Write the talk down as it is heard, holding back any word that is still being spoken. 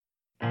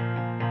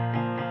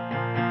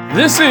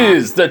This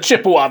is the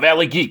Chippewa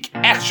Valley Geek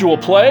Actual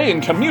Play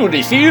and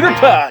Community Theater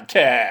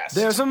Podcast.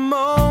 There's a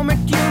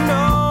moment you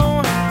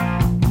know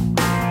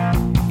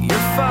you're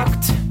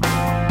fucked.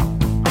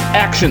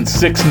 Action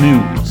 6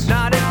 News.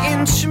 Not an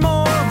inch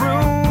more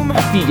room.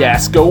 A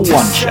Fiasco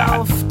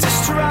one-shot.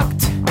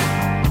 Self-destruct.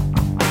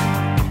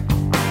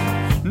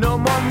 No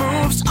more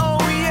moves, oh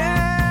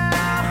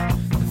yeah.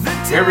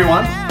 Hey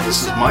everyone,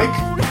 this is Mike.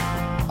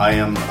 I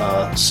am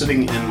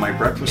sitting in my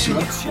breakfast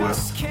nook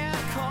with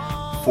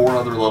 4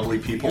 other lovely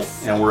people,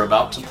 and we're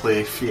about to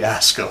play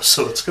Fiasco,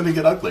 so it's going to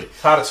get ugly.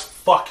 Hot as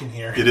fuck in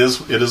here. It is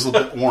a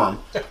bit warm.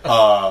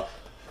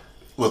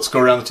 Let's go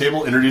around the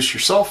table, introduce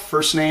yourself,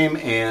 first name,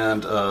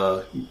 and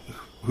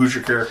who's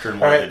your character and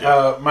what do they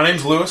do. My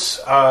name's Lewis,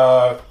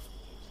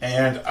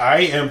 and I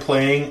am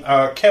playing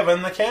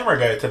Kevin, the camera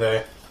guy,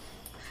 today.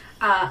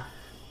 My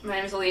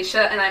name is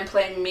Alicia, and I'm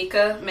playing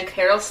Mika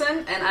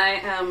McHarrelson, and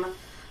I am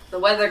the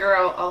weather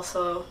girl,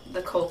 also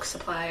the Coke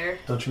supplier.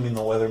 Don't you mean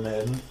the weather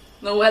maiden?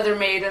 The weather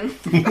maiden.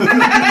 He's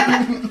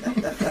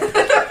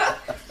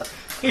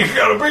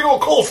got a big old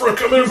cold front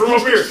coming in from up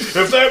here.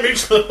 If that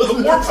means the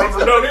warm front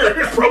from down here,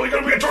 it's probably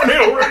going to be a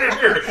tornado right in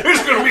here.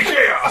 It's going to be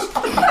chaos.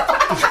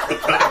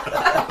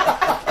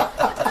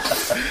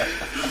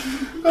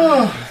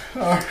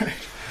 All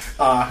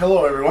right.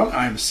 Hello, everyone.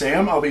 I'm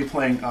Sam. I'll be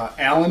playing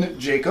Alan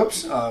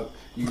Jacobs.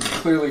 You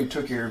clearly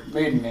took your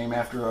maiden name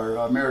after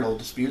our marital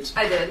disputes.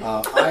 I did.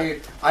 I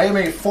am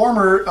a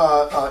former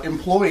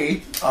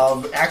employee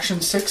of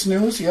Action 6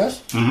 News,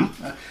 yes?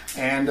 Mm-hmm.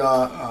 And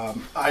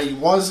I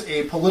was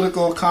a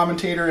political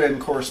commentator and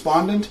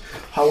correspondent.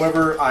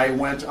 However, I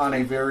went on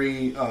a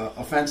very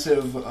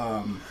offensive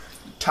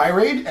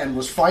tirade and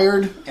was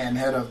fired and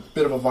had a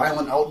bit of a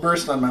violent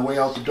outburst on my way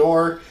out the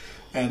door.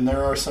 And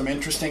there are some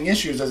interesting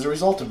issues as a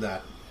result of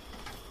that.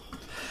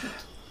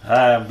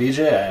 Hi, I'm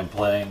BJ. I am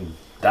playing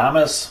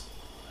Damas.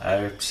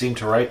 I seem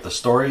to write the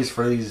stories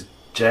for these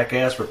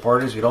jackass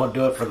reporters who don't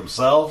do it for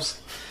themselves.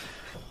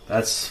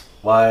 That's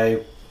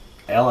why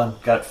Alan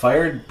got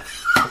fired.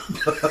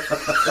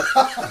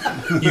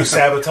 You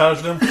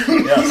sabotaged him?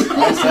 Yes,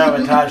 I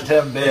sabotaged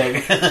him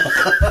big.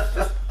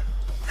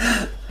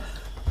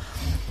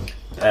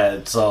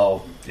 And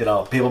so,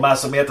 people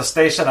mess with me at the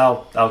station,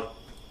 I'll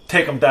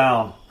take them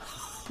down.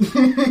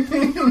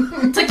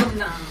 Take them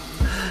down.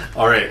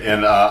 All right,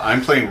 and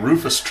I'm playing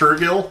Rufus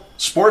Turgill,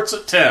 Sports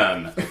at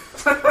 10.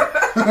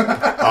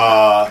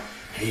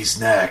 He's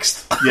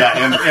next. Yeah,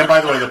 and by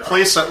the way, the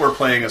place that we're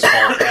playing is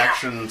called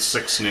Action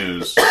 6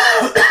 News,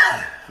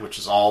 which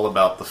is all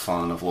about the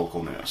fun of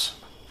local news.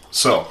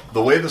 So,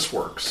 the way this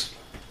works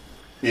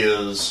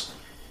is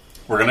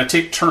we're going to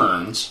take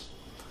turns,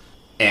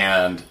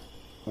 and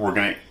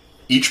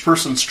each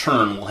person's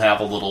turn will have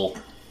a little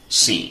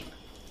scene.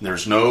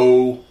 There's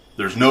no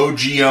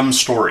GM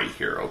story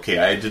here, okay?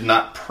 I did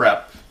not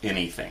prep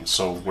anything,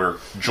 so we're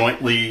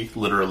jointly,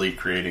 literally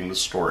creating the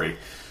story.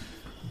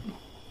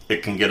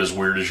 It can get as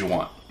weird as you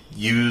want.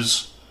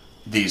 Use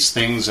these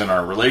things in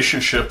our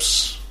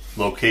relationships,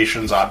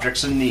 locations,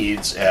 objects, and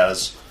needs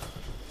as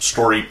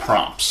story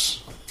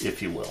prompts,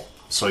 if you will.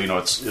 So,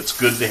 it's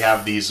good to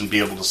have these and be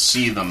able to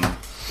see them,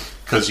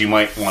 because you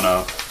might want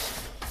to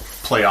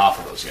play off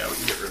of those. Yeah, we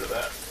can get rid of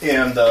that.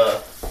 And,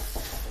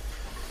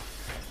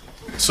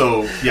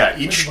 so, yeah,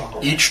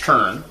 each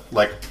turn,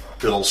 like,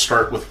 it'll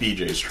start with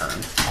BJ's turn.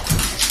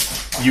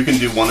 You can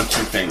do one of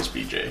 2 things,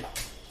 BJ.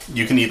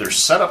 You can either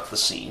set up the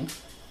scene,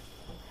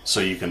 so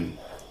you can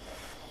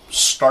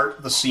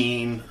start the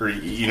scene, or,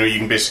 you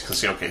can basically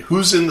say, okay,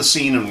 who's in the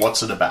scene and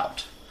what's it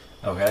about?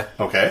 Okay.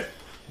 Okay?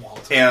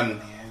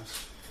 And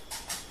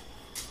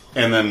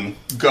then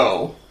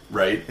go,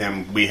 right?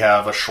 And we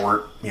have a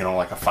short,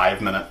 like a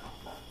 5-minute,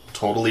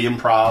 totally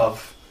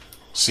improv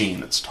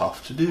scene. It's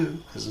tough to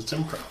do because it's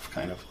improv,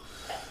 kind of.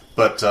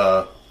 But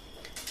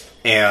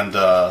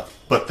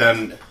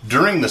then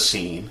during the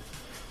scene,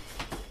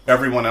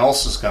 everyone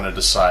else is going to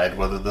decide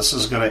whether this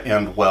is going to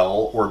end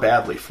well or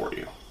badly for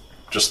you.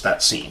 Just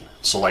that scene.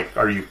 So, like,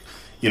 are you,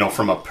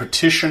 from a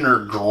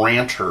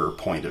petitioner-grantor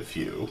point of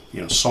view,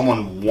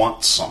 someone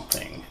wants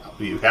something.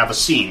 You have a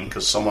scene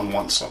because someone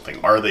wants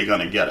something. Are they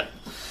going to get it?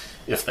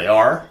 If they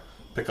are,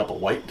 pick up a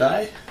white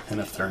die, and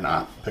if they're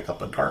not, pick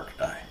up a dark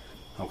die.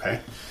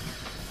 Okay?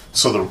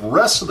 So the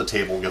rest of the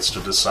table gets to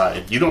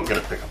decide. You don't get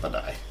to pick up a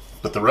die.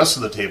 But the rest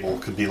of the table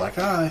could be like,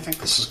 I think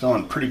this is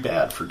going pretty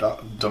bad for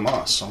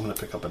Damas, so I'm going to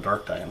pick up a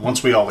dark die. And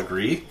once we all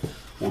agree,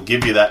 we'll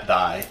give you that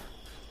die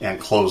and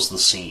close the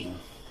scene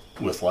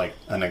with, like,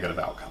 a negative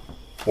outcome.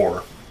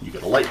 Or you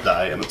get a light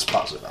die and it's a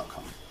positive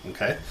outcome.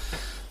 Okay?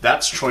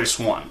 That's choice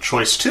 1.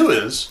 Choice 2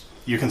 is,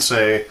 you can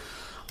say,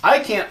 I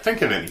can't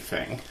think of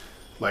anything.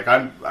 Like,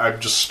 I'm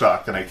just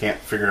stuck and I can't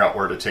figure out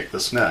where to take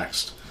this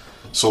next.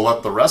 So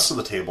let the rest of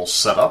the table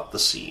set up the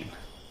scene,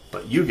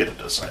 but you get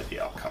to decide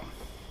the outcome,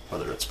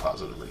 whether it's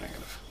positive or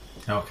negative.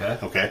 Okay.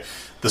 Okay?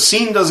 The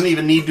scene doesn't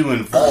even need to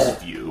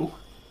involve you,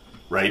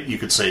 right? You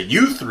could say,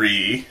 you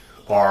 3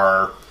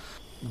 are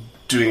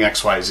doing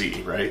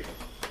XYZ, right?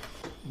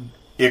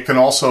 It can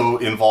also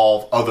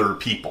involve other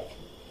people.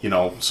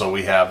 So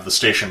we have the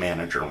station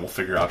manager, and we'll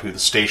figure out who the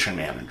station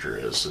manager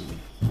is and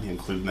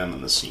include them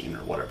in the scene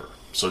or whatever.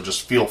 So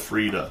just feel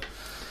free to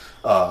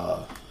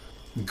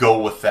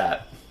go with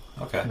that,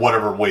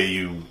 whatever way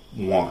you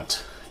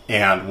want.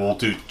 And we'll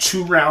do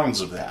 2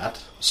 rounds of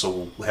that.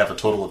 So we'll have a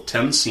total of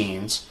 10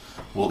 scenes.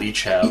 We'll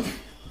each have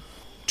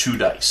 2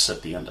 dice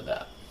at the end of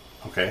that.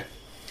 Okay?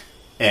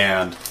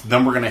 And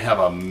then we're going to have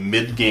a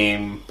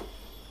mid-game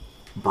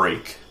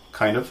break,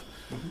 kind of,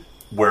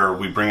 where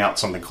we bring out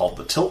something called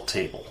the tilt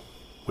table,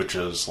 which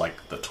is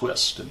like the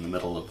twist in the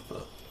middle of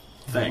the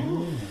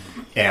thing.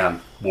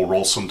 And we'll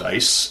roll some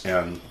dice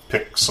and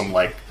pick some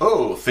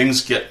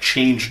things get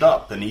changed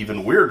up and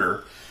even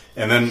weirder.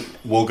 And then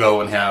we'll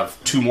go and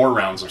have 2 more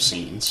rounds of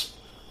scenes,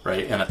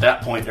 right? And at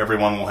that point,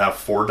 everyone will have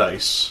 4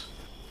 dice,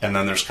 and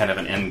then there's kind of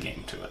an end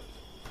game to it.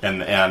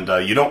 And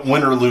you don't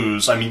win or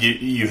lose. I mean,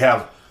 you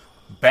have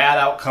bad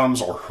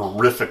outcomes or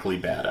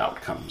horrifically bad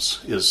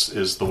outcomes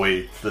is the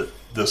way that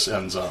this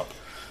ends up.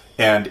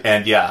 And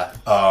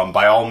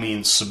by all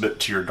means, submit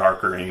to your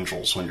darker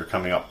angels when you're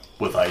coming up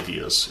with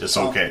ideas. It's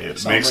okay.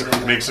 It makes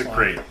it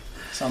great.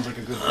 Sounds like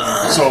a good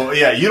plan. So,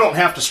 you don't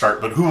have to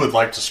start, but who would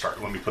like to start?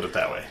 Let me put it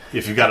that way.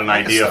 If you've got an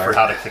idea for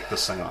how to kick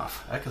this thing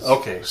off.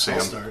 Okay,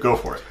 Sam, go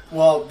for it.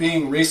 Well,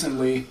 being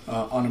recently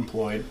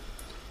unemployed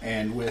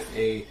and with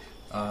a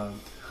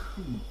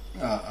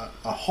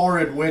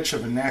horrid witch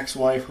of an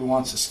ex-wife who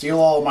wants to steal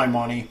all of my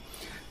money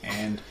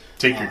and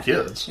take your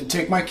kids. And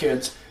take my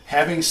kids,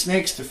 having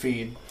snakes to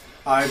feed,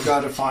 I've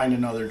got to find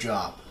another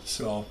job.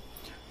 So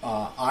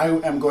I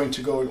am going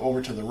to go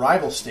over to the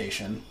rival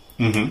station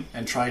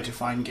and try to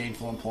find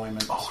gainful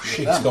employment. Oh,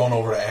 she's going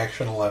over to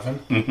Action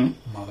 11?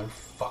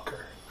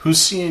 Motherfucker.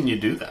 Who's seeing you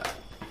do that?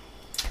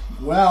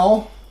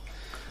 Well,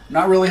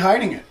 not really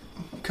hiding it,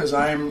 because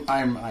I'm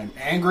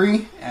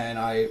angry and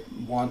I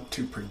want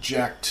to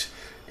project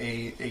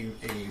a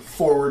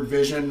forward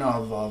vision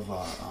of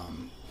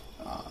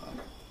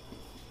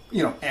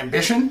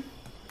ambition.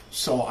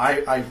 So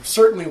I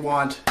certainly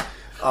want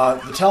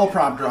the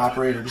teleprompter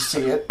operator to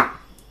see it,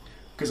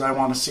 because I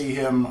want to see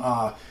him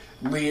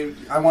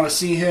leave. I want to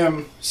see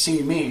him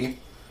see me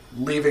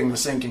leaving the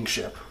sinking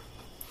ship.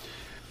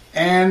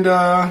 And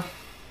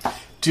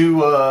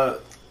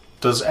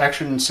does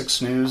Action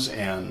 6 News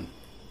and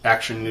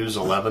Action News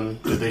 11,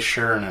 do they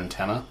share an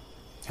antenna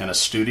and a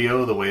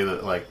studio the way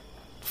that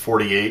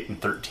 48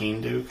 and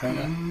 13 do, kind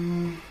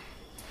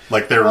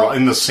of? They're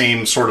in the same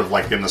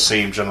in the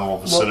same general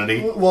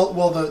vicinity.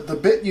 Well, the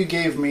bit you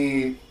gave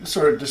me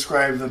sort of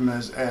described them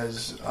as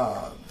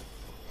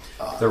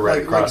they're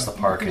right across the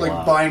parking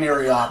lot,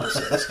 binary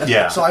opposites.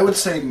 Yeah. So I would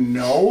say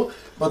no,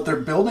 but their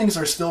buildings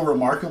are still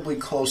remarkably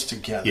close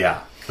together.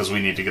 Yeah, because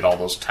we need to get all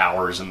those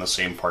towers in the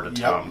same part of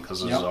town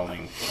because of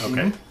zoning.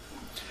 Okay.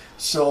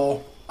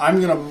 So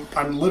I'm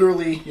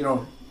literally,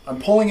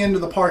 I'm pulling into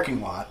the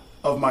parking lot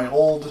of my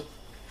old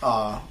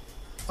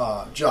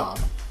job.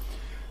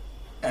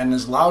 And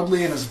as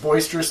loudly and as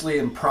boisterously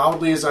and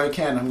proudly as I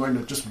can, I'm going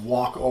to just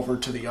walk over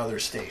to the other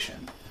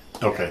station.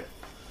 Okay.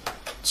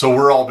 So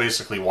we're all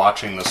basically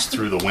watching this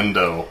through the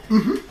window.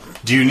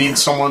 Do you need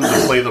someone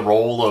to play the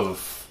role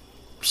of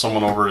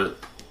someone over at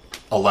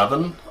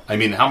 11? I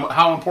mean,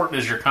 how important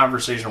is your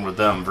conversation with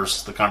them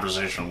versus the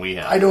conversation we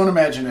have? I don't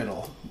imagine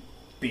it'll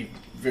be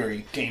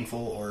very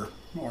gainful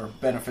or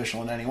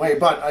beneficial in any way,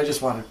 but I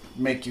just want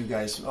to make you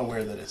guys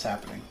aware that it's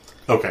happening.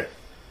 Okay.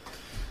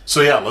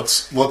 So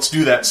let's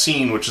do that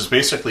scene, which is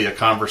basically a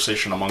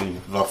conversation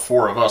among the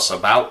 4 of us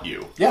about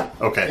you. Yeah.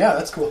 Okay. Yeah,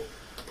 that's cool.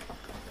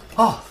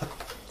 Oh,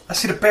 I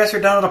see the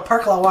bastard down in the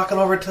parking lot walking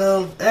over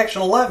to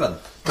Action 11.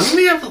 Doesn't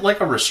he have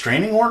a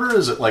restraining order?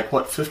 Is it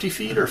 50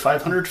 feet or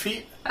 500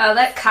 feet?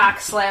 That cock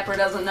slapper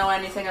doesn't know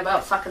anything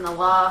about fucking the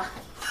law.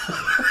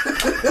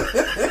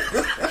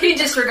 He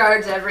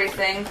disregards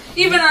everything,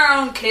 even our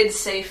own kids'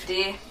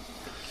 safety.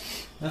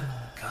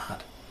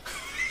 God.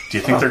 Do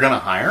you think they're going to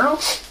hire him?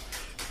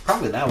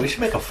 Probably not. We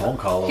should make a phone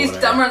call over He's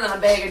there. dumber than a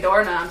bag of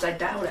doorknobs. I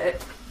doubt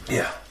it.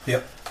 Yeah.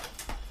 Yep.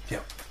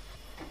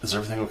 Is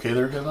everything okay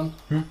there, Kevin?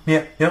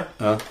 Yeah. Yeah,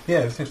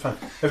 everything's fine.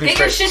 Get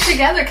your shit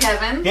together,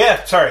 Kevin.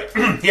 Yeah, sorry.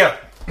 Yeah,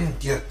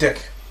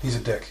 Dick. He's a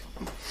dick.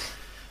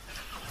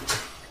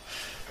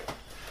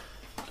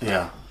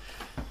 Yeah.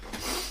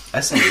 I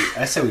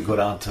say we go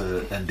down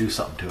and do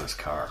something to his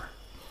car.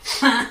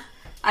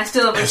 I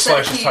still have a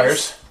set Slash of his keys.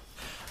 tires.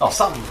 Oh,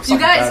 something. You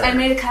guys, better. I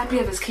made a copy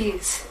of his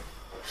keys.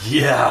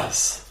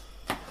 Yes.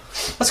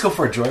 Let's go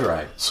for a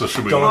joyride. So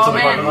should we Don't go want to Oh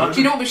the parking man, lot?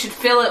 do you know what we should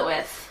fill it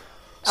with?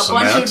 A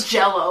Cement? bunch of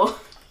Jell-O.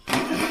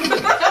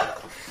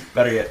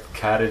 Better yet,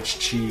 cottage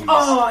cheese.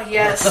 Oh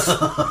yes.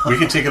 We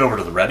can take it over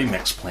to the Ready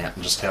Mix plant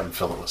and just have them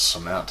fill it with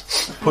cement.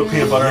 Put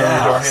peanut butter on the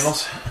door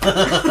Yes.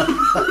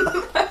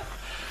 handles.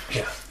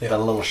 Got a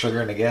little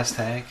sugar in the gas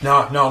tank.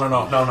 No.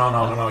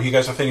 You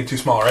guys are thinking too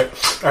small, right?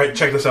 All right,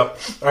 check this out.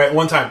 All right,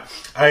 one time,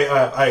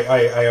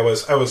 I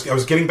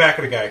was getting back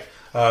at a guy.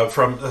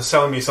 from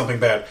selling me something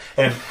bad.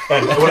 And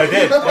what I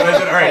did, all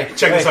right,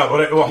 check this out.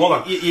 Well, hold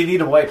on. You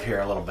need a wipe here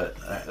a little bit.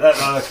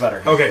 That's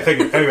better. Okay, thank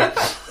you. Anyway,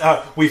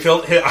 we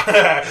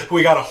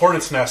got a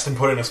hornet's nest and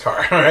put it in his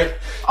car. All right,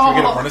 should we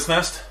get a hornet's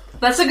nest?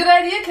 That's a good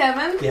idea,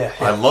 Kevin. Yeah.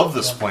 I love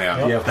this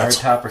plan. You have That's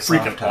hard top or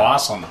soft freaking top?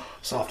 awesome.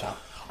 Soft top.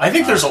 I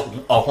think there's a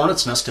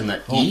hornet's nest in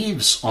the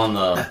eaves on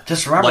the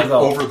Just remember, like though,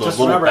 over the just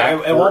little remember,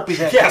 back it won't be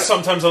porch. that. Yeah,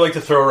 sometimes I like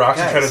to throw rocks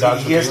and try to Guys,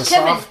 dodge he has the a bees.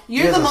 Kevin, soft- he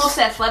you're has the a- most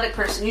athletic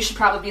person. You should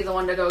probably be the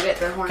one to go get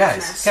the hornet's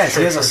nest. Guys,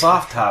 he has Sure. a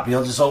soft top.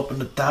 You'll just open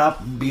the top,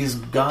 and bees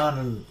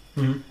gone,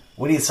 and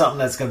we need something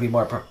that's going to be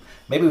more.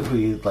 Maybe if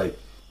we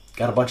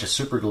got a bunch of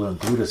super glue and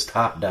glued his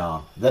top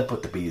down, then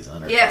put the bees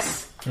on it.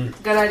 Yes.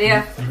 Good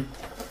idea.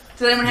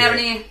 Does anyone have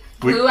any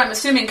glue? I'm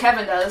assuming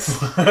Kevin does.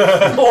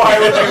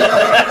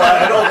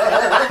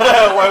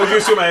 Why would you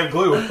assume I have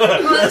glue?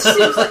 Well, it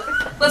seems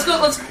like- let's go.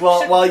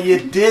 Well, you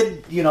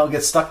did,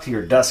 get stuck to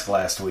your desk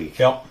last week.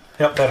 Yep,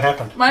 that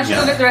happened. Why don't you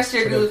go get the rest of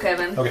your glue,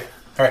 Kevin? Okay,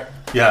 all right.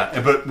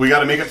 Yeah, but we got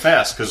to make it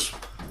fast because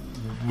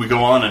we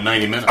go on in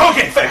 90 minutes.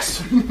 Okay,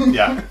 fast.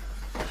 Yeah.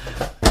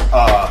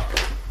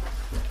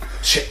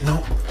 Shit,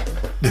 no.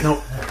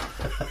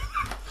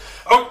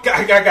 Oh,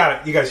 I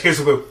got it. You guys, here's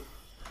the glue.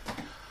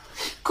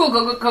 Cool.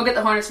 Go get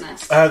the hornet's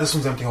nest. This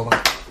one's empty. Hold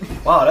on.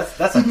 Wow,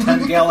 that's a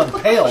 10-gallon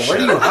pail. Where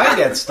do you hide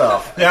that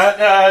stuff?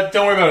 Yeah,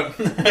 don't worry about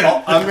it.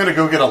 I'm going to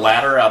go get a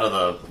ladder out of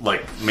the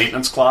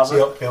maintenance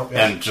closet. Yep.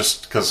 And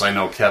just because I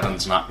know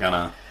Kevin's not going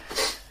to...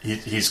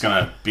 He's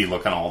going to be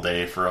looking all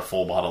day for a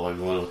full bottle of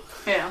glue.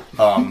 Yeah.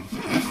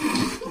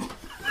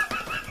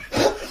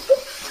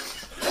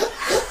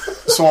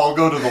 So I'll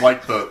go to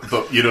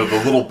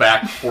the little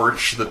back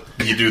porch that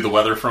you do the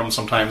weather from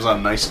sometimes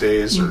on nice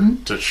days, or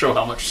to show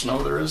how much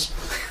snow there is,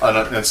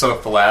 and set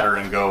up the ladder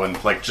and go and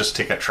just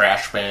take a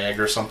trash bag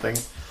or something.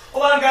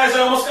 Hold on, guys.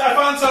 I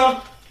found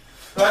some.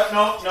 But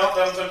no, that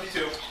one's empty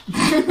too.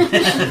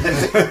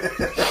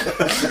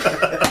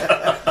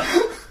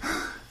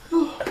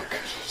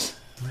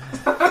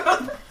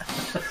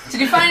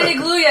 Did you find any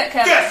glue yet,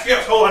 Kevin?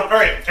 Yes. Hold on. All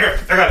right, here.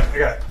 I got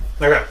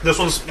it. This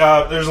one's.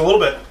 There's a little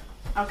bit.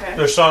 Okay.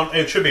 There's some.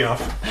 It should be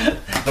enough.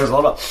 There's a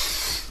little.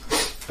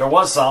 There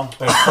was some.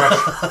 It's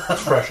fresh.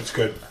 It's fresh. It's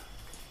good.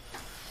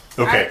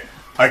 Okay,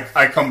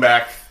 I come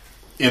back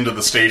into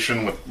the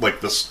station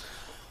with this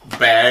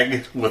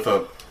bag with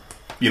a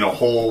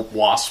whole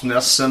wasp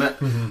nests in it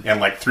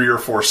and 3 or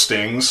 4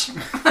 stings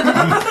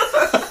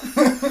that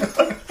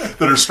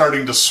are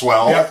starting to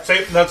swell. Yeah.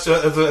 See, that's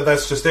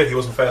just it. He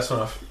wasn't fast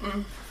enough.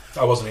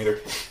 I wasn't either.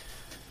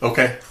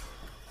 Okay,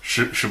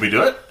 should we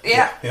do it?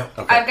 Yeah. Yeah.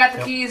 Okay. I've got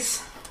the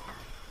keys,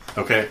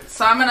 Okay.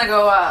 so I'm gonna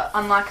go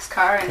unlock his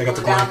car and I got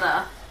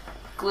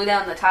glue the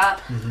down the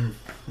top.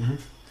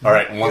 All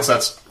right. And once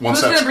Who's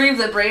gonna breathe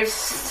the brave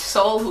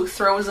soul who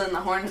throws in the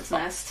hornet's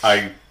nest?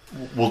 I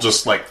will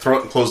just throw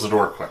it and close the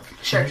door quick.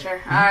 Sure.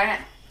 All right.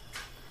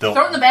 They'll-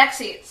 Throw it in the back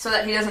seat so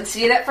that he doesn't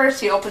see it at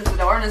first. He opens the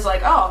door and is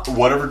like, "Oh,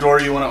 Whatever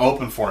door you want to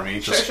open for me,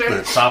 just Sure.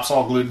 the top's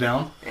all glued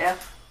down. yeah."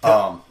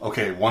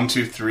 Okay, 1,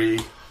 2, 3.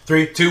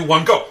 3, 2,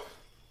 1, go.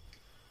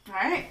 All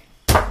right.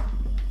 All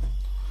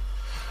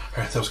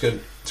right, that was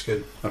good. It's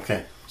good.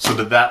 Okay, so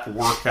did that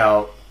work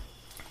out?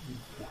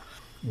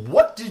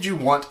 What did you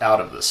want out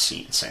of this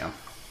scene, Sam?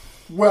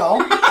 Well,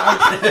 Did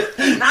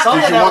you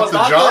want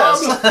the job?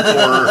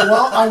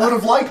 Or I would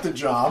have liked the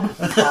job,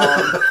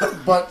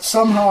 but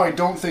somehow I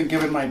don't think,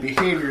 given my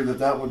behavior,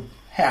 that would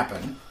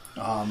happen.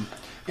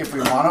 If we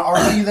want to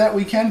argue that,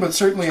 we can, but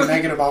certainly a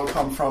negative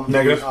outcome from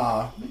Negative?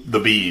 the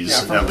bees,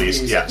 Yeah, from at the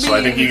least. bees. Yeah, so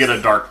I think you get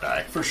a dark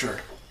die. for sure.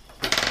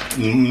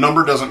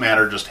 Number doesn't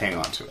matter, just hang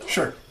on to it.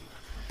 Sure.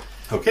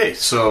 Okay,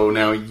 so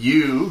now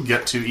you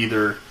get to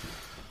either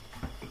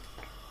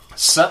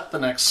set the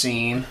next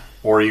scene,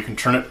 or you can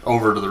turn it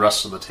over to the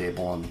rest of the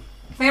table. And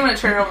I think I'm gonna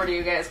turn it over to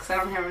you guys because I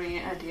don't have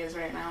any ideas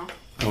right now.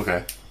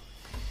 okay.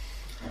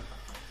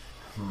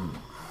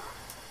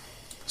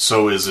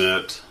 So is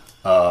it?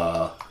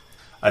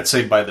 I'd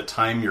say by the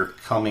time you're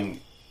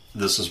coming,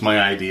 this is my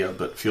idea,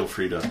 but feel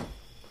free to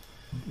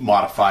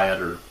modify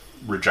it or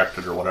reject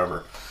it or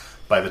whatever.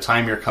 By the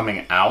time you're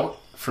coming out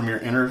from your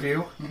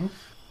interview,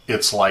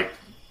 it's like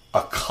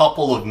a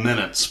couple of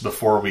minutes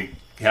before we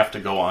have to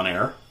go on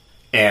air,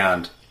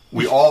 and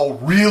we all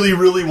really,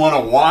 really want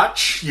to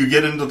watch you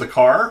get into the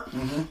car,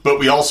 but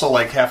we also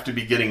have to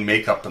be getting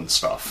makeup and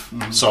stuff.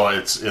 So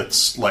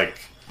it's like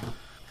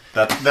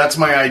that's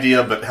my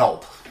idea, but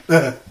help.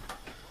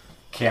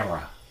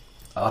 Camera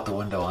out the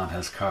window on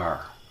his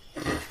car.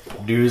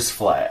 News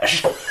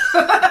flash.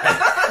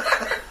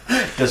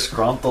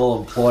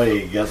 Disgruntled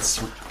employee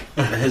gets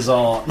his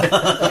own.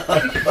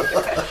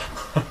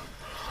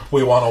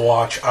 We want to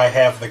watch. I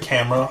have the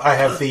camera. I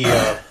have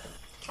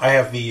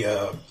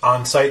the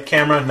on-site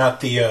camera,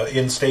 not the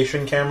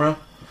in-station camera.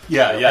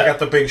 Yeah. I got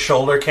the big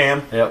shoulder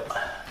cam, Yep.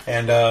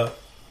 and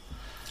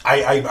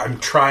I'm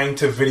trying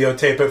to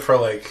videotape it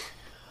for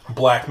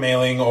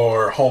blackmailing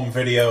or home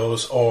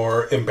videos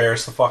or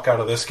embarrass the fuck out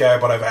of this guy,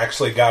 but I've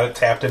actually got it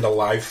tapped into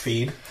live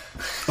feed.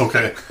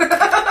 Okay.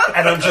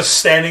 And I'm just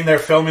standing there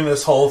filming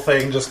this whole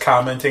thing, just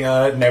commenting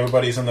on it, and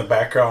everybody's in the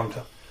background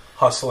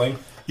hustling.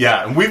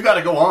 Yeah, and we've got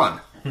to go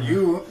on.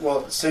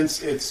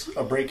 Since it's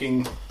a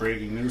breaking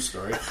news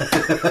story,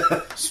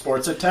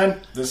 Sports at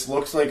 10, this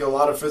looks like a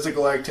lot of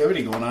physical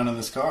activity going on in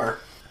this car.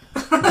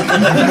 You're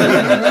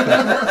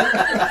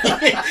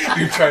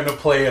trying to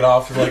play it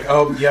off like,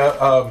 oh,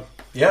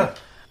 yeah.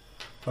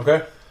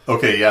 Okay.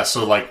 Okay, yeah,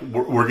 so, like,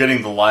 we're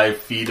getting the live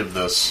feed of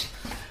this.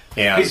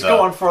 And He's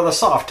going for the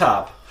soft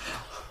top.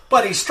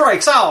 But he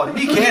strikes out.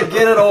 He can't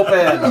get it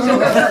open.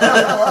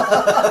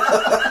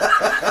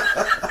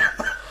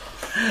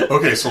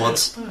 Okay, so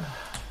let's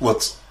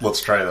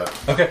try that.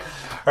 Okay.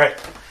 All right.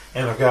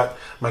 And I've got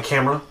my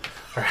camera.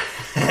 All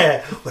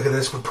right. Look at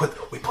this. We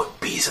put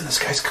bees in this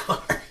guy's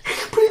car, but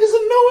he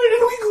doesn't know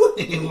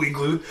it. And we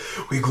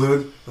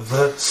glued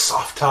the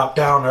soft top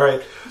down. All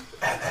right.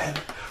 And then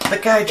the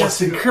guy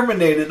just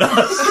incriminated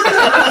us.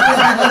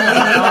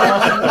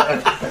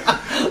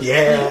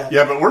 Yeah.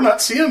 Yeah, but we're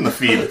not seeing the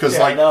feed because,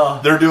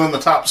 they're doing the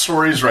top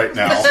stories right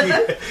now.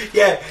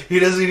 Yeah, he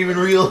doesn't even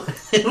realize.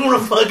 What a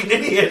fucking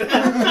idiot.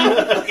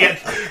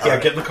 Yeah,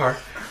 get in the car.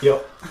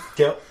 Yep.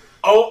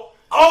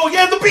 Oh,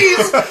 yeah, the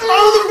bees.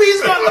 Oh, the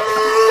bees got.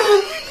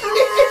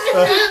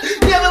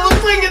 Yeah, that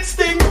looks like it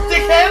stings,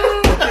 dickhead.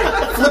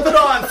 Flip it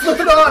on.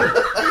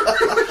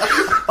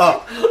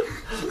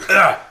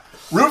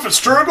 Rufus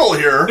Sturgill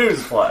here.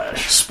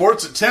 Newsflash.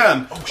 Sports at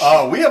 10.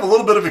 We have a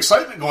little bit of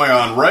excitement going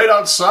on right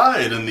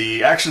outside in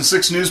the Action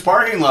 6 News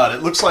parking lot.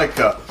 It looks like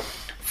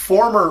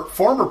former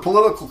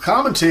political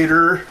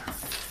commentator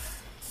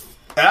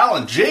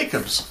Alan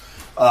Jacobs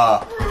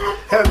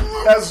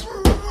has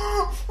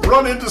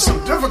run into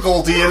some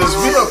difficulty in his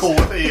vehicle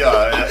with a...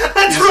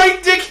 That's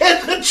right,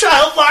 dickhead. The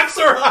child locks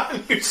are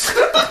on. You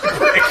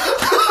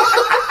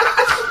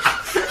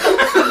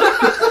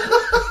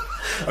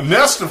a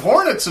nest of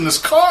hornets in his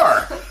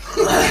car.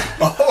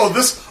 Oh,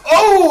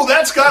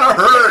 that's gotta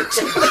hurt.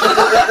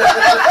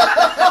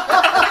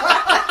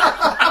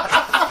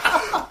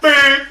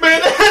 Man,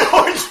 that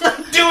horn's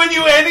not doing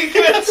you any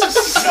good.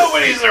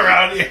 Nobody's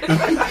around here.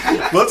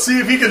 Let's see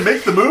if he can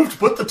make the move to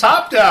put the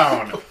top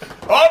down.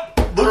 Oh,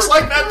 looks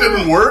like that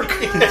didn't work.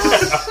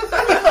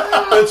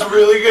 That's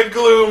really good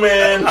glue,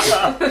 man.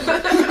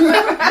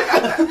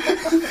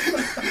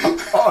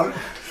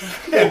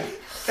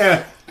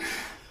 And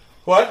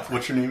what?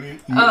 What's your name?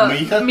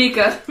 Mika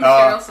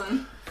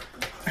Harrelson.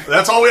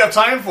 That's all we have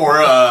time for.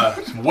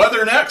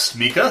 Weather next,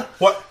 Mika.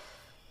 What?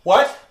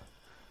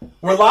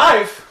 We're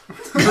live.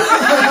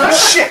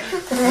 Shit.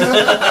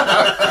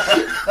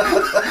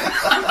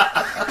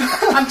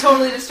 I'm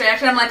totally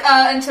distracted. I'm like,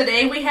 and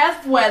today we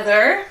have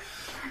weather.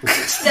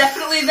 It's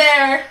definitely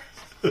there.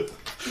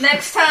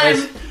 Next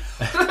time.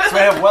 We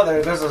have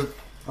weather. There's a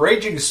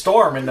raging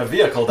storm in the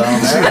vehicle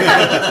down there.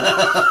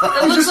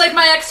 It looks like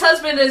my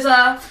ex-husband is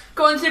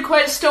going through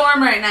quite a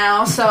storm right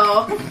now,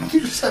 so...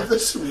 You just have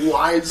this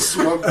wide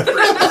swamp.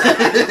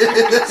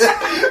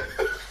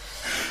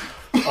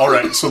 All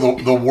right, so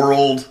the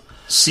world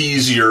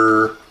sees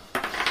your...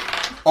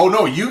 Oh,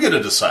 no, you get to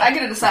decide. I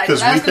get to decide.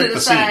 Because I we was going to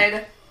picked the scene.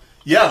 decide.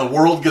 Yeah, the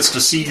world gets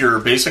to see your,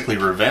 basically,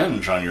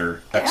 revenge on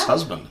your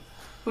ex-husband.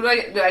 Who do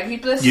I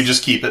keep this? You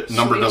just keep it.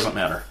 Number Sweet. doesn't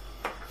matter.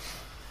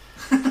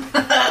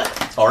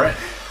 All right.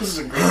 This is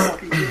a great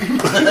fucking game.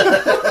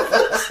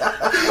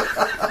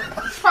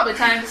 It's probably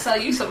time to sell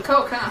you some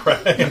Coke, huh?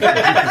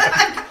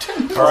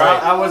 All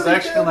right. I was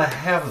actually going to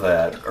have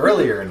that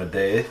earlier in the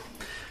day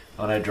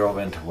when I drove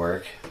into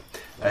work.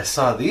 I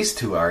saw these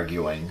two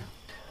arguing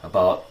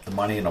about the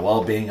money and the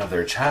well-being of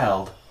their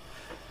child.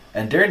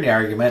 And during the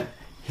argument,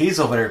 he's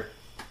over there,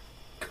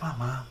 Come on,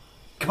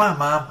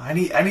 Mom. I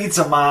need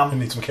some, Mom. I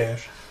need some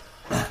cash.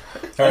 All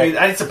right.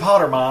 I need some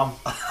powder, Mom.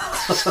 All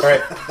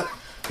right.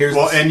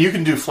 And you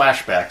can do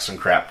flashbacks and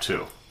crap,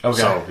 too.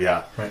 Okay. So,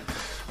 yeah. Right.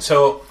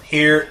 So,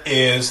 here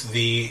is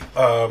the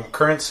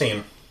current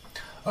scene.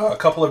 A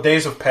couple of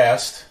days have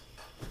passed.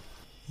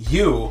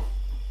 You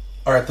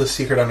are at the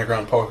secret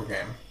underground poker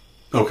game.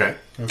 Okay.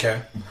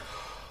 Okay.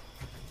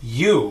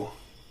 You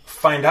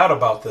find out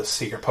about this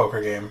secret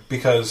poker game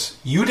because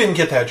you didn't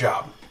get that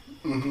job.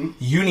 Mm-hmm.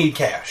 You need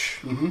cash.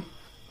 Mm-hmm.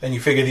 And you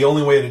figure the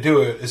only way to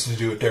do it is to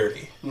do it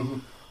dirty. Mm-hmm.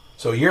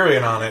 So you're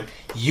in on it.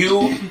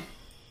 You,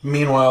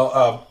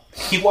 meanwhile,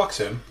 he walks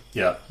in.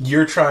 Yeah.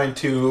 You're trying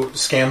to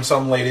scam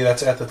some lady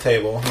that's at the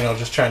table.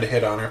 Just trying to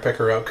hit on her, pick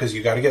her up, because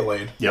you got to get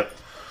laid. Yep.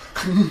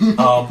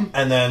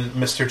 And then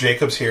Mr.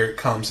 Jacobs here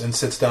comes and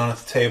sits down at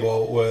the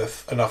table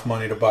with enough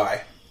money to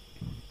buy.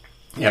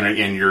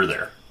 And you're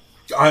there.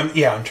 I'm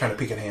trying to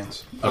peek at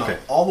hands. Okay.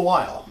 All the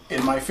while,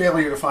 in my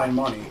failure to find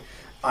money,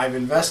 I've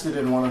invested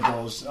in one of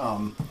those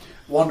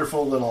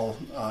wonderful little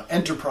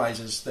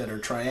enterprises that are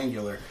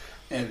triangular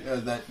and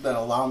that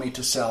allow me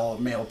to sell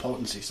male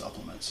potency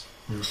supplements.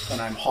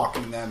 And I'm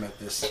hawking them at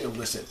this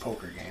illicit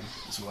poker game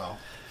as well.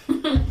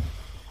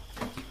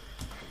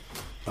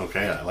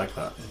 Okay, I like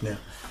that. Yeah.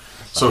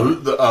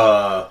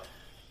 So,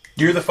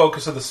 You're the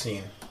focus of the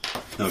scene.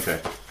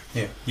 Okay.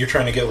 Yeah. You're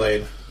trying to get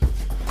laid.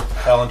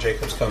 Alan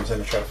Jacobs comes in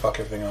to try to fuck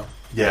everything up.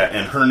 Yeah,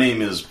 and her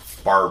name is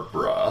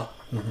Barbara,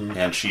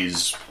 and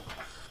she's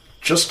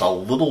just a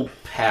little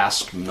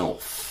past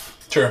MILF.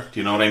 Sure. Do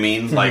you know what I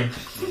mean? Like,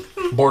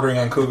 Bordering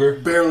on cougar.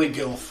 Barely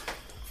gilf.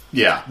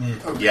 yeah,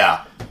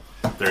 yeah.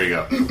 There you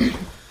go. Do you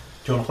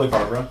want to play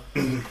Barbara? I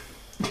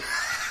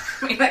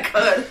mean, I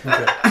could.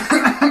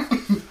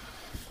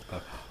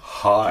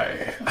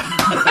 Hi.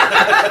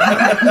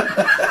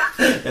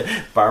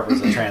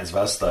 Barbara's a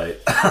transvestite.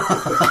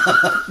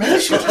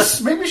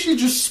 Maybe she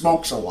just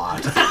smokes a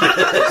lot.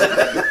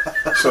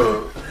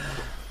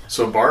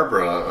 So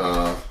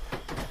Barbara,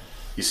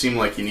 you seem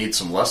like you need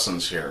some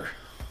lessons here.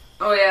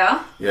 Oh,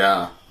 yeah?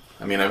 Yeah.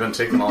 I mean, I've been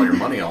taking all your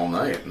money all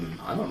night, and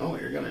I don't know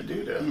what you're going to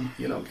do to,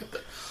 get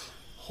the...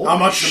 How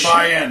much to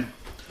buy in?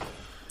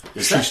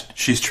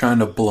 She's trying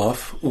to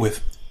bluff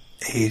with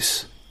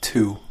Ace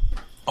 2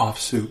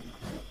 offsuit.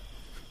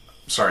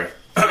 Sorry.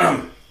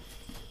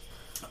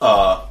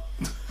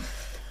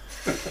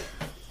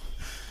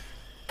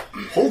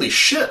 Holy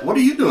shit, what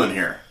are you doing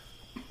here?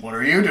 What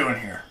are you doing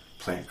here?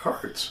 Playing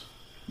cards.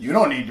 You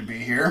don't need to be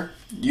here.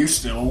 You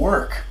still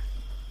work.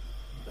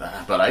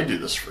 But I do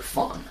this for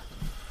fun.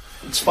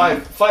 It's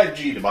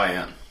 5G to buy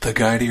in. The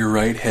guy to your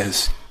right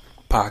has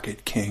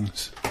pocket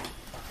kings.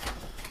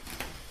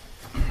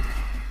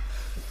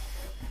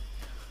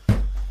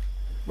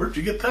 Where'd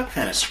you get that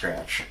kind of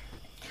scratch?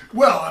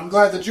 Well, I'm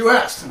glad that you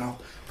asked. And I'll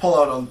pull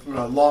out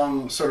a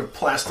long sort of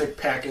plastic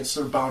packet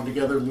sort of bound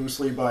together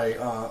loosely by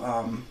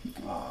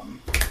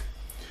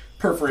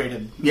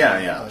perforated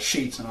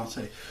sheets. And I'll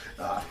say,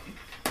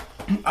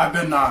 I've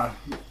been on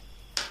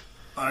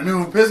a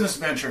new business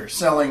venture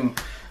selling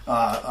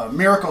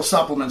miracle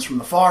supplements from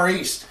the Far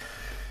East.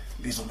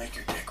 These will make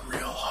your dick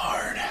real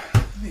hard.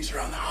 These are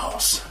on the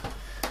house.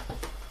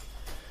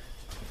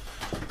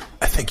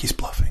 I think he's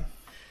bluffing.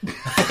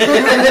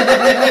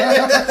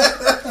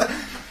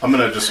 I'm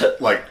gonna just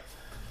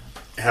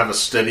have a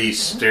steady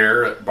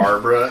stare at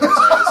Barbara as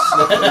I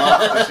slip them off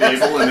the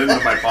table and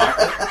into my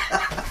pocket.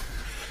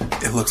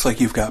 It looks like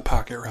you've got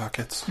pocket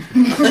rockets.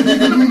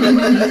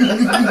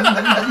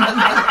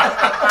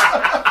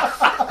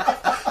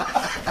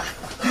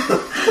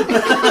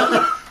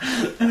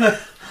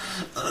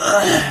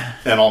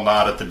 And I'll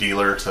nod at the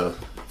dealer to...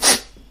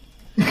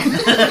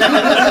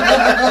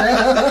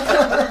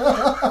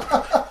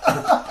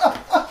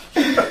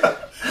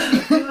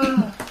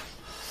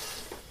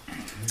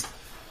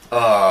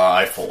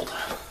 I fold.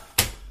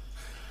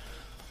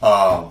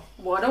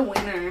 What a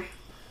winner.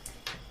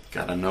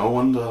 Gotta know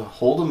when to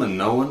hold them and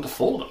know when to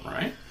fold them,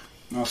 right?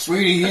 No,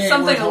 sweetie, he That's ain't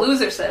something worth a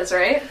loser says,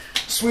 right?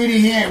 Sweetie,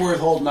 he ain't worth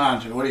holding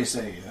on to. What do you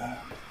say?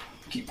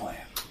 Keep playing.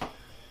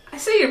 I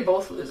say you're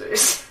both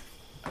losers.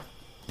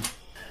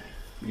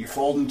 You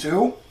folding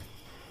too?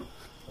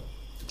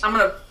 I'm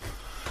gonna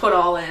put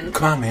all in.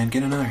 Come on, man,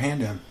 get another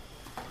hand in.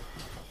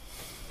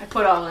 I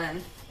put all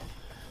in.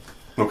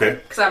 Okay.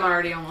 Because I'm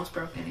already almost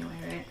broke anyway,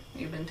 right?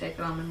 You've been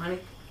taking all my money.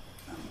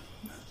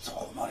 That's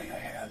all the money I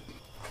had.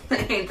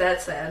 Ain't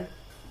that sad?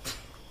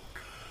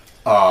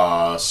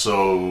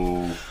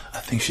 So... I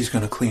think she's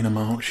going to clean them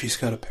out. She's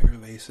got a pair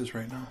of aces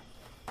right now.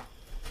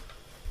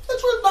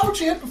 That's not what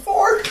she had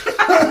before.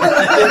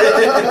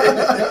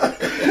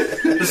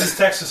 This is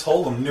Texas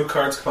Hold'em. New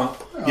cards come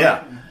up.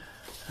 Yeah.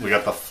 We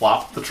got the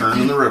flop, the turn,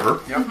 and the river.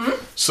 Yep.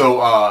 Mm-hmm.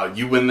 So,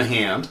 you win the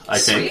hand, I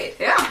think. Sweet,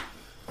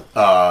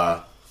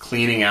 yeah.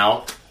 Cleaning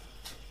out...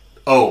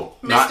 Oh,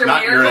 not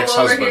Mr. your Miracle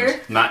ex-husband. over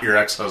here? Not your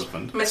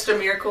ex-husband. Mr.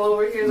 Miracle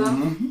over here, though.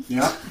 Mm-hmm.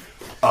 Yeah.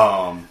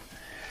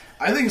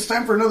 I think it's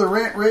time for another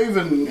rant rave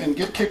and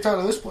get kicked out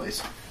of this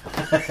place.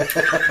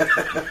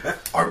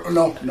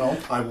 No,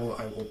 I will.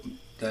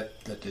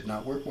 That did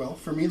not work well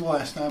for me the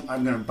last time.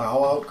 I'm going to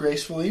bow out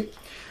gracefully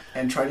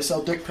and try to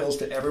sell dick pills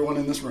to everyone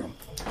in this room.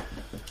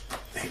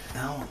 Hey,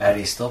 no.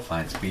 Eddie still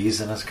finds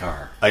bees in his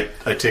car. I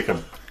take a...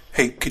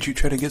 Hey, could you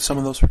try to get some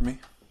of those for me?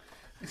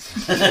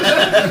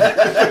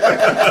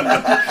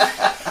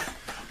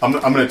 I'm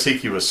going to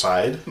take you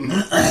aside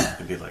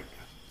and be like,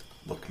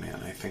 look,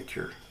 man, I think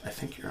you're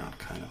on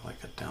kind of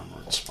like a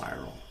downward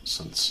spiral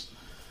since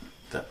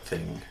that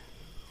thing,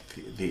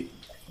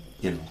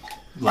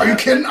 Are you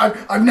kidding?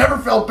 I've never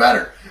felt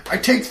better. I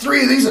take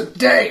 3 of these a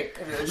day.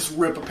 And I just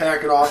rip a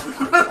packet off.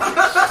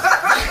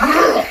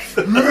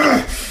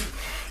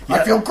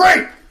 I feel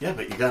great. Yeah,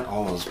 but you got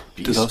all those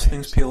bees. Do those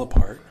things peel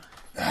apart?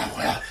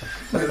 Well,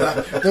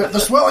 the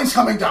swelling's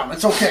coming down.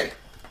 It's okay.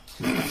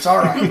 It's all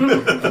right.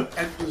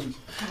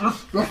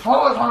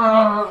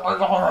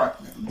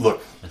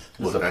 Look,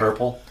 Is it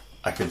purple?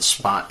 I can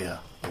spot you a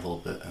little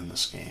bit in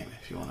this game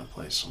if you want to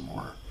play some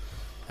more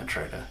and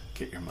try to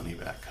get your money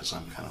back, because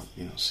I'm kind of,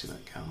 see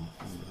that cow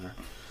over there?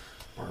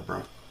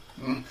 Barbara.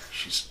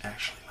 She's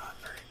actually not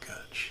very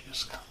good. She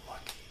just got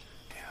lucky.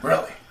 Yeah.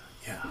 Really?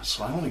 Yeah,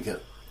 so I'm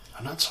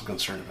not so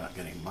concerned about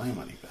getting my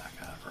money back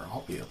out of her.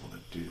 I'll be able to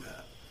do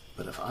that.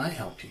 But if I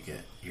help you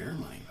get your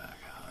money back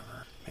out of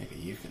her, maybe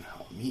you can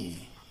help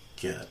me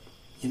get,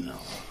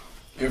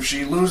 If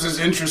she loses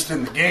interest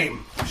in the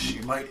game, she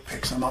might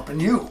pick some up in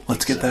you.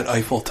 Let's get that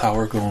Eiffel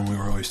Tower going we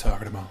were always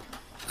talking about.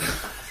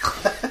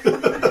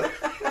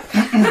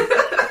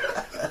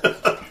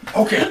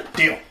 Okay,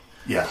 deal.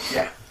 Yeah.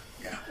 Yeah.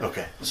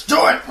 Okay. Let's do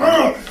it.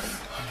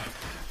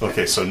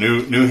 Okay, so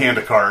new hand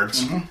of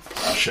cards.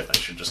 Oh, shit, I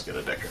should just get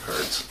a deck of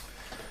cards.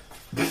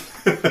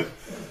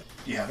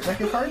 You have a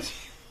deck of cards?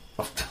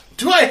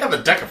 Do I have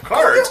a deck of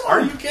cards?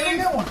 Are you kidding?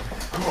 I got one.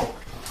 Oh.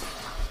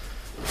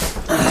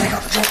 Take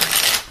out the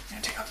jokers. Yeah,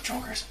 take out the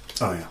jokers.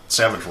 Oh, yeah.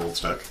 Savage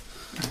Worlds deck.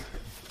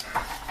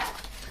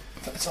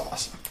 That's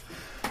awesome.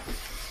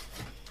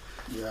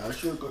 Yeah, I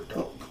should go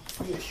down.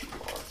 Yes, you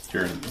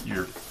are.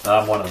 You're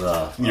I'm one of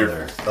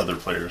the other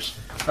players.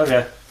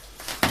 Okay.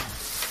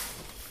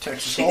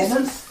 Texas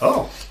Hold'em.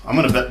 Oh, I'm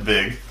going to bet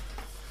big.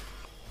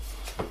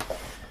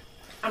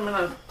 I'm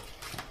gonna,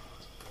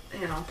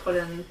 put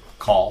in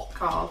Call.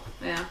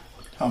 Yeah.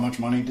 How much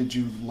money did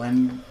you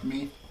lend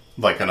me?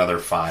 Like another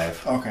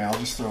 5. Okay, I'll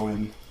just throw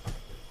it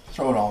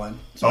all in.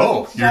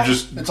 Oh, it's you're all-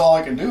 just... It's all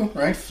I can do,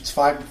 right? It's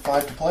five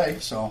to play,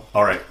 so.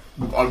 All right.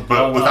 But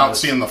no, without it's-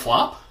 seeing the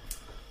flop?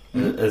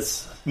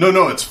 It's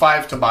No, it's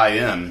 5 to buy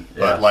in.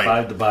 yeah, But like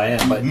 5 to buy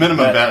in. But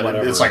minimum bet,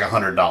 whatever. it's like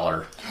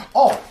 $100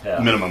 Oh, Yeah.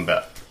 minimum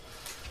bet.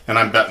 And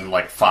I'm betting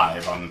like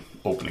 5 on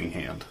opening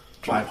hand.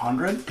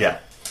 500? Yeah.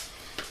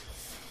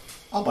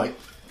 I'll bite.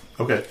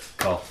 Okay.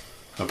 Call.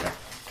 Okay.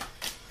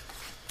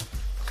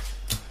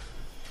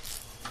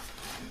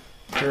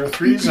 There are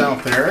 3s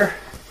out there.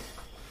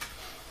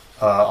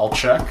 I'll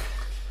check.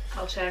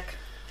 I'll check.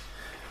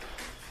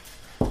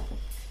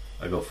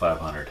 I go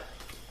 500.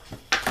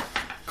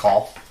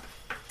 Call.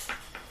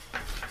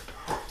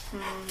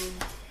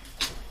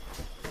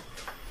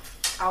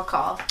 I'll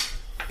call.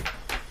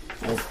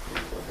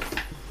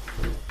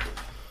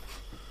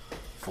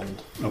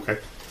 Fold. Okay.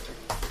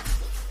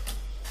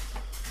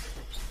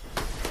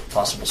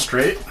 Possible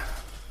straight.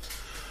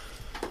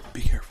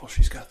 Be careful,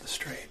 she's got the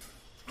straight.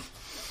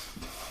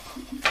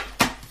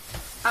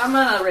 I'm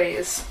gonna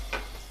raise.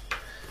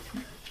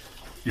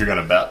 You're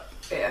gonna bet.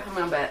 Yeah, I'm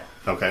gonna bet.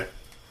 Okay.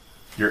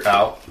 You're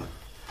out.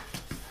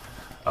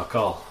 I'll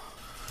call.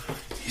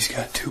 He's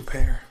got 2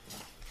 pair.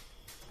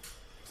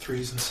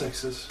 3s and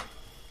 6s.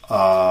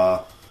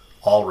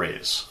 I'll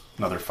raise.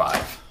 Another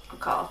 5. I'll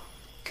call.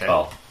 Okay.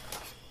 Call.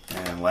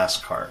 And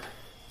last card.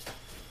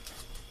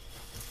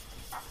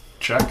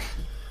 Check.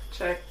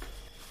 Check.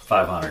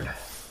 500.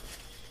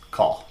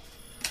 Call.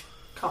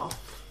 Call.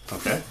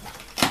 Okay.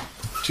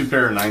 2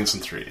 pair of 9s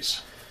and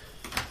 3s.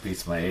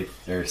 Beats my 8.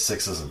 There's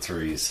 6s and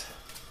 3s.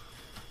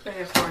 I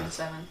have 4 and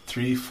 7.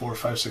 3, 4,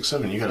 5, 6,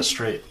 7. You got a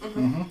straight.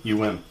 Mm-hmm. You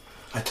win.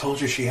 I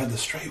told you she had the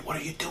straight. What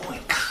are you doing?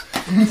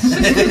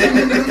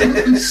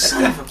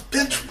 Son of a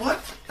bitch! What?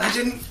 I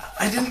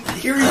didn't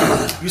hear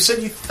you. You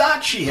said you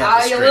thought she had Ah,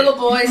 the you straight. little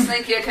boys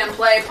think you can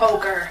play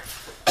poker.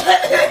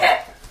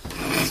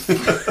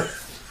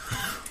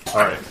 All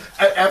right.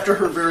 After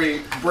her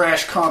very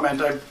brash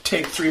comment, I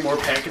take 3 more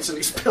packets of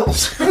these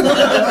pills. Look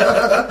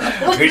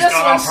at this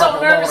one, so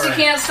nervous he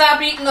can't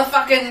stop eating the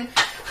fucking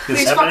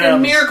these fucking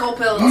M&Ms. miracle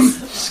pills.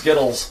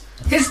 Skittles.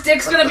 His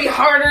dick's gonna be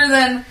harder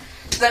than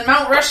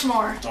Mount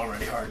Rushmore. It's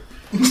already hard.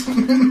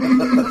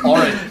 All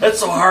right. It's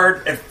so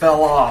hard it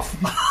fell off.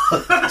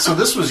 So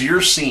this was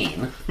your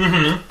scene.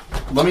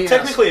 Mm-hmm. Let me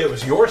Technically, it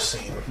was your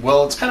scene. ask.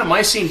 Well, it's kind of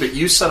my scene, but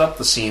you set up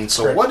the scene.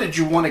 So Correct. what did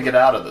you want to get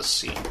out of this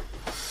scene?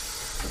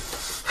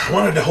 I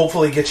wanted to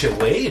hopefully get you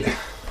laid.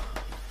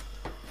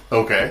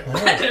 Okay.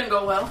 That didn't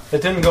go well.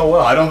 It didn't go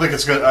well. I don't think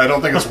it's good. I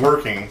don't think it's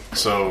working.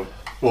 So,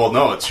 well,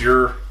 no, it's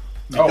your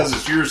because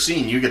it's your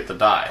scene. You get the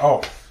die.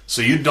 Oh,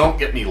 So you don't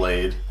get me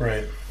laid.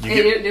 right. You You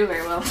get didn't do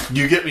very well.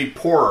 you get me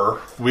poorer.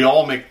 We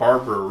all make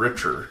Barbara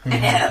richer.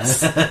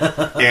 Yes.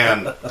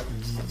 And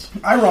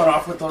I run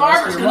off with the rest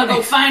Barbara's of your gonna money.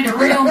 go find a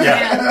real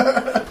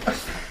man.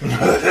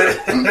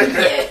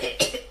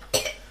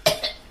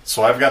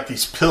 so I've got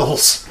these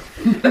pills.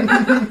 I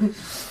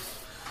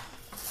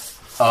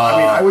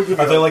mean, I would give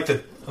Are you they like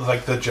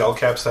the gel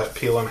caps that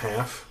peel in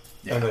half?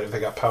 Yeah. And they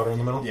got powder in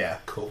the middle? yeah,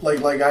 Cool.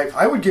 Like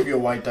I would give you a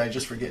white die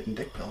just for getting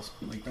dick pills.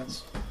 Like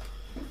that's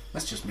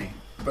just me.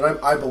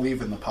 But I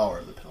believe in the power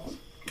of the pills.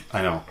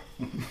 I know.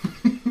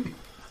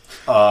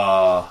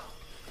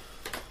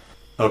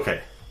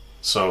 Okay.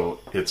 So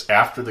it's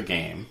after the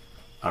game.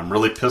 I'm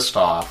really pissed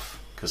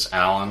off because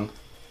Alan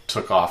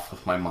took off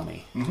with my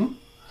money. Mm-hmm.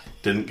 I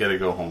didn't get to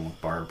go home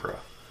with Barbara.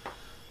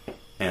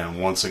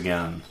 And once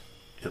again,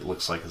 it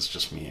looks like it's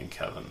just me and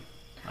Kevin.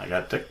 I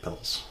got dick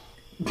pills.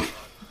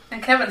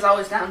 And Kevin's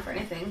always down for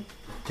anything.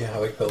 Yeah, I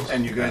like pills.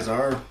 And you guys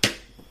are.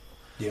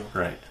 Yeah.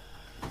 Right.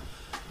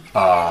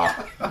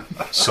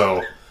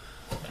 So,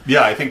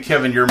 yeah, I think,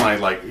 Kevin, you're my,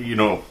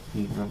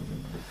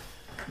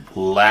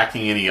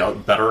 lacking any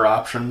better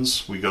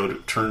options. We go to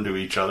turn to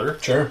each other.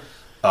 Sure.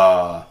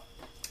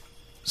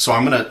 So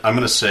I'm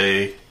gonna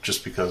say,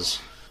 just because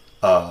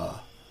I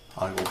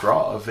will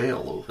draw a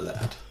veil over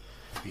that.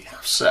 We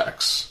have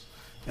sex,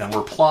 and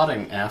we're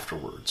plotting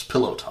afterwards.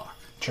 Pillow talk.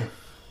 Sure.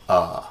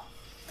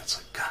 It's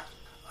like, God,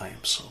 I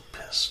am so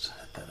pissed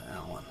at that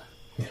Alan.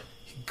 Yeah.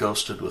 He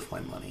ghosted with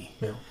my money.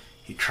 Yeah.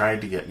 He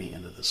tried to get me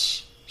into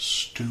this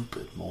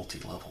stupid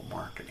multi-level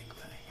marketing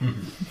thing.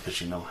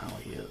 Because you know how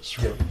he is,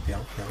 right? Yeah.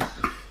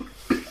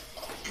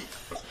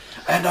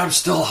 And I'm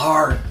still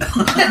hard.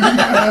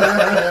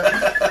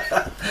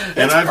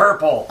 And I've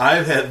purple.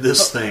 I've had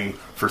this thing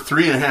for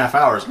 3.5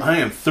 hours. I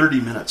am 30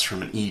 minutes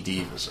from an ED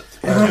visit.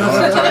 You know what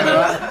I'm talking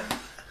about?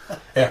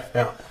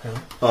 Yeah.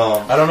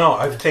 I don't know.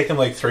 I've taken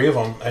like 3 of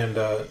them, and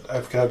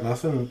I've got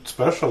nothing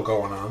special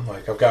going on.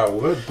 Like, I've got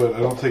wood, but I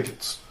don't think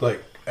it's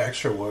like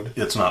extra wood.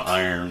 It's not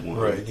iron wood.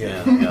 Right,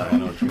 yeah. Yeah, I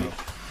know what you mean.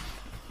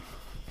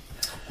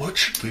 What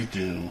should we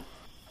do?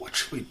 What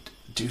should we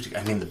do?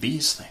 I mean, the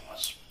bees thing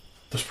was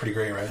That's pretty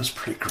great, right?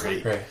 pretty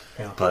great. Right,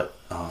 yeah. But,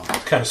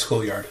 It's kind of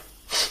schoolyard.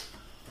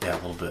 yeah, a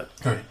little bit.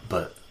 Right.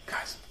 But,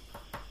 guys,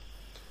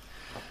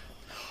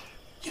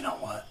 you know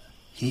what?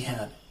 He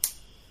has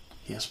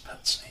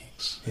pet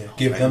snakes. Yeah,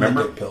 give them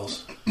remember- the dick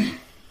pills.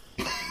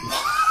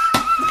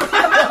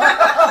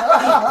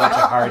 Bunch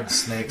of hard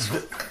snakes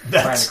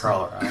trying to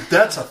crawl around.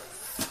 That's a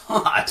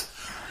thought.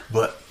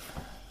 But,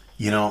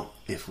 you know,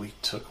 if we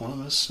took one of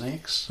those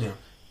snakes, Yeah.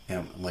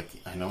 and, like,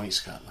 I know he's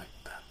got, like,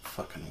 that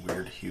fucking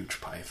weird, huge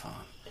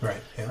python,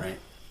 Right, yeah. right?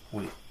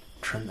 We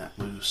trim that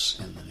loose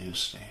in the news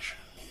station.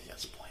 He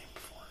gets blamed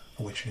for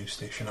it. Which news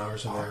station?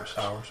 Ours and theirs?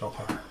 Ours.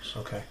 Ours.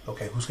 Okay.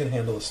 Who's going to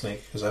handle the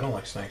snake? Because I don't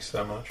like snakes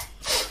that much.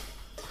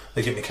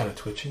 They get me kind of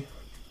twitchy.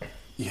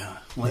 Yeah,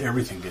 well,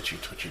 everything gets you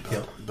twitchy,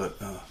 Yep. but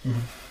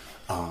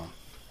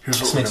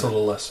here's what Snakes a we're gonna,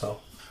 little less so.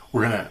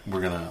 we're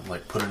gonna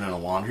like put it in a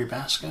laundry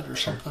basket or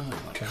something,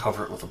 and like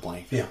cover it with a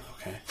blanket. Yeah.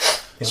 Okay.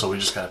 Yeah. So we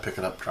just gotta pick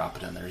it up, drop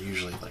it in there.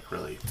 Usually, like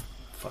really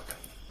fucking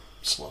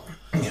slow.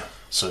 Yeah.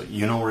 So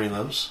you know where he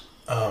lives?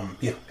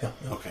 Yeah.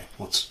 Okay.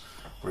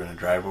 We're gonna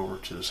drive over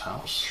to his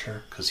house.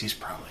 Sure. Because he's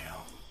probably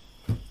out.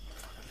 Fucking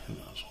who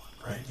knows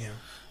what. Right, yeah.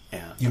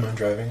 And You mind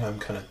driving? I'm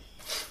kind of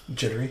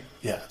jittery.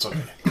 yeah, it's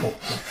okay. Cool.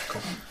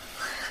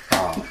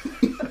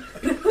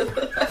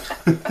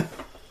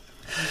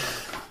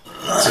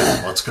 So,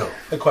 let's go.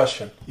 A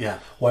question. Yeah.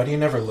 Why do you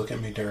never look at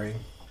me during?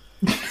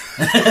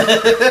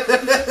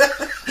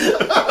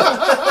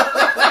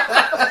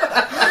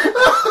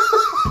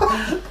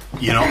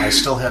 You know, I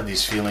still have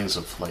these feelings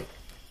of like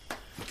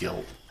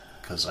guilt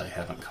because I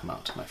haven't come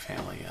out to my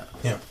family yet.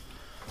 Yeah.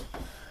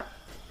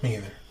 Me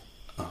either.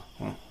 Oh,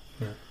 well,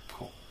 Yeah.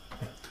 cool.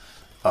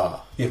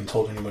 You haven't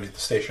told anybody at the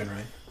station,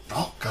 right?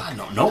 Oh God,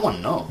 no! No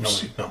one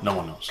knows. No.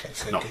 one knows. Okay,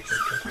 good, No. good.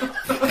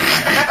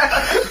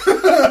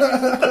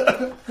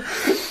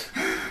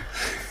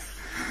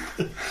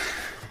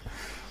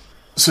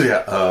 So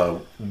yeah,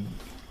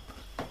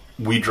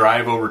 we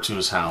drive over to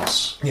his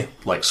house. Yeah.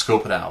 Like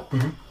scope it out,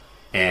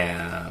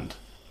 and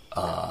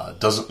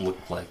doesn't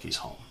look like he's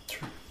home.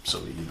 Sure.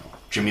 So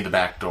Jimmy the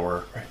back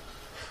door. Right.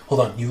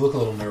 Hold on. You look a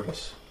little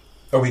nervous.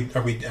 Are we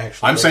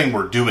actually? I'm saying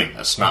we're doing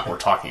this, not we're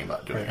talking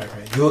about doing it.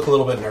 Right. You look a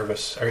little bit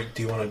nervous. All right,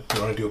 do you want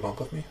to do a bump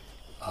with me?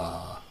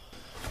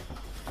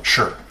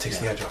 Sure. Takes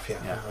the edge off. Yeah.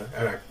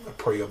 Yeah. I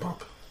pour you a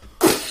bump.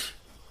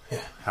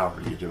 Yeah.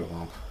 However you do it,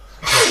 Mom.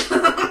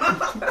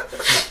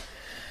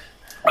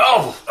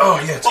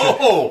 Oh yeah. It's good.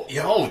 Oh,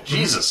 Yeah. oh,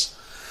 Jesus.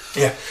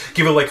 Yeah.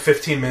 Give it like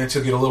 15 minutes.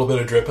 You'll get a little bit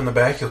of drip in the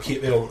back.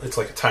 It's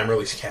like a time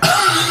release cap.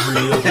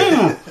 Real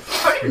good.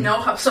 I already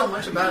know so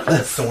much about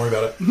this. Don't worry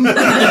about it.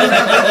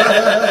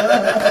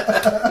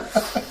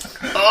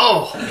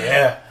 Oh,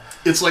 Yeah.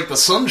 it's like the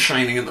sun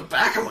shining in the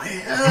back of my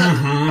head.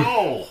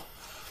 Oh.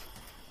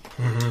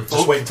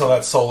 Just wait until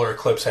that solar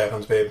eclipse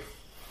happens, babe.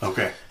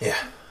 Okay. Yeah.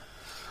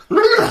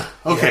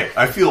 Okay.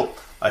 I feel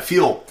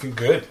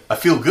Good.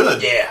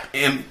 good. Yeah.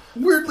 And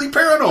weirdly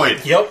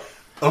paranoid. Yep.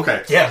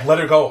 Okay. Yeah. Let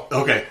her go.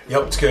 Okay.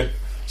 Yep. It's good.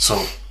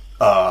 So,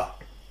 are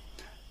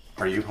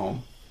you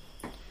home?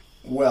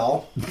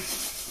 Well,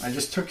 I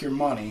just took your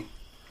money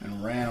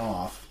and ran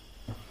off.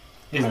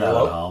 He's not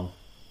Hello? at home.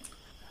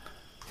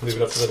 Leave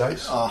it up to the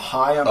dice.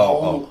 High I'm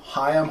Oh, home.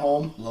 High I'm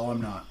home. Low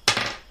I'm not.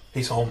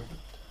 He's home.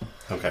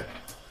 Okay.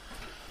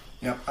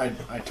 Yep.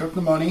 I took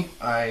the money.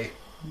 I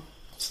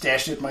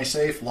stashed it in my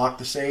safe. Locked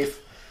the safe.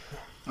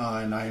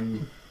 And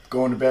I'm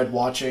going to bed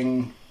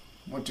watching.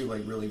 What do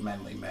like really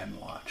manly men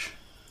watch?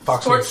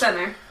 Fox Sports News.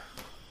 Center.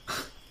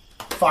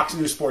 Fox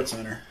News Sports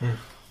Center.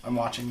 I'm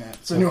watching that.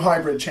 It's a new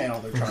hybrid channel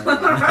they're trying to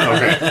run.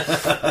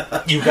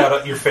 Okay. You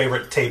got your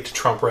favorite taped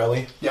Trump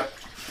rally. Yep.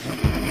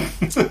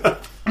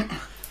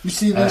 You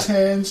see these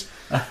hands?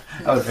 I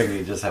was thinking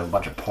you just have a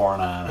bunch of porn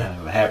on and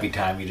have a happy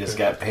time. You just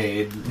got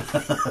paid.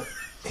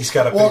 He's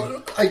got a big...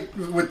 Well,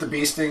 with the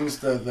bee stings,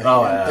 the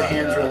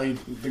hands really,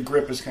 the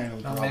grip is kind of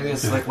the problem. Maybe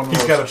it's like one of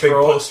He's those. got a big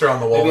poster on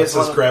the wall Maybe that it's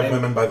says one of- "Grab maybe-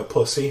 women by the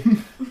pussy."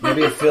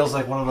 Maybe it feels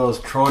like one of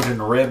those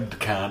Trojan ribbed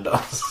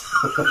condoms.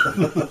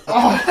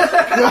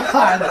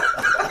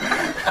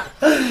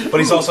 But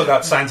he's also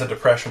got signs of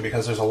depression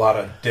because there's a lot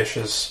of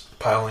dishes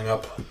piling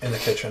up in the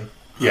kitchen.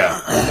 Yeah.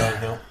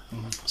 Yeah.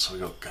 So we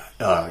go,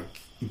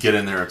 get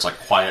in there. It's like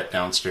quiet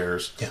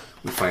downstairs. Yeah.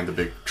 We find the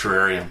big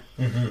terrarium.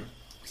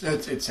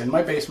 It's in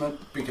my basement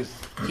because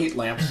heat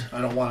lamps.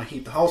 I don't want to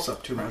heat the house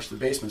up too much. The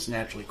basement's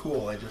naturally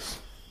cool. I just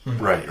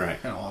Right. kind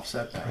of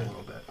offset that a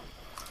little bit.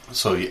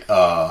 So,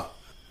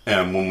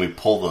 and when we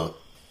pull the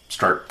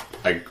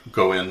I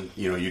go in,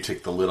 you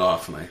take the lid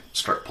off, and I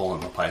start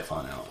pulling the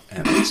python out,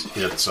 and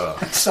it's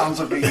Sounds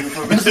like a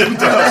euphemism.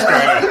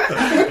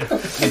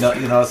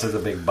 You notice there's a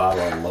big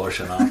bottle of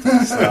lotion on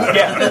this.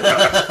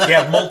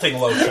 Yeah, molting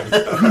lotion.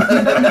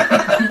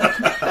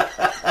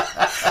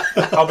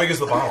 How big is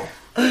the bottle?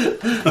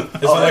 Is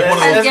it like one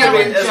of those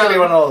It's gonna be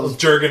one of those.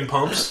 Jergen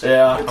pumps?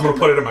 Yeah. I'm gonna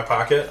put it in my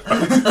pocket.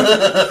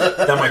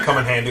 That might come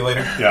in handy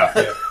later. yeah.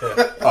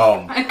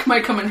 It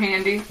might come in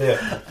handy.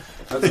 Yeah.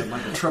 That's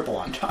like a triple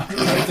entendre.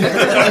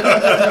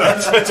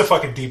 That's a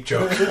fucking deep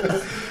joke.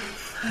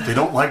 They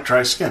don't like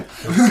dry skin.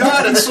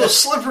 God, it's so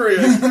slippery.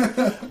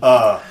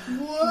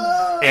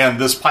 And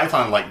this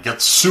python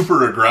gets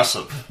super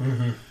aggressive.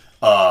 Mm-hmm.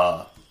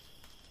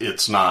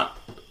 It's not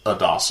a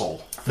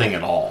docile thing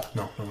at all.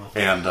 No.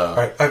 And All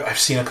right, I've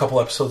seen a couple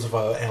episodes of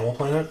Animal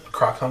Planet,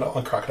 Crocodile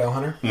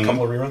Hunter, a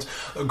couple of reruns.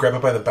 Grab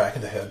it by the back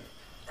of the head.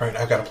 All right,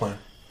 I've got a plan.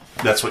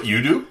 that's what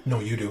you do? No,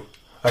 you do.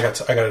 I got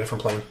a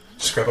different plan.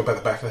 Just grab it by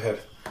the back of the head.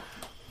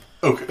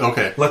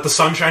 Okay. Let the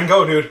sunshine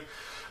go, dude.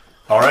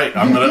 All right.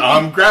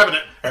 I'm grabbing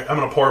it. All right, I'm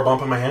gonna pour a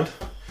bump in my hand.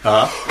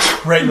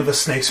 Right into the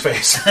snake's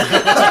face.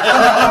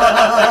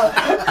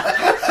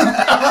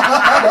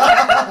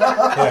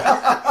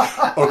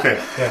 Okay.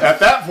 At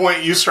that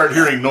point, you start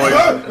hearing noise.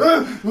 Hold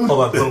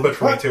on, a little bit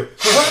for me too.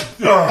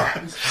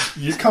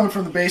 He's coming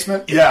from the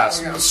basement?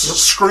 Yes.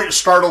 Okay.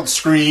 Startled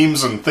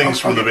screams and things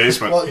from the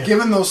basement. Well,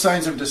 given those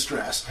signs of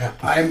distress,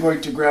 I am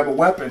going to grab a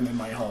weapon in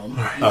my home.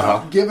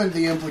 Given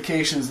the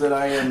implications that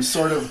I am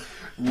sort of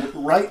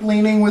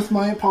right-leaning with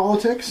my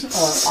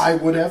politics, I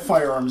would have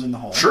firearms in the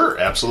home. Sure,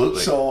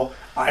 absolutely. So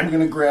I'm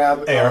going to grab...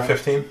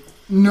 AR-15?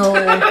 No,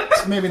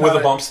 maybe not. With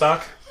a bump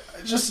stock?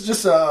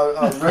 Just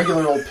a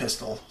regular old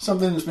pistol.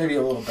 Something that's maybe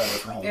a little better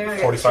for home. Yeah,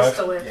 45? just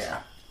a whip. Yeah.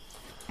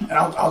 And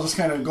I'll just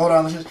kind of go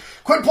down the stairs.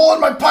 Quit pulling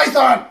my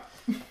python!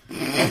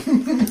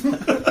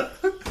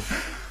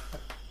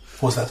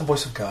 Was that the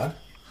voice of God?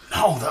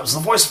 No, that was the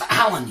voice of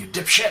Alan, you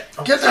dipshit.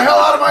 Get the hell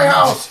out of my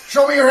house!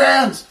 Show me your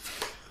hands!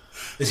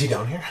 Is he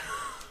down here?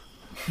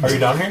 Are you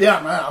down here?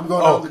 Yeah, man, I'm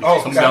going down the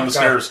Comes down the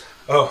stairs.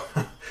 Oh.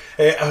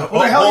 Hey,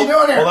 what the hell are you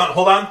doing here?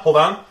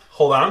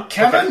 Hold on.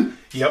 Kevin? Okay.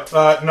 Yep.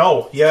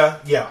 No. Yeah.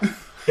 Yep.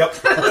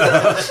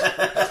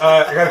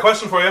 I got a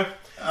question for you.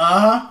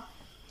 Uh-huh.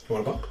 You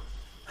want a bump?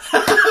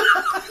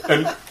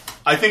 And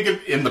I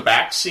think in the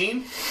back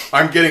scene,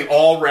 I'm getting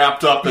all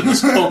wrapped up in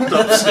this coked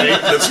up snake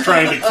that's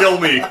trying to kill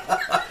me.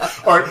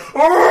 All right.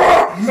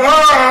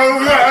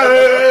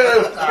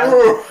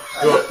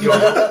 You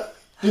want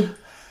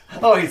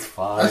Oh, he's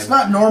fine. That's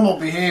not normal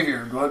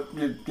behavior.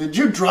 Did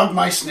you drug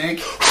my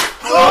snake?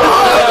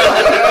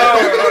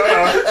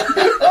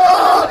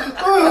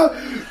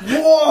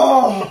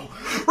 Whoa!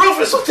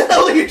 Rufus, what the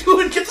hell are you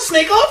doing? Get the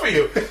snake off of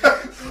you! This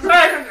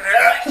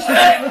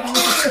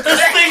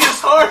thing is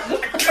hard.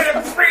 I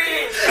can't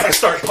breathe. I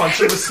start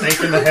punching the snake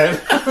in the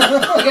head.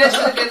 You guys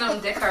should have given them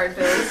dick hard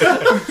pills.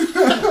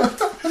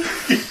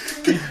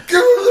 Give him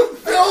the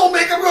pill,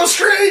 make him go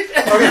straight!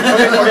 Okay. And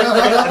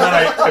then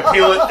I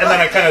peel it, and then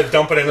I kind of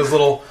dump it in his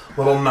little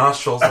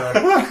nostrils there.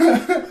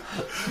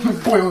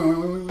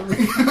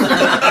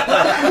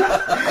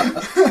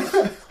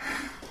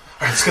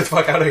 Alright, let's get the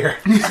fuck out of here.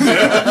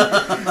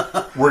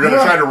 We're going to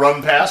try to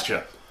run past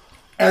you.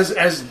 As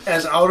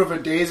out of a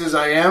daze as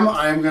I am,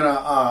 I'm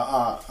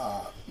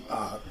gonna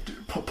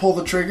pull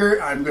the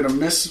trigger. I'm gonna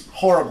miss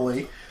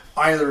horribly,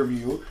 either of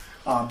you,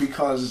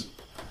 because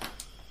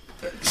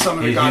some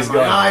of it got in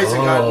my eyes, it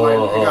got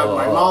in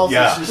my mouth.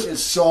 Yeah.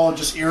 It's so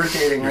just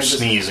irritating. You're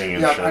sneezing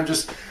and shit. I'm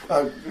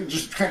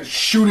just kind of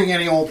shooting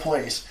any old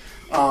place.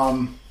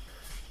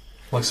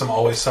 Like some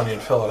Always Sunny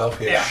in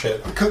Philadelphia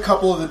shit. A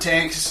couple of the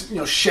tanks,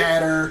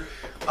 shatter.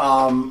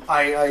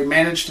 I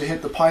managed to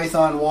hit the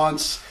python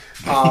once.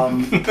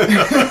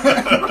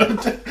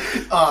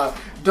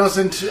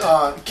 Doesn't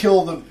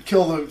kill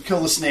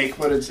the snake,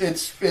 but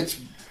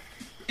it's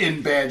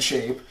in bad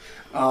shape.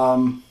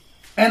 And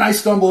I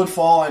stumble and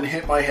fall and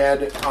hit my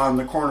head on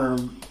the corner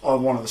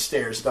of one of the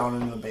stairs down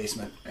into the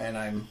basement, and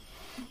I'm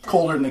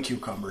colder than a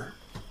cucumber.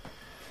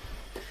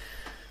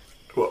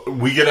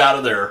 We get out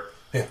of there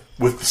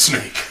with the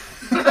snake.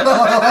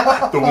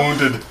 The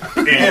wounded,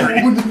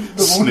 angry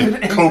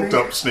snake, coked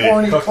up snake.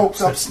 Horny,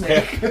 coked up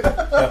snake.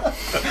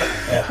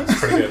 Yeah, that's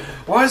pretty good.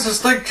 Why is this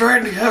thing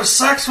trying to have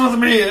sex with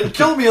me and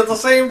kill me at the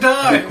same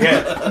time?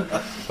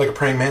 Yeah, like a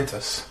praying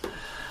mantis.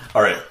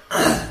 All right.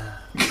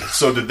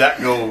 So did that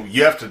go?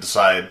 You have to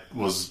decide.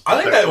 I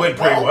think that went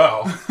pretty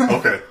well.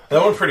 Okay.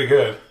 That went pretty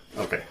good.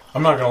 Okay.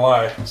 I'm not gonna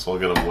lie. So we'll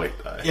get a weight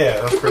die.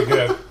 Yeah, that's pretty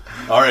good.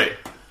 All right.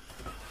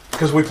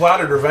 Because we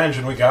plotted revenge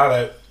and we got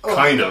it.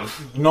 Kind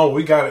of. No,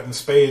 we got it in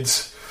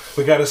spades.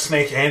 We got a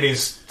snake.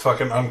 Andy's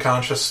fucking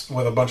unconscious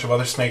with a bunch of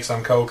other snakes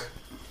on coke.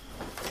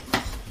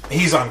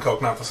 He's on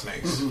coke, not the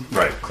snakes. Mm-hmm.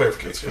 Right.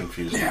 Clarification. It's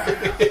confusing.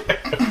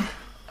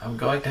 I'm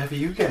going to have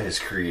you guys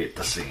create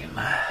the scene.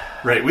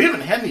 Right. We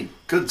haven't had any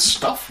good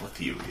stuff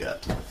with you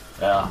yet.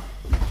 Yeah.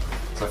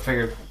 So I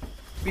figured,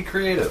 be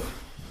creative.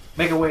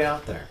 Make a way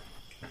out there.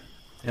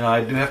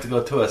 I do have to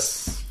go to a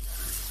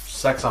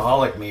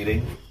sexaholic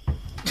meeting.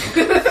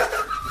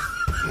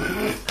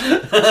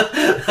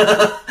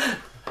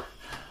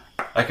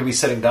 I could be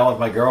sitting down with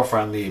my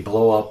girlfriend, the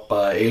blow-up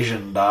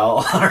Asian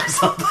doll or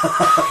something.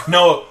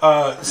 No,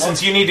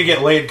 since you need to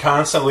get laid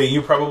constantly,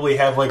 you probably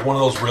have like one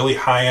of those really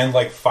high-end,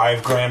 like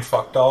 $5,000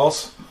 fuck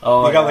dolls.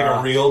 Oh, you got like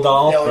a real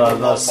doll. Yeah,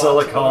 The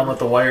silicone with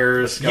the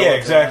wires. Yeah,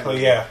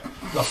 exactly. Yeah,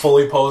 a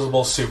fully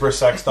posable super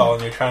sex doll,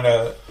 and you're trying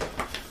to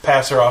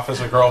pass her off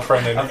as a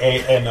girlfriend in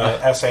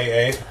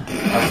SAA.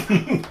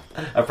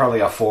 I probably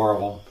got 4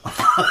 of them.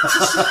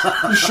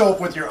 You show up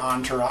with your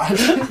entourage.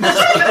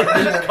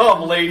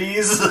 Come,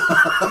 ladies.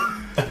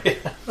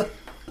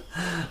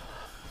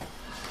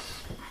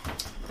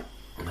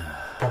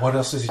 But what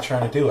else is he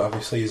trying to do?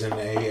 Obviously, he's in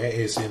AA.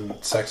 He's in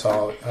Sex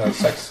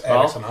Addicts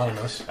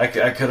Anonymous. I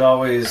could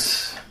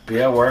always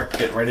be at work,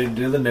 getting ready to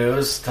do the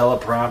news,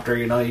 teleprompter,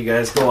 you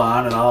guys go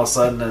on, and all of a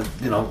sudden,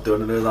 doing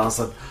the news, all of a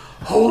sudden,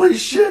 holy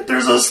shit,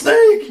 there's a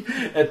snake!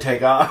 And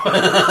take off.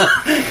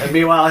 And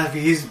meanwhile, if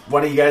he's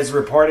one of you guys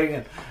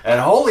reporting, and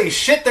holy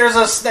shit, there's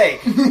a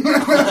snake!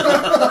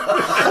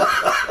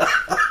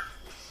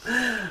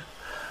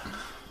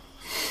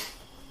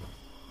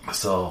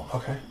 So...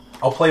 Okay.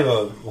 I'll play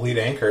the lead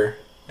anchor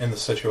in the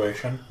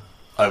situation.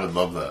 I would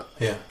love that.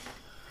 Yeah.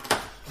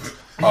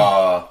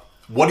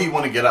 What do you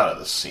want to get out of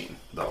this scene,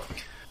 though?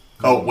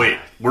 Oh, wait.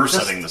 We're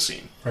setting the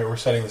scene. Right, we're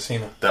setting the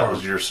scene. That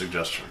was your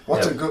suggestion.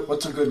 What's a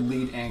good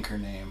lead anchor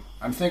name?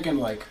 I'm thinking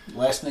like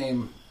last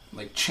name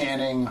like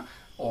Channing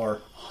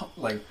or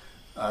like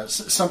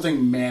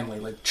something manly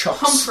like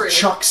Humphrey.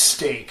 Chuck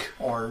Steak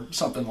or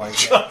something like that.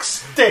 Chuck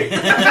Steak.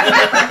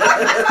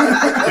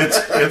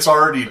 It's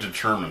already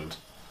determined.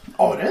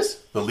 Oh, it is?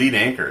 The lead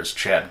anchor is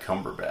Chad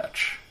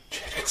Cumberbatch.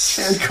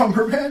 Chad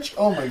Cumberbatch?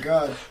 Oh my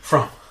god.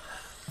 From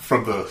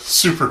the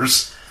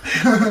Supers.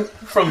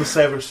 From the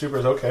Savage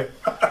Supers, okay.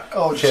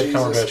 Oh, Chad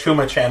Jesus. Cumberbatch. Who am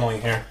I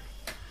channeling here?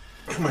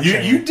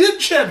 You did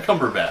Chad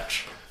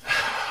Cumberbatch.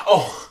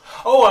 Oh,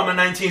 I'm a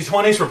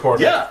 1920s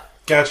reporter. Yeah.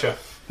 Gotcha.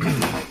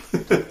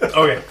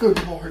 Okay.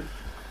 Good lord.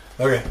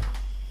 Okay.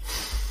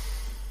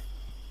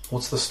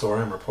 What's the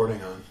story I'm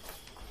reporting on?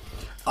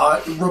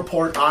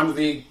 Report on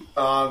the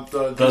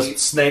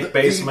snake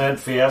basement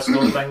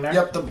fiasco thing there?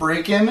 Yep, the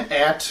break-in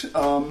at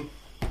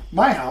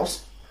my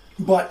house.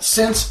 But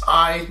since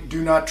I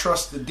do not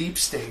trust the deep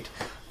state,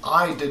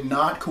 I did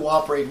not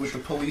cooperate with the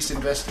police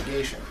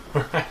investigation.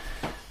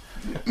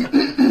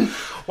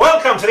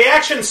 Welcome to the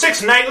Action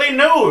 6 Nightly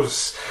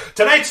News.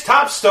 Tonight's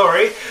top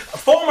story,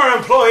 former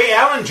employee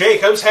Alan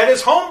Jacobs had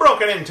his home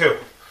broken into.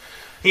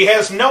 He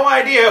has no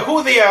idea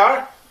who they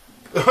are,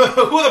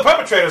 who the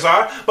perpetrators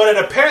are, but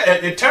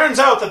it turns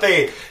out that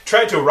they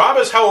tried to rob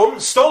his home,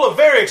 stole a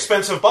very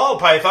expensive ball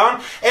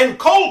python, and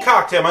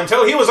cold-cocked him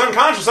until he was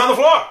unconscious on the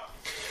floor.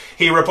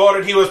 He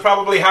reported he was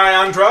probably high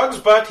on drugs,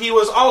 but he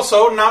was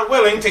also not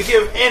willing to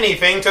give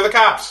anything to the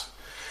cops.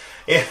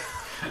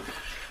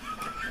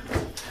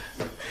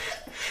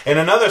 In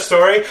another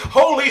story,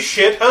 holy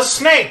shit, a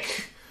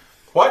snake.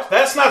 What?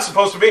 That's not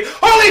supposed to be.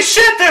 Holy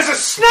shit, there's a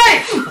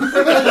snake!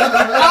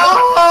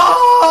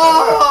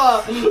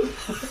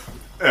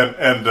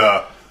 And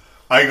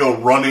I go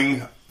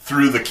running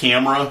through the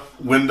camera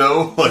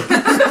window like,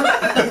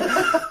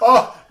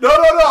 oh, no,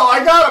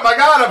 I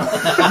got him.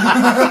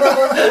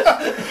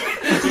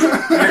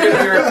 You're going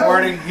to be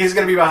recording. He's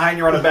going to be behind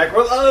you running back.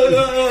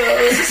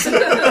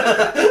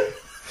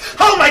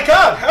 Oh my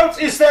god, how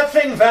is that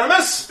thing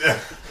venomous?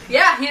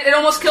 Yeah, it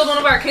almost killed one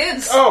of our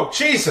kids. Oh,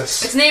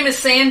 Jesus. Its name is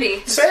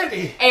Sandy.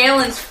 Sandy.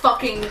 Alan's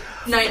fucking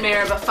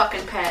nightmare of a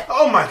fucking pet.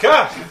 Oh my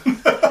god.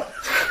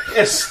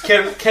 Yes,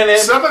 can it...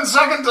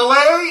 7-second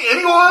delay?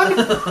 Anyone?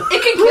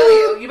 It can kill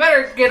you. You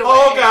better get away.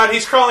 Oh god,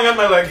 he's crawling up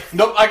my leg.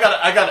 Nope, I got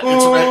it.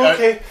 It's Oh,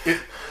 okay.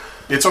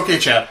 It's okay,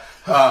 Chad.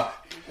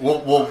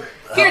 We'll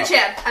Here,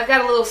 Chad, I've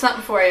got a little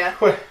something for you.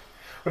 What is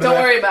Don't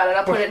that? worry about it.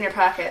 I'll put it in your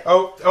pocket.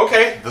 Oh,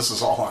 okay. This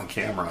is all on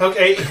camera.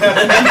 Okay.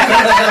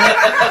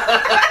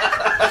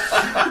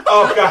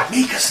 Oh god.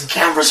 Because the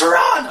cameras are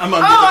on. I'm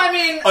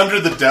under under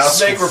the desk.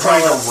 Snake We're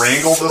trying to repellent.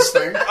 wrangle this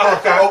thing.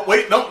 Oh god. Oh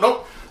wait,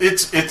 no.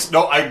 It's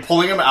no. I'm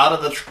pulling him out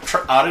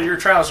of out of your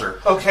trouser.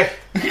 Okay.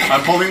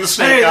 I'm pulling the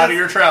snake out of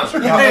your trouser.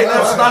 Hey,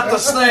 that's not the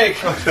snake.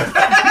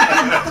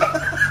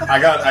 I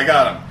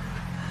got him.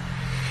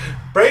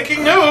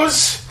 Breaking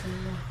news.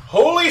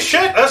 Holy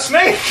shit, a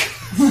snake.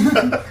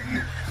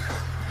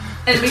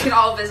 And we can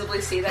all visibly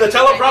see that. The you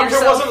teleprompter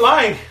yourself. wasn't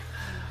lying.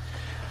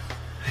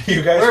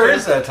 You guys Where can-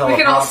 is that teleprompter? We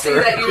can all see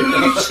that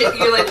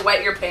you like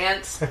wet your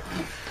pants.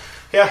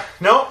 Yeah,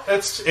 no,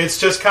 it's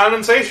just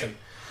condensation.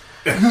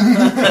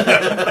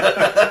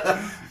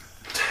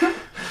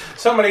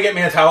 Somebody get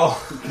me a towel.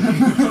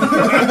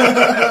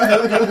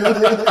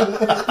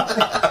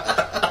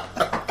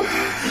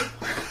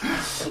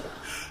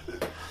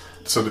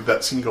 So did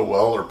that scene go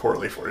well or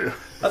poorly for you?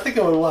 I think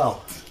it went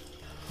well.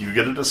 You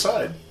get to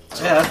decide.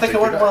 So Yeah, I think it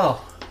went figure out.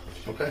 well.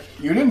 Okay.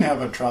 You didn't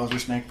have a trouser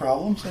snake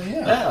problem, so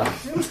yeah.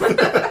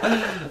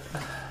 Yeah.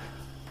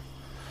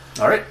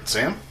 All right,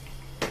 Sam.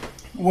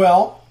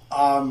 Well,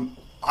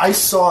 I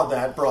saw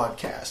that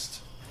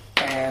broadcast,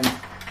 and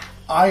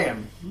I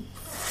am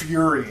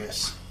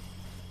furious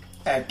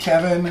at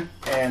Kevin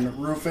and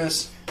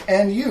Rufus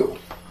and you.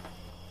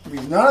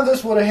 Because none of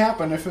this would have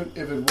happened if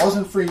it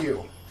wasn't for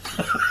you.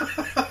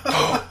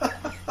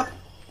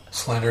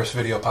 Slanderous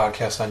video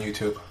podcast on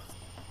YouTube.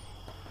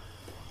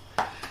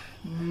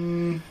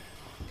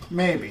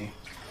 Maybe.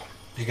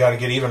 You got to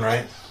get even,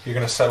 right? You're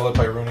going to settle it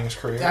by ruining his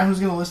career. Who's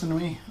going to listen to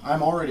me?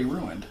 I'm already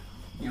ruined.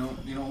 You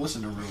don't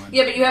listen to ruined.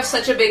 Yeah, but you have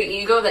such a big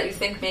ego that you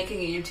think making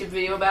a YouTube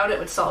video about it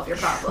would solve your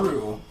problem.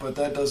 True, but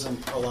that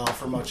doesn't allow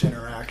for much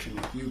interaction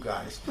with you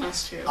guys.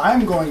 That's true.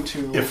 I'm going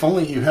to... If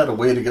only you had a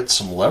way to get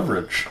some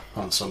leverage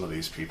on some of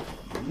these people.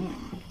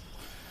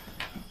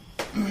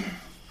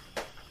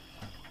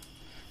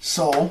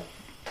 So,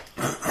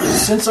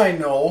 since I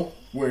know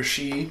where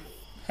she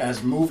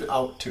has moved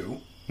out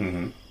to,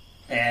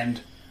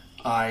 and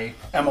I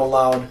am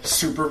allowed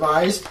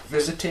supervised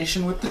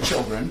visitation with the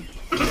children...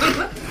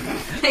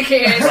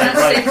 AKA, it's not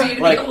safe for you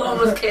to be alone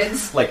with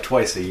kids. Like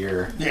twice a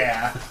year.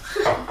 Yeah.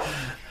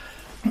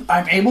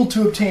 I'm able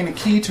to obtain a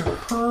key to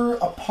her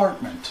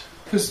apartment.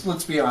 Because,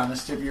 let's be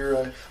honest, if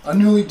you're a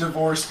newly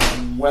divorced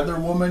weather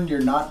woman,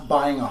 you're not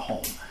buying a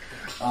home.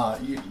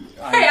 Hey,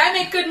 I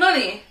make good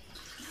money.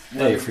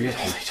 Yeah, you forget.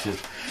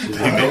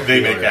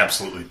 They make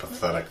absolutely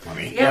pathetic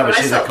money. Yeah, but I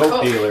she's a sell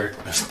coke dealer.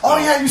 Oh,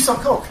 yeah, you sell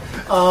coke.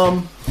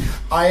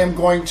 I am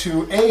going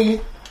to,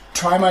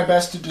 try my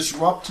best to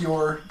disrupt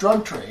your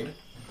drug trade,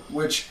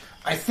 which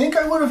I think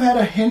I would have had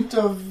a hint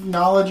of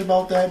knowledge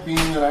about that,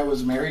 being that I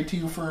was married to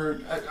you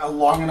for a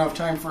long enough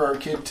time for our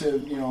kid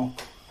to,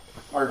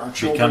 our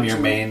children Become your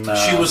to... main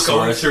She was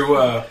going source. through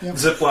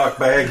Ziploc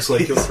bags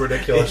like it was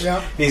ridiculous.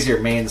 Yeah. He's your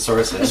main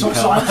source of So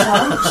income.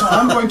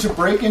 I'm going to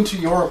break into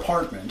your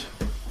apartment,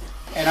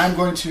 and I'm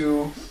going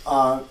to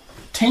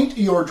taint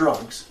your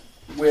drugs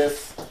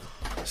with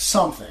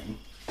something.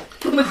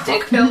 With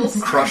dick pills.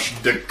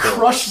 Crushed dick pills.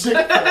 Crushed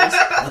dick pills.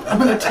 I'm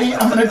gonna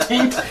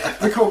taint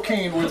the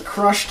cocaine with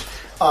crushed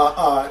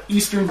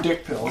Eastern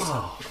dick pills.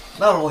 Oh,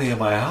 not only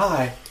am I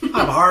high,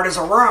 I'm hard as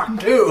a rock,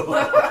 too.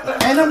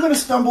 And I'm gonna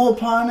stumble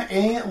upon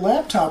a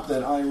laptop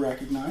that I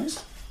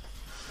recognize.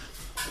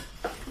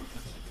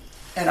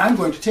 And I'm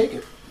going to take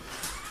it.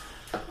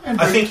 And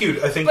I think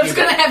But it's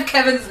gonna have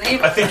Kevin's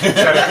name. I think you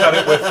try to cut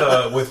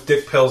it with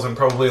dick pills and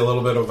probably a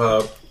little bit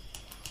of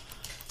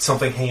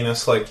something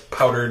heinous like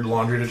powdered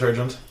laundry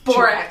detergent.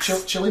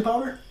 Borax. Chili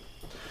powder?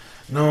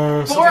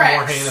 No, something Borax.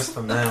 more heinous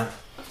than that.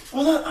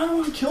 Well, I don't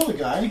want to kill the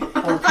guy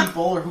or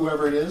people or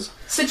whoever it is.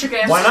 Citric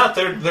acid. Why not?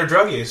 They're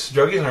druggies.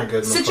 Druggies aren't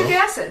good. In the Citric pill.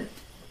 acid.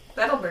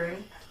 That'll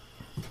burn.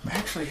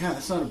 Actually, yeah,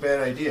 that's not a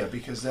bad idea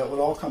because that would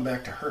all come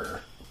back to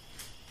her.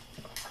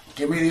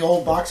 Give me the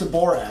old box of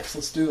borax.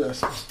 Let's do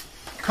this.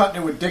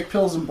 Cutting it with dick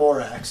pills and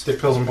borax.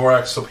 Dick pills and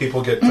borax, so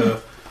people get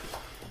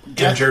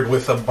injured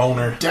with a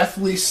boner.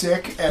 Deathly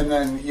sick, and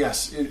then,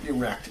 yes,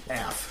 erect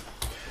AF.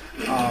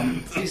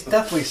 He's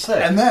definitely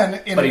sick. And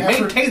then, but he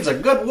maintains a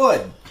good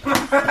wood.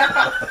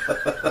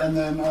 And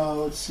then,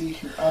 let's see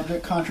here.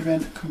 Object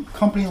contraband,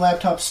 company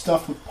laptop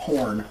stuffed with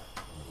porn.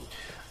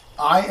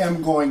 I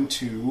am going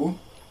to...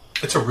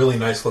 It's a really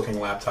nice looking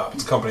laptop.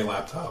 It's a company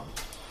laptop.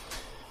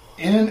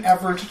 In an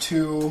effort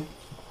to...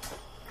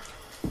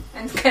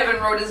 And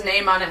Kevin wrote his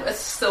name on it with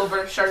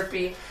silver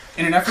Sharpie.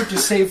 In an effort to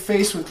save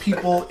face with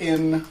people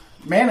in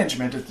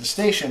management at the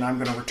station, I'm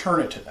going to return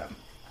it to them.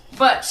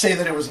 But Say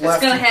that it was it's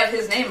left... going to have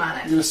his name on I'm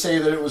it. going to say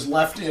that it was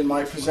left in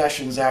my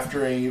possessions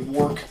after a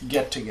work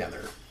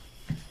get-together.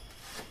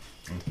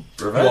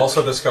 You'll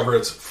also discover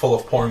it's full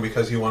of porn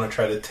because you want to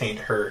try to taint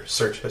her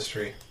search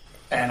history.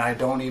 And I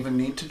don't even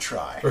need to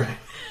try. Right.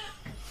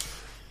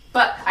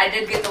 But I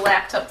did get the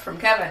laptop from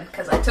Kevin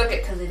because I took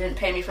it because he didn't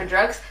pay me for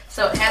drugs.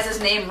 So it has his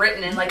name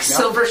written in like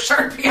silver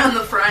Sharpie on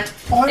the front.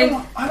 Oh, I and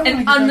don't wanna and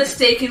get back-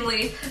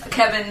 unmistakably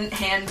Kevin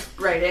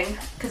handwriting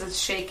because it's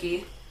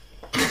shaky.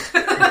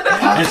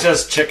 It's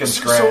just chicken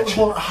scratch.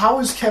 So, how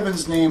is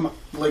Kevin's name,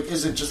 like,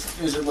 is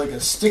it like a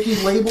sticky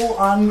label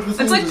on the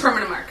thing? It's like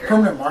permanent marker.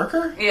 Permanent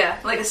marker? Yeah,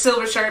 like a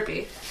silver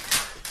Sharpie.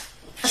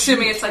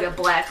 Assuming it's like a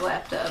black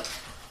laptop.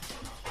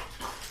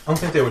 I don't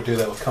think they would do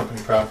that with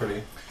company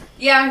property.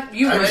 Yeah,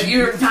 you would.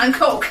 You're on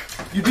coke.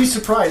 You'd be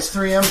surprised.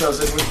 3M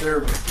does it with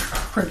their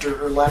printer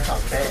or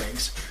laptop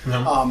bags.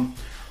 No.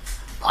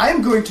 I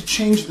am going to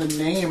change the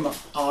name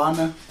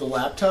on the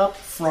laptop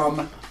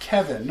from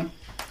Kevin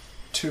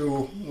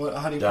to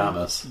how do you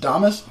Damas.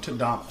 Damas to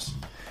Damas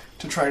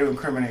to try to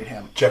incriminate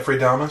him, Jeffrey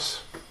Damas?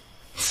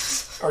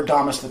 or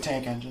Damas the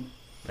tank engine.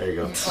 There you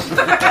go.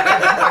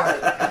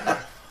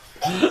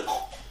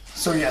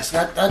 So yes,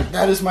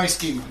 that is my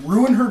scheme.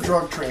 Ruin her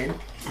drug trade.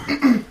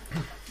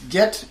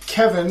 Get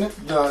Kevin,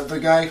 the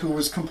guy who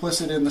was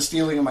complicit in the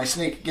stealing of my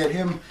snake, get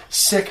him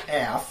sick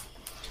AF.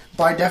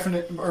 By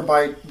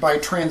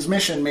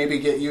transmission, maybe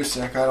get you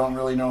sick. I don't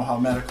really know how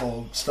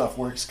medical stuff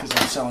works because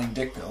I'm selling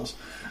dick pills.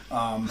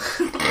 But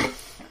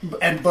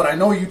I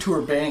know you two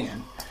are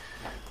banging.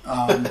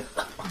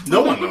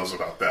 No one knows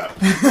about that.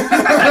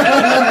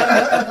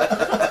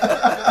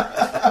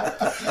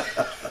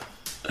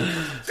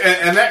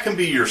 And that can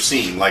be your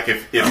scene. Like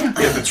if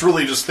it's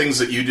really just things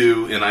that you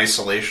do in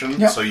isolation,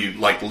 Yep. so you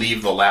like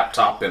leave the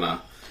laptop in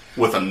a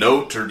with a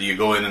note, or do you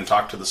go in and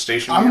talk to the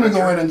station I'm manager? going to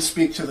go in and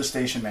speak to the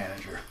station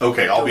manager.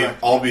 Okay, I'll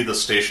Direct. be the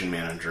station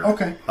manager.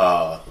 Okay.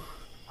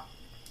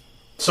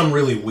 Some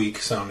really weak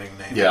sounding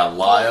name. Yeah,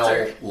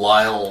 Walter.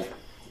 Lyle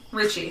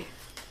Richie.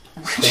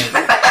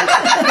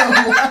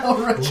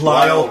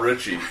 Lyle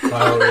Richie.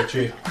 Lyle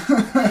Richie.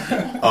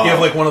 You have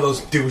like one of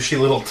those douchey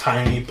little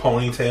tiny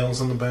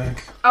ponytails in the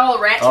back. Oh,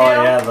 rat tail? Oh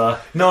yeah,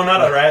 No,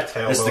 not a rat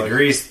tail. it's but the like-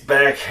 greased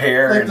back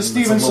hair, Like and the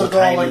Steven some little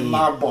Seagal, like tiny-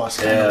 mob boss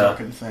kind Yeah. of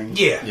looking thing.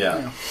 Yeah.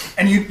 Yeah.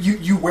 And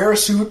you wear a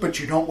suit, but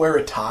you don't wear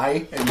a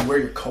tie, and you wear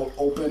your coat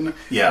open.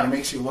 Yeah. And it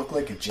makes you look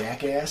like a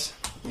jackass.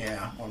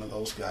 Yeah, one of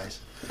those guys.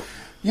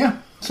 Yeah.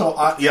 So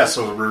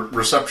So the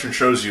reception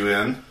shows you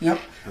in. Yep.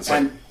 It's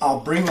And like- I'll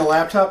bring the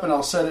laptop and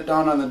I'll set it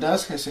down on the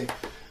desk. I say,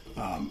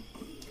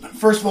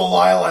 first of all,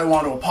 Lyle, I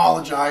want to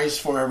apologize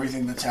for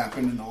everything that's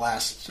happened in the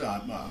last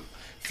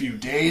few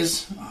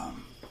days.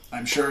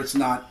 I'm sure it's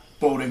not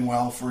boding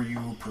well for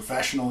you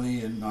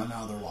professionally and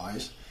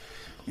otherwise.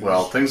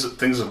 Well, things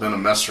have been a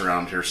mess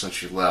around here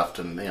since you left,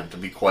 and man, to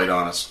be quite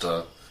honest,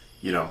 I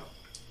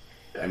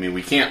mean,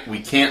 we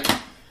can't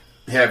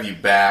have you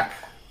back,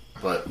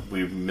 but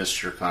we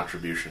missed your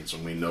contributions,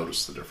 and we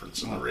noticed the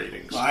difference in the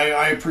ratings.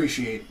 I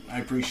appreciate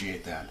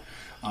that.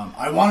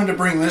 I wanted to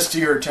bring this to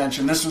your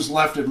attention. This was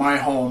left at my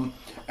home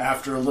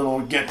after a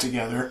little get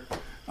together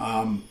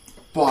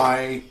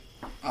by.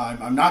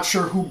 I'm not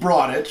sure who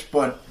brought it,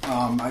 but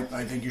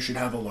I think you should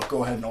have a look.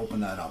 Go ahead and open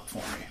that up for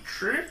me.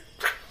 Sure.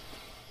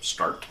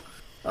 Start.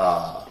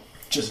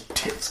 Just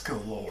tits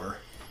galore.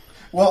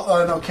 Well,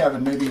 no,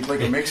 Kevin. Maybe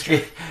like a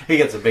mixture. He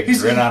gets a big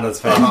He's- grin on his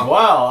face.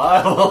 Wow,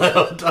 I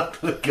will talk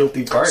to the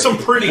guilty party. Some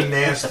pretty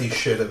nasty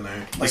shit in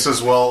there. He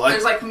says, "Well,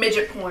 There's like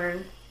midget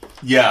porn.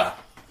 yeah,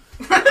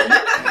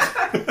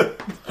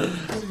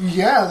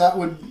 Yeah, that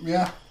would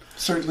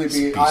certainly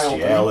be eye-opening.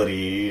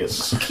 bestiality.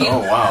 It's oh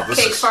wow, this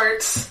Cake is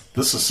farts.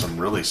 this is some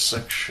really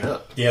sick shit."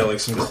 Yeah, like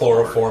some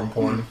chloroform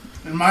porn.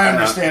 And my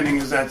understanding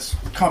is that's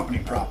company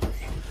property.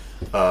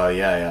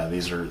 Yeah.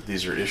 These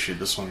are issued.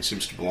 This one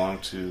seems to belong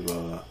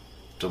to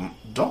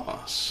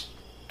Domas.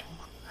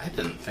 I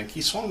didn't think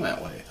he swung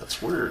that way.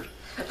 That's weird.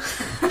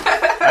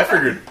 I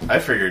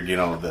figured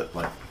that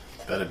like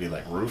that'd be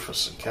like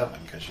Rufus and Kevin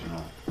because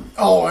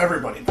Oh,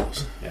 everybody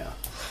knows. yeah.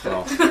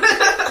 Well,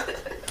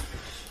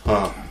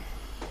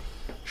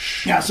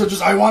 Yeah, so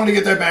I wanted to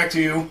get that back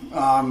to you.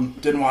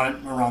 Didn't want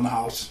it around the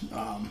house.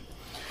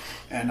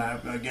 And I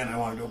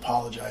wanted to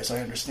apologize. I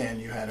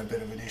understand you had a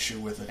bit of an issue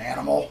with an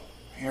animal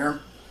here.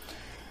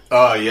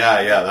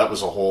 yeah. That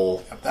was a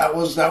whole. That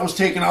was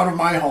taken out of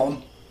my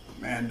home,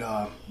 and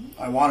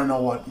I want to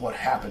know what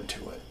happened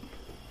to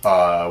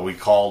it. We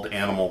called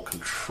animal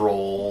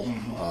control.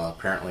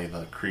 Apparently,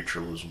 the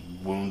creature was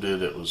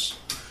wounded.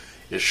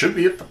 It should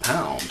be at the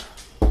pound.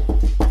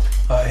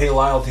 Hey,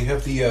 Lyle, do you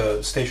have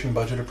the station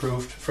budget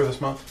approved for this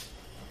month?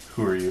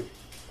 Who are you?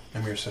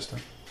 I'm your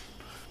assistant.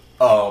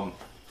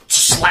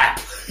 Slap.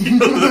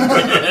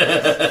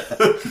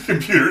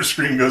 Computer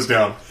screen goes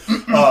down.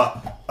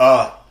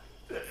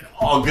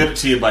 I'll get it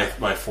to you by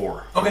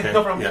 4. Okay,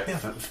 no problem. Yeah, Yeah.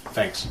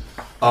 thanks.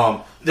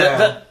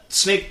 That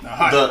snake,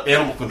 the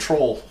animal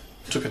control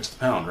took it to the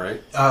pound,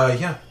 right?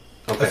 Yeah.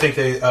 Okay. I think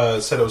they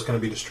said it was going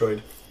to be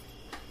destroyed.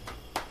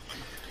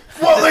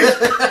 Well,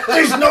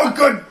 these no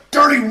good,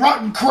 dirty,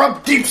 rotten,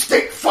 corrupt, deep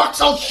state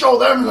fucks. I'll show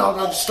them. And I'll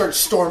just start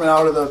storming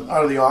out of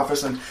the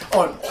office. And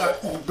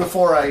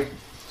before I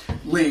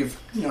leave,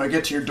 I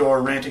get to your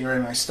door, ranting,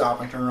 and I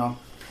stop. I turn around,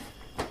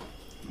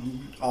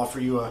 and offer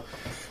you a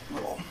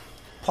little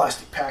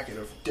plastic packet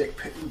of dick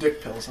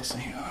pills. I'll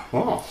say,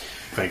 Oh,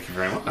 thank you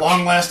very much.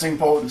 long-lasting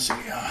potency.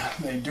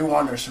 They do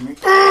wonders for me.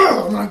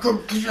 I'm gonna go.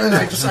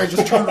 I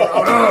just turn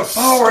around.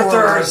 Power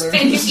thirst.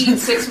 And you eat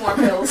 6 more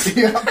pills.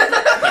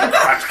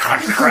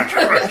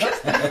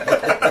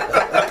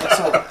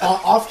 So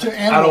off to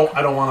animal.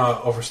 I don't want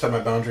to overstep my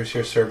boundaries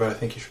here, sir, but I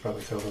think you should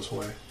probably throw those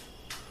away.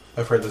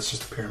 I've heard that's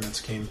just a pyramid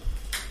scheme.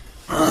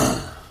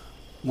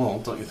 Well,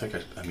 don't you think?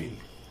 I mean,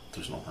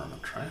 there's no harm in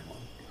trying one.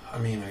 I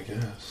mean, I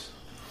guess.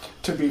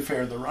 To be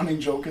fair, the running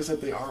joke is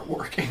that they aren't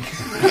working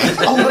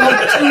a little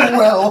too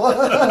well.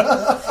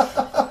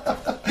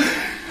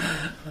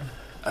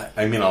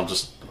 I mean,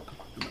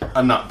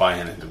 I'm not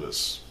buying into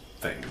his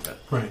thing, but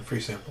Right, free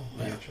sample.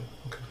 I got you.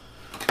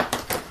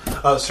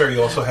 Okay. Sir,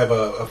 you also have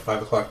a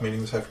 5 o'clock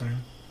meeting this afternoon?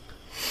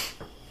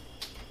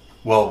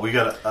 well, we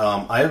got.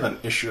 I have an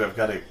issue. I've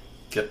got to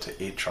get to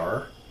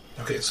HR.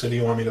 Okay, so do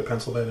you want me to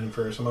pencil that in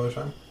for some other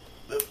time?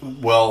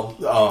 Well,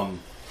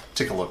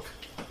 take a look.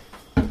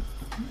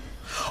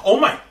 Oh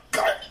my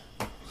god!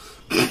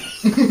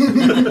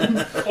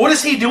 What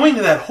is he doing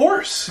to that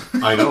horse?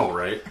 I know,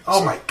 right?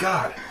 Oh my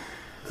god!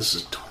 This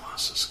is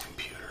Tomas's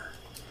computer.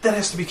 That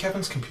has to be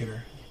Kevin's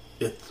computer.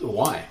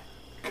 Why?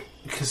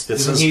 Because It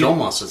says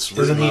Domas. It's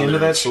written isn't he on into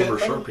there in that shit, silver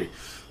though? Sharpie.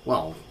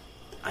 Well,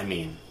 I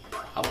mean,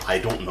 I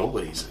don't know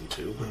what he's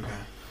into. But Okay.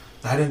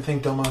 I didn't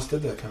think Domas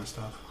did that kind of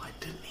stuff. I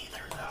didn't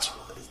either. That's what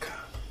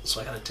so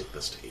I got to take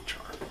this to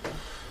HR.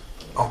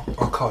 I'll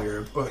call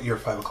your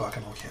 5 o'clock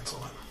and we'll cancel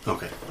it.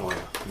 Okay. Well,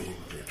 meeting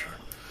with HR.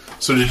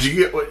 So did you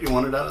get what you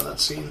wanted out of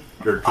that scene?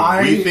 Or did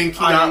we think he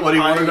got what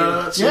he wanted out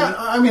of that scene? Yeah,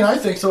 I mean, I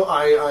think so.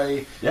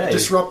 I Yeah, he-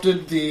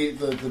 disrupted the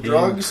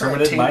drugs. I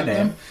incriminated my tainted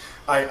name.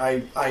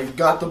 them. I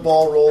got the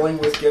ball rolling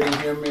with getting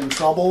him in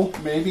trouble.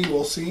 Maybe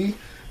we'll see.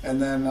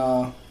 And then,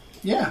 gonna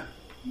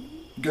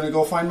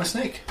go find my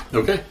snake.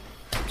 Okay.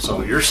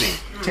 So your scene.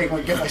 Get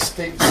my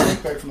snake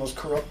back from those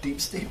corrupt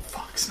deep state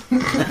fucks.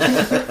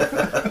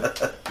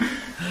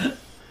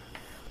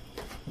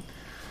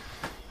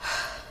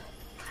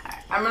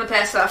 I'm gonna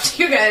pass it off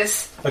to you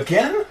guys.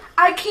 Again?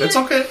 I can't It's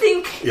okay.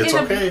 think It's in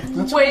okay.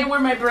 a way where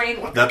my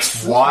brain works.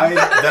 That's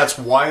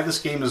why this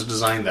game is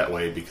designed that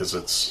way, because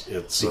it's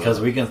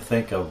Because we can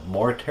think of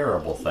more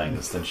terrible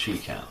things than she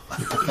can.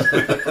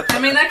 I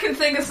mean, I can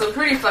think of some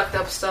pretty fucked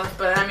up stuff,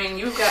 but I mean,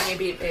 you've got me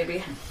beat,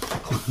 baby.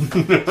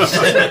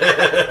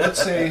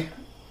 Let's say,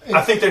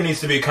 I think there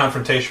needs to be a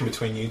confrontation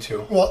between you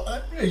two.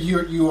 well,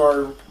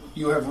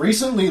 you have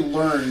recently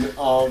learned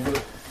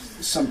of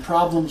some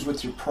problems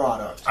with your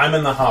product. I'm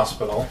in the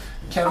hospital.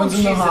 Kevin's Oh,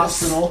 in the Jesus.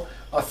 hospital.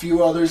 A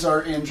few others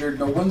are injured.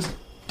 No one's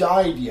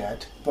died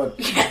yet, but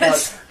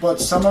Yes. but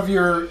some of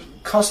your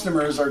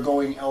customers are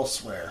going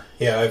elsewhere.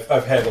 Yeah,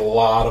 I've had a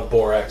lot of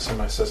borax in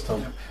my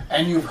system.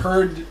 And you've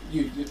heard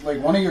like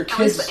one of your At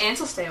least kids. the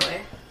ants will stay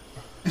away.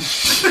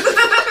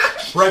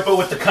 Right, but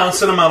with the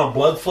constant amount of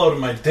blood flow to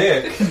my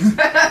dick,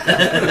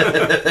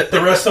 the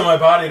rest of my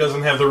body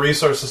doesn't have the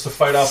resources to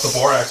fight off the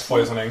borax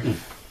poisoning.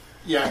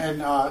 Yeah,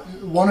 and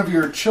one of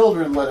your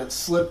children let it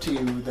slip to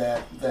you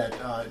that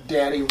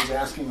Daddy was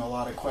asking a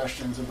lot of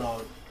questions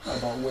about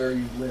where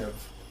you live.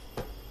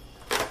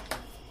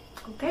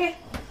 Okay.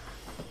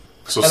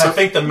 so And I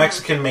think the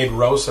Mexican-made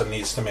Rosa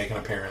needs to make an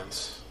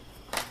appearance.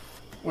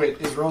 Wait,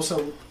 is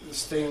Rosa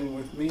staying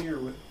with me or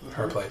with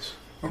Her place.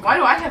 Why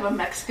do I have a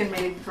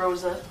Mexican-made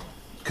Rosa?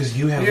 Because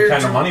you have You're the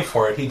kind of too- money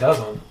for it. He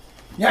doesn't.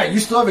 Yeah, you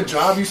still have a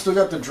job. You still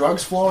got the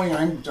drugs flowing.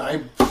 I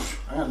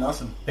got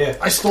nothing. Yeah.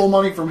 I stole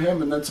money from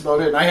him, and that's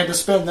about it. And I had to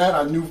spend that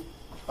on new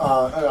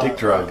Dick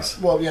drugs.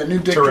 Well, yeah, new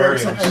dick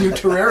Terrariums. drugs and new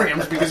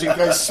terrariums because you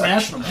guys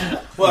smashed them.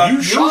 Well,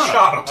 you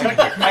shot him.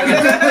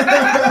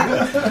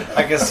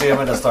 I can see him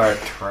in the start.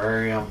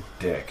 Terrarium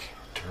Dick.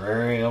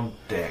 Terrarium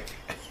Dick.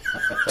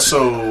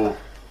 So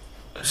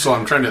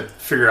I'm trying to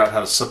figure out how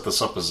to set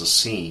this up as a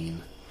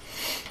scene.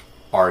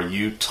 Are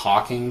you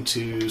talking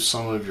to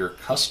some of your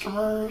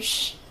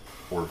customers?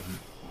 Or,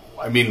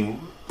 I mean...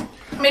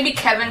 Maybe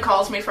Kevin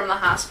calls me from the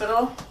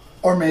hospital.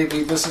 Or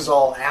maybe this is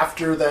all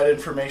after that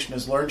information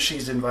is learned.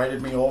 She's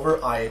invited me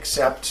over. I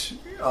accept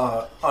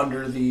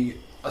under the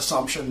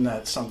assumption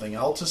that something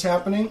else is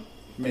happening.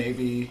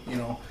 Maybe,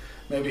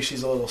 maybe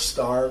she's a little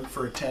starved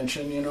for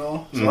attention,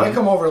 So I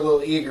come over a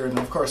little eager, and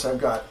of course I've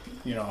got,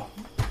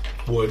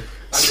 Wood.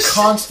 I'm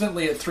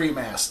constantly at 3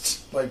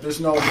 masts. Like,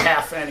 there's no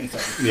half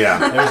anything. Yeah.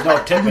 There's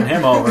no tipping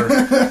him over.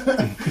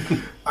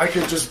 I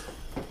could just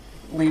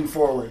lean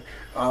forward.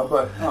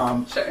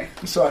 Sure.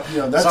 So,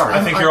 that's... Sorry.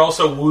 I think you're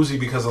also woozy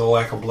because of the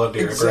lack of blood to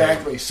your brain.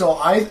 Exactly. So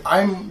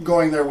I'm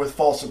going there with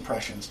false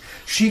impressions.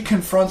 She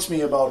confronts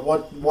me about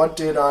what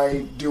did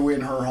I do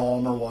in her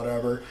home or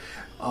whatever,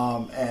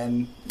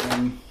 and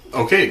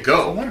Okay,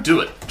 go. Do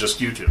it.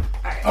 Just you two.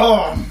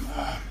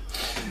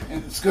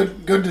 it's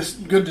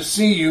good to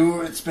see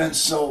you. It's been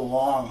so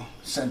long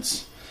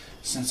since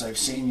I've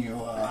seen you.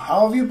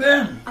 How have you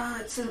been?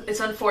 It's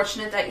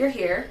unfortunate that you're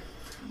here.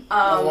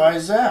 Why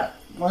is that?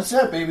 What's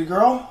that, baby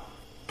girl?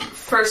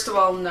 First of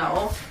all,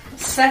 no.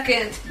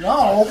 Second,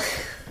 No.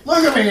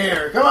 Look at me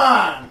here. Come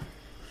on.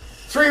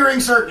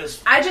 3-ring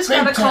circus. I just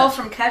Big got a call tent.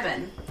 from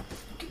Kevin.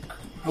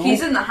 Who?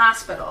 He's in the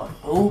hospital.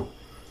 Who?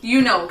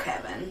 You know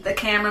Kevin, the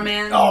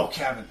cameraman. Oh,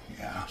 Kevin.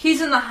 Yeah.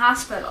 He's in the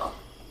hospital.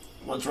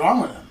 What's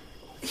wrong with him?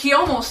 He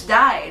almost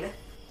died.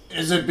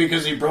 Is it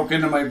because he broke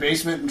into my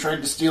basement and tried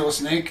to steal a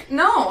snake?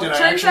 No, Did I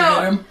turns actually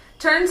out hit him?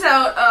 turns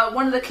out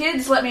one of the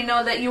kids let me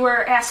know that you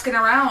were asking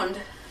around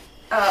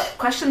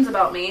questions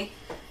about me,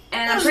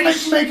 and I'm Just pretty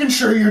sure. making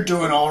sure you're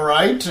doing all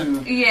right,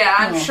 and Yeah,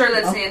 I'm sure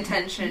that's the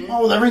intention.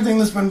 with everything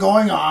that's been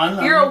going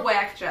on. You're a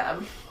whack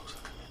job.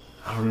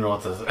 I don't know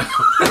what this is.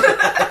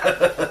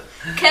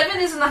 Kevin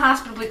is in the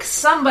hospital because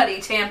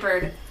somebody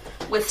tampered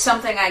with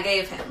something I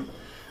gave him.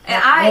 And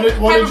What I did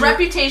have a you-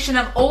 reputation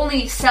of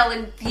only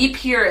selling the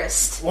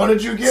purest What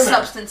did you give him?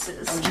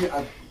 substances.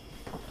 I-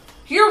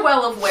 You're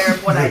well aware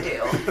of what I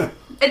do.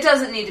 It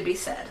doesn't need to be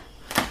said.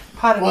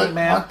 Pardon What- me,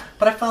 ma'am, what?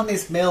 but I found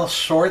these male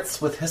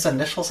shorts with his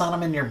initials on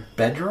them in your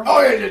bedroom.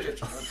 Oh, yeah.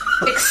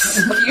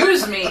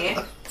 Excuse me.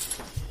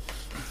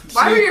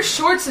 Why were your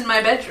shorts in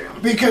my bedroom?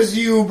 Because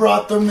you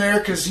brought them there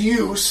because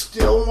you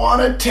still want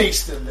a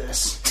taste of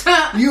this.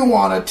 You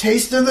want a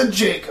taste of the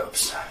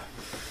Jacobs.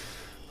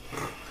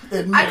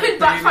 Admit I could it,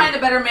 baby. find a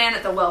better man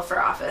at the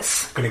welfare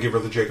office. Gonna give her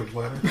the Jacob's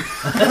ladder.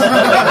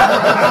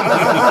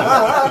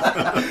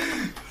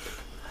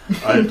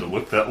 I had to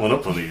look that one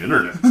up on the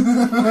internet.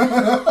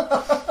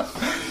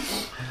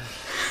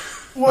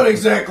 What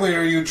exactly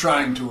are you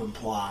trying to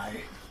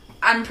imply?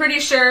 I'm pretty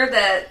sure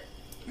that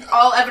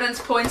all evidence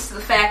points to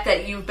the fact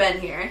that you've been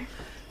here.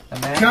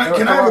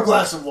 Can I have a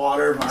glass of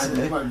water?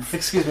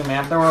 Excuse me,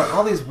 ma'am. There were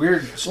all these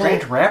weird,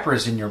 strange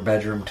wrappers in your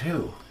bedroom,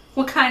 too.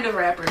 What kind of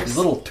wrappers? These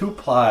little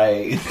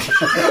 2-ply.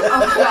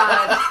 Oh,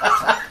 God.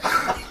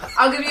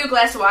 I'll give you a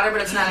glass of water,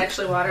 but it's not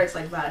actually water. It's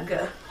like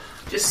vodka.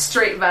 Just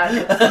straight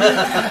vodka.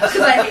 Because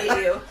I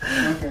hate you.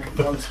 Okay.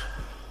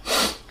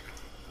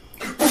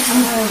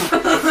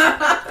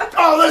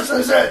 Oh, this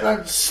is it!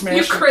 I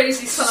You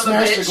crazy son of a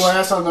bitch. Smashed the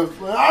glass on the...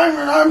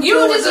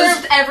 You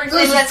deserved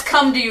everything that's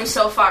come to you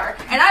so far.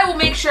 And I will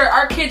make sure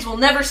our kids will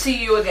never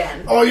see you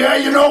again. Oh, yeah?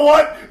 You know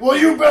what? Well,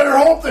 you better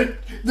hope that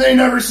they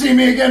never see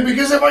me again,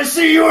 because if I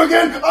see you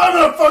again, I'm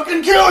gonna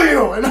fucking kill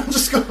you! And I'm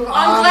just going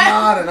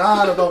on and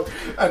on about...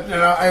 And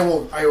I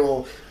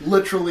will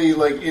literally,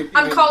 like...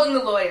 I'm calling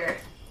the lawyer.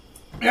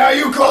 Yeah,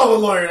 you call the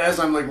lawyer, as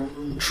I'm,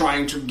 like,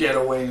 trying to get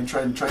away and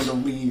trying to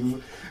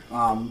leave.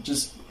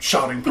 Just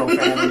shouting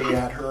profanity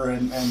at her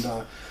and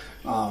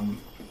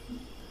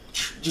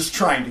just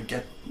trying to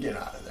get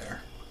out of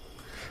there.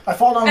 I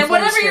fall down. And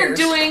whatever you're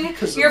doing,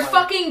 your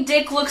fucking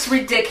dick looks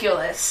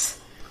ridiculous.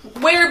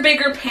 Wear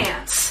bigger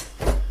pants.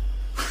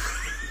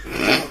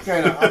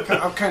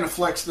 I'll kind of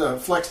flex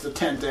the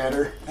tent at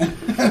her.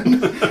 And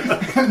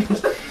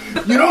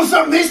you know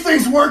something? These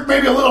things work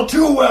maybe a little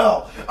too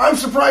well. I'm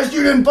surprised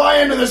you didn't buy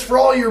into this for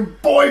all your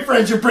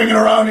boyfriends you're bringing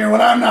around here when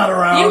I'm not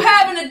around. You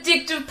have an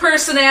addictive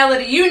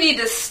personality. You need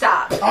to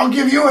stop. I'll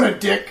give you an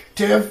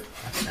addictive.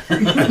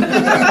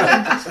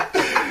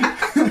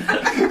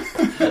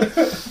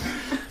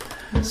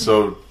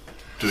 So,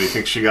 do we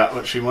think she got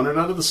what she wanted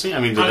out of the scene? I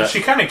mean, she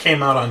kind of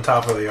came out on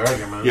top of the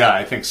argument. Yeah,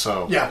 I think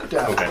so. Yeah,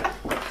 definitely. Okay.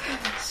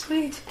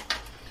 Sweet.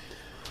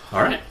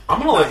 All right. I'm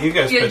going to let you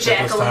guys pitch it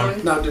this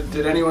time. Now,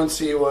 did anyone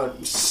see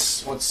what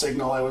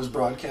signal I was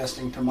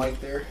broadcasting to Mike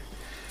there?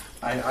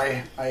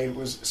 I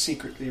was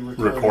secretly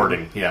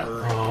recording. Yeah.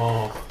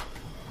 Oh.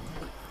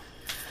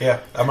 Yeah,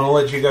 I'm going to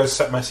let you guys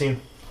set my scene.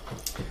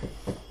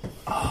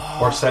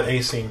 Or set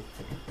a scene.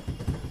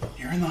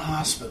 You're in the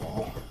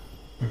hospital.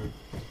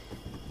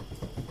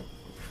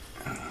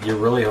 You're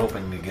really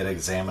hoping to get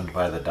examined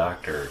by the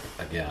doctor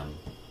again.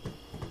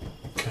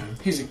 Okay.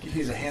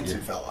 He's a handsome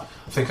fella.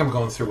 I think I'm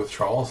going through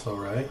withdrawals, though,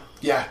 right?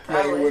 Yeah,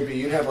 you would be.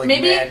 You'd have like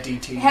Maybe mad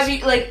DTs. have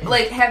you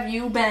have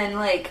you been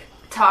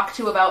talked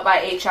to about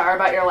by HR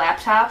about your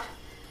laptop?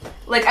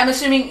 Like, I'm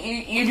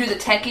assuming you do the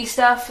techie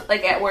stuff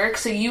at work,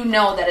 so you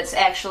know that it's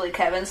actually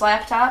Kevin's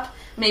laptop.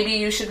 Maybe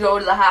you should go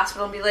to the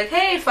hospital and be like,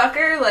 "Hey,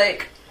 fucker,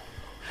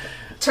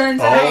 turns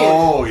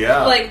out,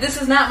 yeah,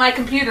 this is not my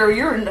computer.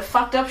 You're into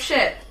fucked up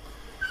shit."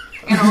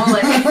 You know,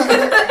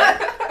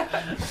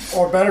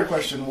 Or better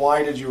question,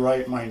 why did you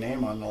write my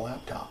name on the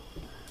laptop?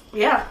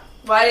 Yeah.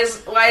 Why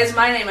is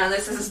my name on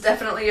this? This is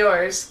definitely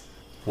yours.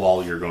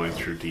 While you're going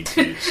through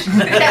DTs.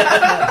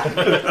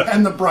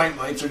 And the bright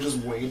lights are just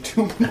way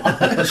too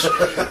much.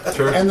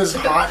 Sure. And this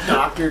hot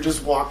doctor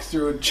just walks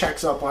through and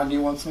checks up on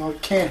you once in a while.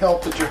 Can't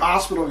help that your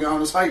hospital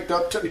gown is hiked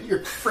up to your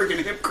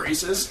friggin' hip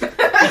creases.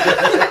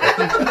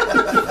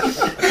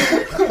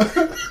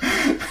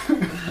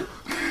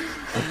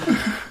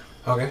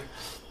 Okay.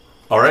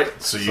 All right,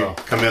 so you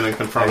come in and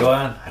confront I go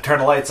on. I turn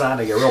the lights on.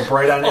 They get real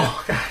bright on you.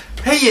 Oh, God.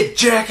 Hey, you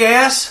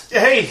jackass!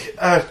 Hey,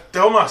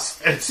 Domas.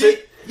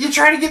 You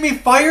trying to get me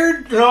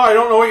fired? No, I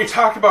don't know what you're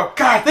talking about.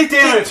 God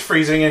damn it, it's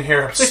freezing in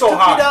here. They so took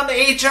hot. me down to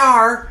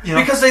HR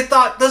because they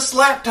thought this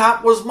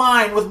laptop was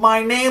mine with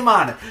my name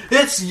on it.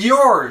 It's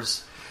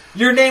yours.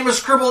 Your name is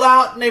scribbled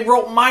out and they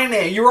wrote my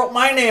name. You wrote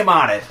my name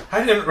on it.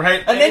 I didn't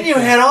write And then you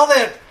had all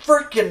that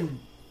freaking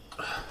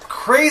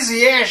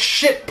crazy ass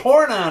shit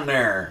porn on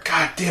there.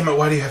 God damn it,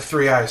 why do you have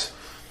 3 eyes?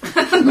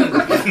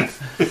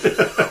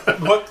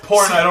 What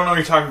porn? I don't know what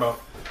you're talking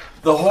about.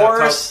 The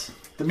horse,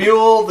 the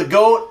mule, the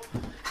goat.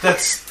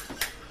 That's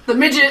the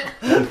midget.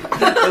 The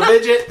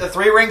midget, the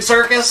 3-ring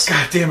circus.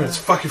 God damn it, it's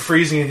fucking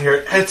freezing in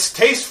here. It's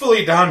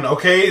tastefully done,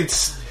 okay?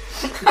 It's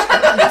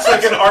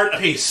like an art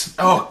piece.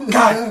 Oh,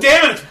 God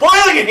damn it, it's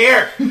boiling in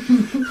here!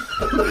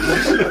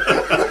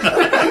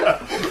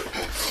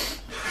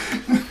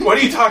 What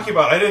are you talking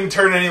about? I didn't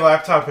turn any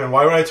laptop in.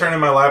 Why would I turn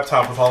in my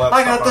laptop with all that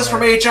I stuff got this on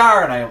from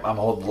HR, and I'm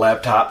holding the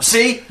laptop.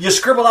 See? You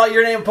scribbled out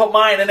your name and put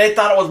mine, and they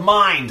thought it was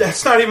mine.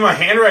 That's not even my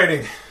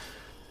handwriting.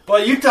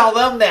 Well, you tell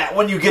them that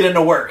when you get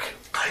into work.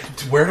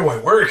 Where do I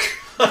work?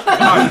 What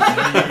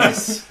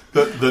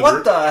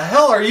the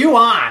hell are you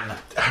on?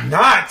 I'm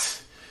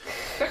not.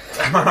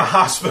 I'm on a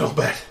hospital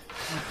bed.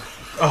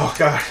 Oh,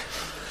 God.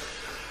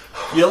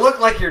 You look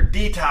like you're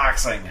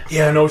detoxing.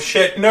 Yeah, no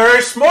shit.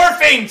 Nurse,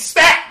 morphine,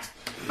 stat!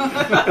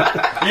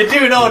 You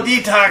do know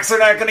detox, they're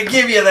not going to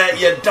give you that,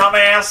 you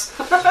dumbass.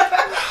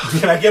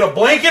 Can I get a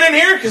blanket in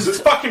here? Because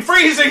it's fucking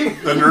freezing.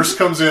 The nurse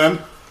comes in.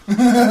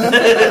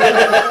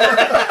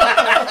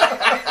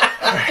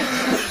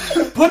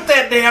 Put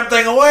that damn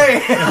thing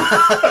away.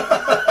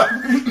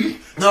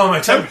 No, my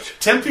temperature.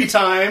 Tempy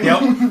time.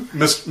 Yep.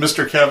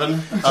 Mr.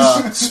 Kevin.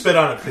 Spit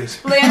on it, please.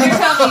 Leander,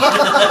 tell me.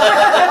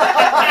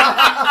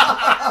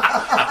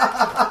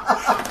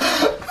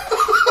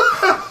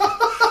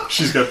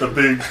 She's got the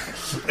big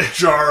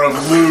jar of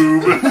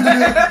lube.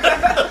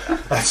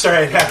 That's all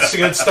right. That's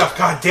good stuff.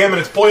 God damn it,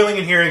 it's boiling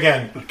in here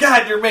again.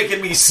 God, you're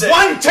making me sick.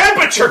 One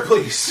temperature,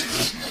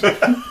 please.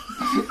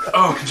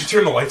 Oh, could you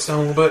turn the lights down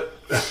a little bit?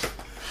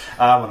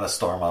 I'm gonna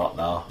storm out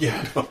now.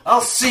 Yeah.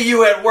 I'll see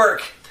you at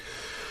work.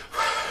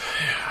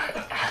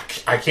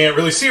 I can't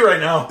really see right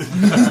now.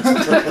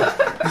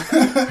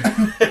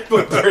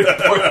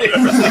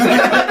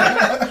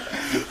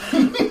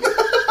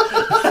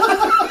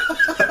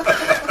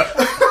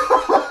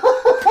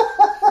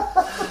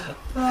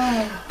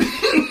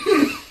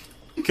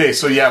 Okay,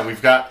 so yeah,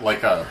 we've got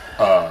like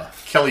a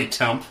Kelly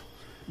Temp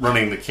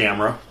running the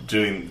camera,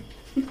 doing...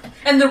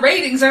 And the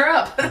ratings are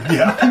up.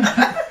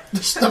 Yeah.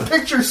 The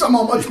picture's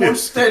somehow much more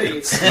steady.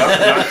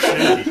 Not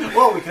shaky.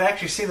 Well, we can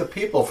actually see the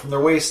people from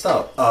their waist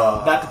up,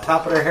 not the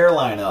top of their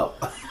hairline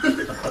up.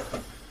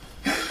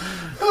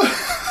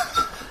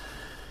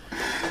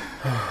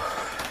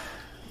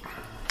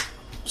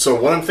 So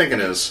what I'm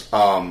thinking is,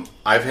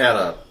 I've had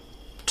a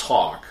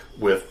talk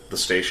with the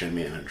station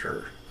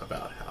manager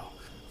about how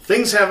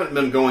things haven't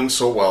been going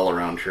so well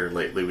around here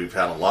lately. We've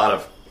had a lot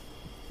of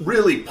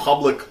really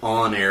public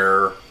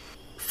on-air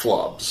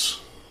flubs.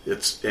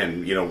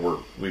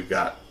 We've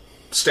got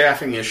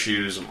staffing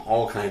issues and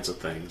all kinds of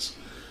things.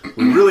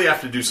 We really have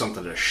to do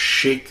something to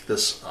shake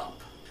this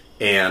up.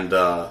 And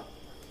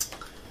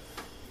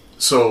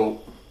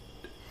so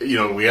we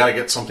got to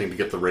get something to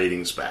get the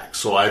ratings back.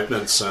 So I've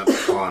been sent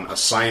on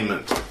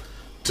assignment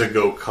to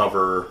go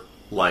cover,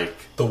 like...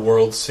 The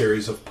World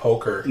Series of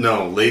Poker.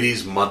 No,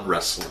 ladies mud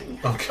wrestling.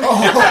 Okay.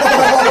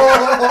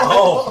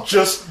 Oh.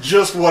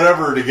 Just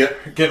whatever to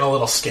get... Getting a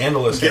little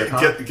scandalous here,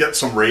 huh? Get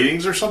some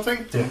ratings or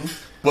something.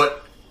 Mm-hmm.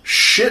 But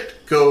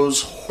shit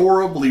goes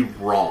horribly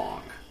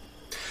wrong.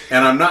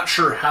 And I'm not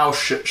sure how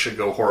shit should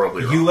go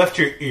horribly wrong. You left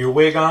your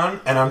wig on,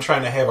 and I'm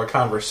trying to have a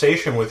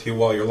conversation with you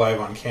while you're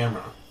live on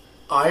camera.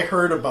 I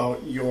heard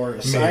about your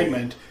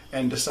assignment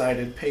and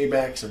decided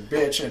payback's a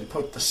bitch and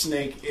put the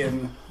snake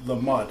in the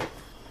mud.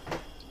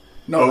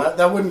 No,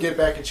 that wouldn't get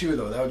back at you,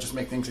 though. That would just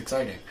make things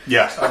exciting.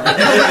 Yeah.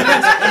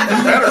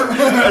 Better.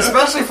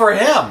 Especially for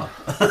him.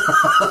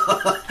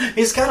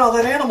 He's got all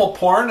that animal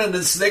porn and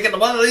the snake in the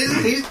mud.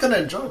 He's going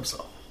to enjoy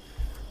himself.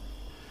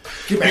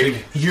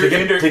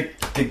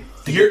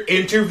 You're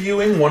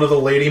interviewing one of the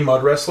lady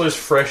mud wrestlers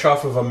fresh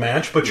off of a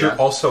match, but you're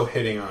also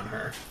hitting on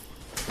her.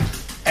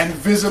 And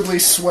visibly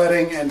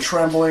sweating and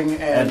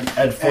trembling and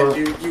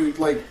you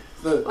like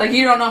the... Like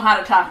you don't know how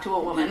to talk to a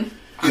woman.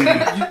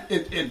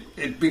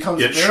 It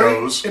becomes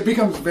shows. It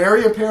becomes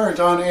very apparent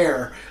on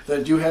air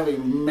that you have a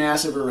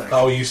massive erection.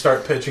 Oh, you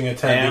start pitching a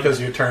tent because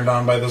you're turned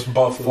on by this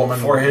buff woman.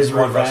 For his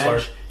mud revenge,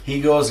 wrestler.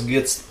 he goes and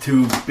gets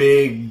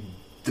the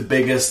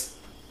biggest,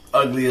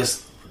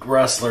 ugliest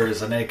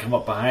wrestlers, and they come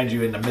up behind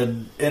you in the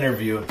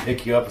mid-interview and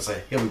pick you up and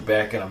say, he'll be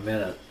back in a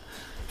minute.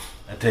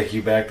 And take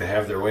you back to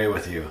have their way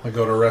with you. I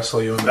go to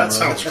wrestle you. That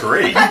sounds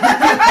great.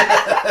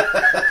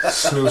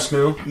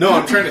 Snoo. No,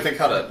 I'm trying to think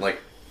how to,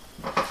 like...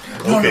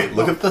 Okay,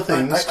 look at the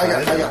things.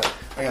 I got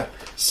it.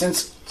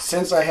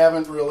 Since I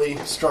haven't really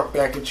struck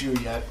back at you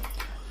yet,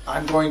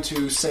 I'm going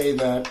to say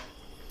that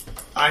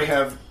I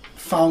have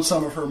found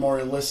some of her more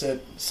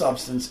illicit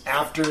substance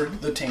after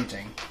the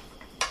tainting.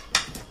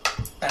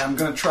 And I'm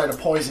going to try to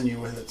poison you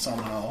with it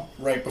somehow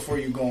right before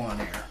you go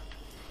on air.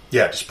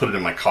 Yeah, just put it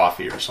in my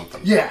coffee or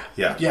something. Yeah.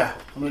 Yeah.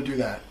 I'm going to do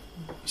that.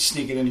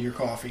 Sneak it into your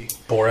coffee.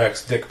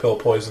 Borax dick pill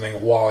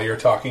poisoning while you're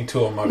talking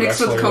to a mud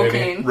Mixed wrestler. with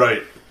cocaine. Lady.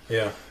 Right.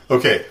 Yeah.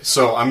 Okay,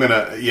 so I'm going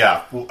to...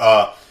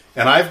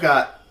 and I've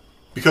got...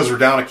 Because we're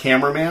down a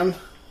cameraman,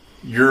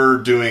 you're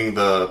doing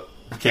the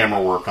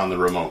camera work on the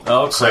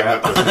remote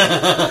segment with me.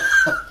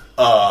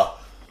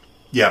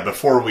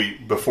 Before we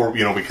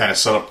kind of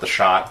set up the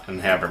shot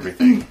and have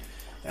everything.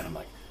 And I'm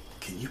like,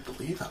 can you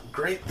believe how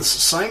great this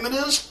assignment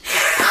is?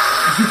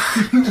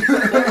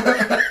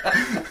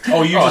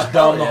 Oh, you just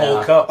down the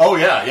whole cup. Oh,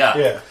 yeah.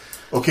 Yeah.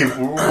 Okay,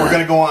 we're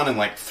going to go on in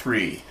like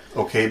 3.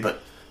 Okay,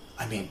 but,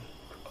 I mean,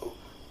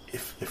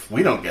 if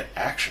we don't get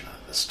action out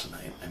of this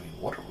tonight, I mean,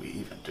 what are we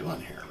even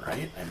doing here,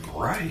 right? I mean,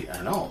 right.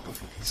 I know. Look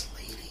at these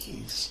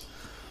ladies.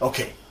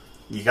 Okay,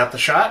 you got the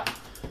shot?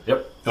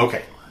 Yep.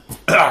 Okay.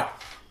 Yeah,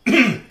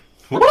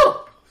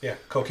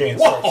 cocaine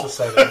starts to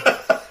set in.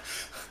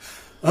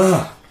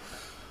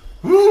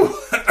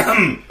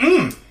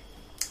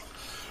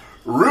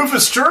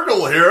 Rufus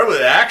Turgle here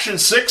with Action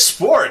 6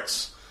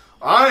 Sports.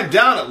 I'm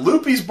down at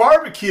Loopy's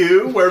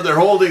Barbecue where they're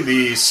holding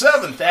the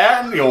 7th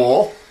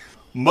annual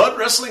Mud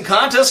Wrestling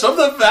Contest of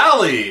the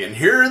Valley. And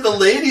here the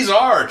ladies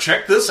are.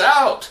 Check this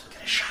out.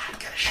 Get a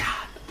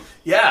shot.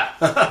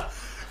 Yeah.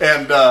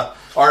 And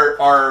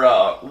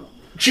our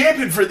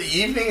champion for the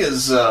evening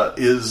is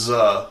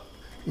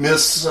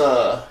Miss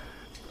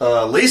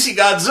Lacey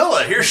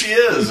Godzilla. Here she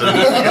is.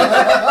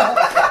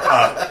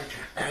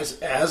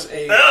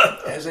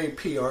 As a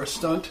PR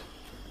stunt,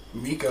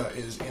 Mika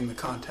is in the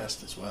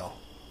contest as well.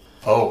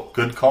 Oh,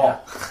 good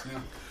call.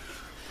 Yeah.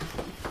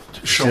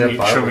 Show me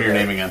your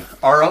name again.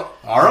 Our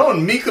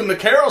own Mika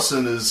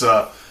McCarrelson is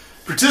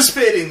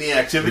participating in the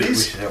activities.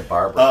 We should have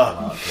Barbara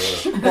come out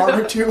too.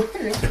 Barbara too.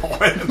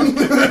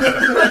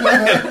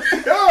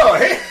 Oh,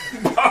 hey,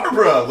 Barbara.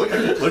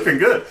 Barbara, looking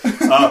good.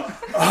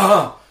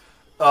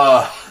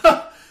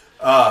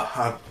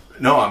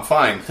 No, I'm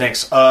fine,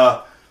 thanks.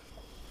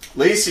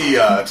 Lacey,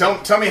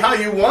 tell me how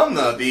you won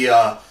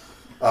the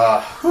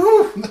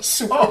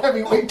super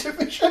heavyweight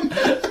division.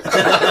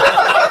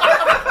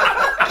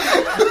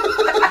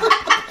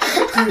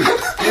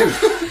 Dude,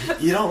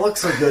 you don't look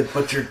so good,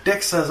 but your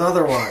dick says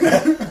otherwise.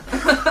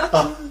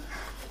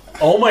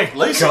 Oh my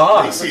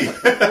god. Lacey.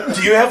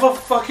 Do you have a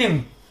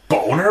fucking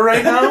boner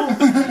right now?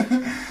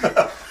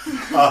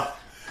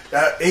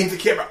 Aim the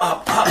camera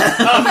up.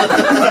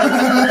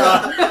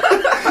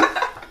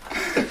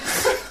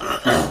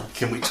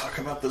 Can we talk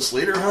about this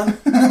later, hon?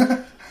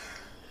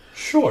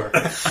 Sure.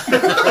 I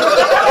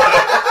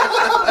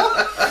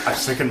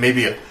was thinking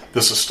maybe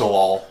this is still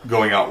all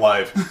going out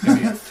live.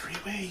 Maybe a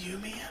three-way, you,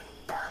 me, and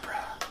Barbara.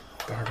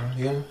 Barbara,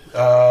 yeah.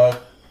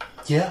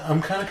 Yeah,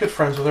 I'm kind of good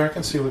friends with her. I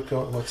can see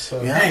what's.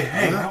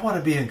 Hey, I want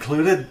to be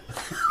included.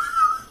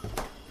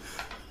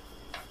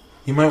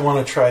 You might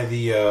want to try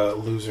the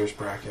losers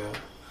bracket.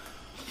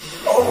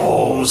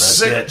 Oh,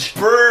 sick bitch.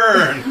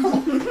 burn!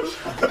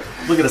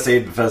 Look at us,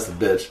 aid-infested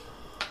bitch.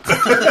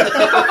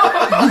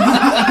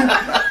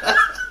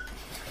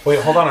 Wait,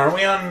 hold on. Are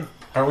we on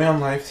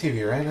live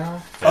TV right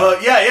now?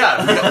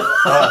 Yeah.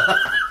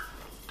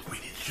 We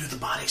need to do the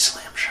body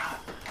slam shot.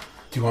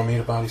 Do you want me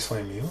to body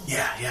slam you?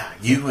 Yeah.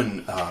 You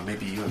and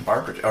maybe you and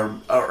Barbara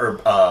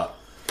or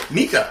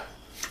Mika.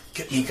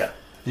 Get Mika.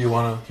 You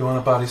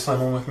wanna body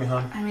slam one with me,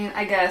 hon? I mean,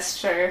 I guess,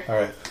 sure. All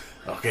right.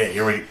 Okay,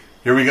 here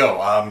we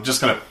go. I'm just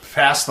gonna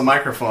pass the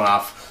microphone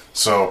off.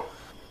 So,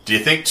 do you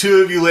think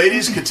two of you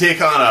ladies could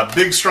take on a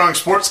big, strong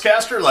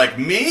sportscaster like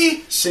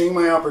me? Seeing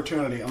my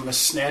opportunity, I'm going to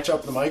snatch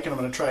up the mic and I'm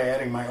going to try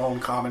adding my own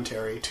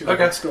commentary to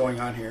what's going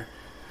on here.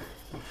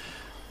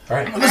 All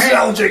right. This is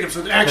Alan Jacobs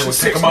with Action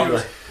 6 News. I'll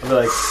be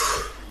like,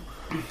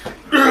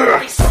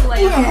 Body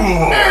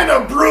slam. And a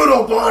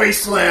brutal body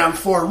slam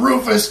for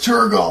Rufus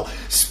Turgle.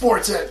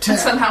 Sports at 10.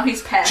 Somehow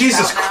he's passed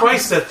Jesus out now.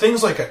 Christ, that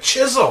thing's like a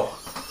chisel.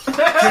 Big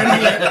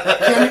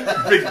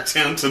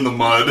tent in the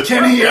mud.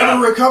 Can he ever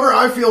recover?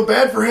 I feel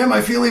bad for him.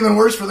 I feel even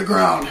worse for the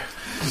ground.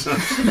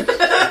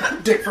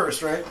 Dick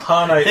first, right?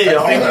 Hon, I think he's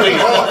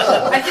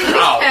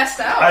passed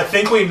out. I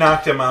think we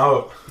knocked him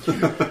out.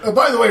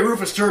 By the way,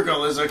 Rufus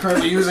Turgle is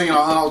currently using, and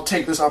I'll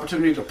take this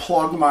opportunity to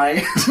plug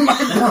my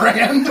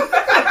brand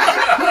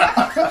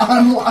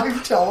on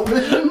live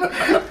television.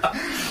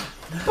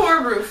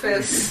 Poor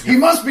Rufus. He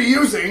must be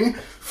using...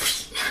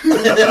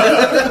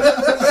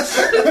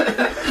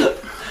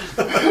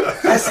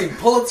 I see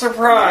Pulitzer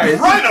Prize.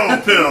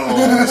 Rhino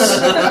pills!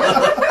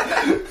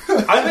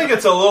 I think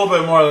it's a little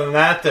bit more than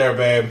that there,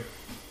 babe.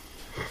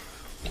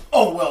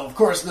 Oh, well, of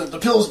course, the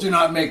pills do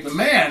not make the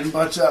man,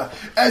 but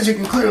as you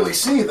can clearly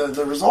see,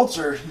 the results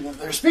they're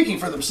speaking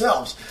for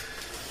themselves.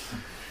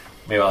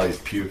 Maybe all these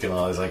puking,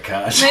 all these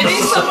unconscious. Maybe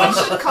someone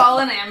should call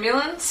an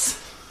ambulance.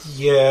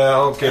 Yeah,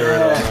 I'll get rid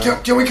of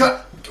that. Can we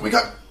cut? Can we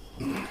cut?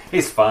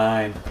 He's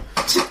fine.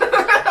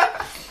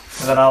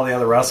 And then all the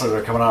other wrestlers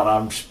are coming out and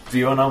I'm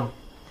viewing them,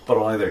 but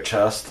only their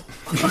chest.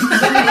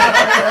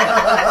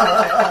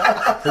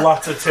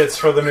 Lots of tits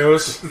for the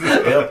news.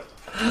 Yep.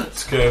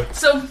 It's good.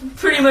 So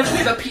pretty much we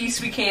have a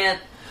piece we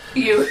can't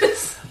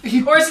use.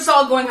 Or is this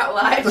all going out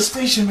live? The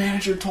station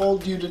manager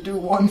told you to do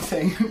one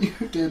thing, and you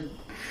did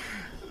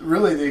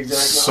really the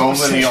exact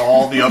opposite.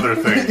 All the other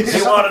things.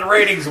 He wanted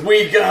ratings,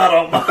 we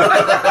got them.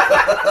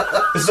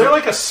 Is there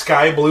like a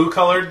sky blue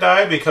colored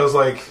dye? Because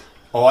like...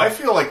 Oh, I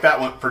feel like that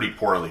went pretty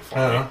poorly for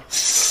I don't me. know.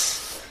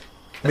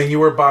 I mean, you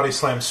were body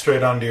slammed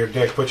straight onto your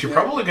dick, but you're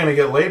probably going to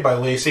get laid by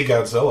Lacey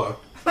Godzilla.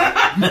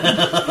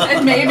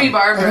 And maybe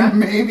Barbara. And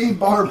maybe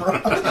Barbara.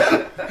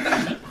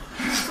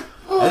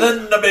 And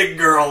then the big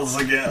girls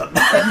again.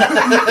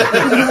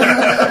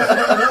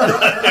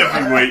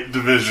 Heavyweight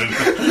division.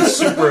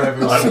 Super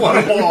heavyweight. I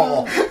want them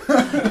all.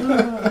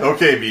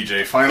 Okay,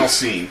 BJ, final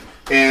scene.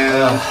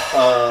 And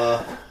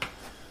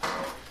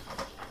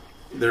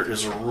there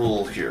is a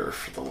rule here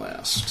for the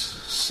last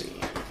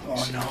scene.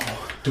 Oh, no.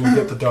 Do we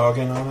get the dog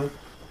in on it?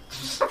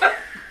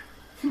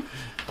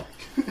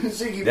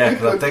 Yeah,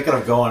 because I'm thinking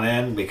of going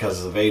in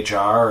because of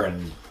HR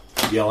and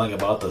yelling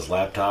about this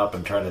laptop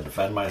and trying to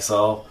defend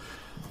myself.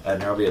 And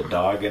there'll be a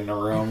dog in the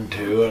room,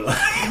 too. And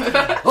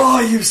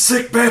oh, you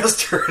sick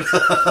bastard!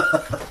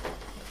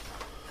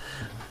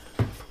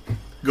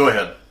 Go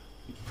ahead.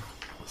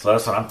 So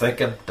that's what I'm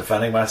thinking.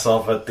 Defending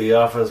myself at the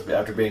office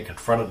after being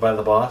confronted by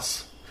the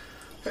boss.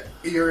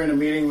 You're in a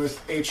meeting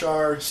with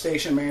HR,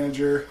 station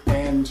manager,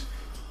 and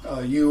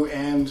you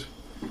and...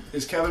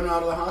 Is Kevin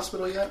out of the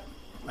hospital yet?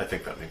 I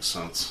think that makes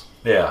sense.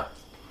 Yeah.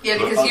 Yeah,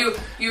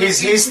 because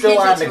He's still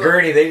on the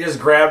gurney. They just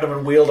grabbed him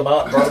and wheeled him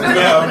out.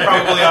 Yeah, I'm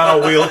probably on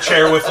a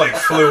wheelchair with like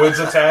fluids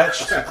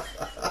attached.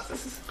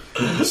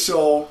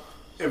 So,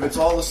 if it's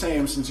all the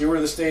same, since you were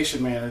the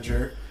station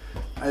manager,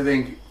 I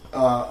think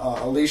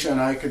Alicia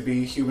and I could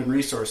be human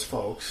resource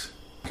folks.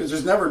 Because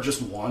there's never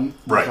just one.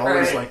 There's Right.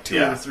 always Right. like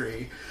two or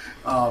three.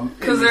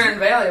 Because they're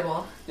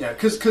invaluable. Yeah,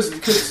 because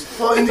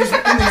well, in these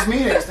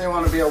meetings, they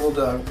want to be able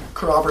to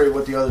corroborate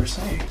what the other's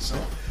saying. So,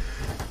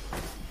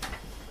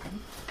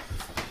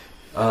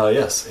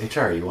 Yes,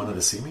 HR, you wanted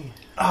to see me?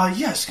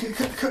 Yes.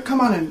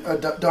 Come on in,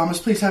 Damas.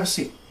 Please have a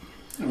seat.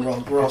 And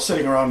we're all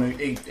sitting around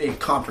a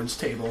conference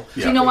table.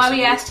 Do you know why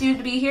we asked you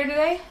to be here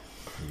today?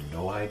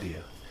 No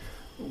idea.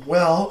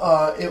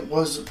 Well, it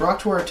was brought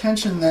to our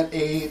attention that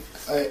a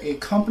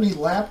company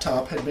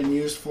laptop had been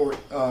used for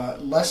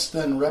less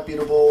than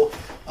reputable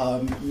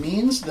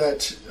means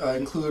that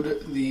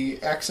include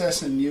the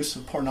access and use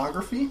of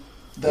pornography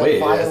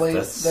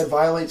that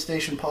violate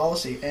station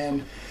policy,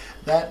 and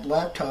that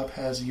laptop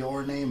has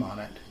your name on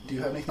it. Do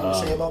you have anything to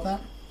say about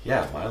that?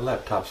 Yeah, my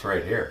laptop's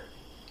right here.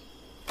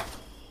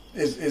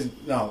 Is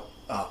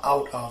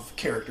out of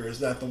character? Is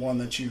that the one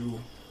that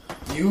you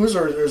use,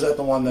 or is that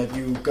the one that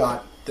you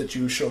got that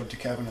you showed to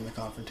Kevin in the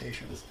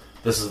confrontation?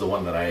 This is the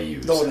one that I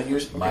use. The one that you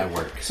use? Okay. My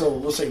work. So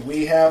we'll say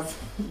we have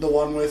the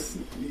one with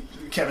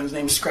Kevin's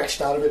name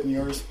scratched out of it, and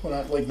yours,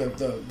 like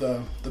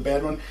the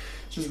bad one.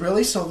 Just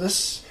really, so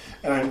this,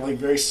 and I like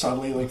very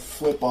subtly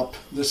flip up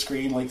the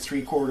screen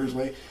 3/4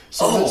 way.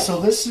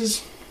 So this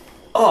is.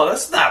 Oh,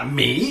 that's not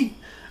me.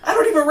 I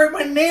don't even write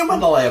my name on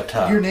the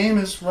laptop. Your name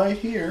is right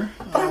here.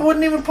 But I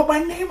wouldn't even put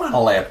my name on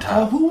a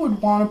laptop. Who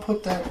would want to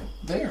put that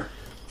there?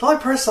 The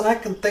only person I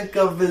can think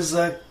of is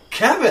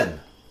Kevin.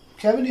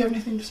 Kevin, do you have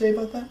anything to say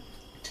about that?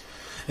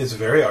 It's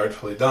very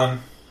artfully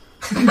done.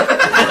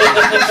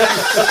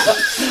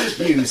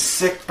 You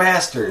sick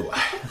bastard.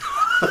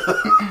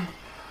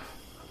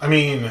 I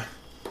mean,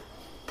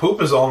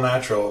 poop is all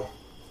natural.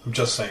 I'm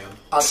just saying.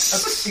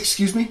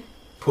 Excuse me?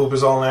 Poop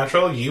is all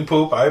natural. You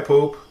poop, I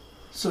poop.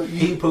 So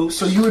He poops.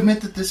 So you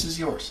admit that this is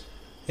yours?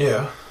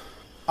 Yeah.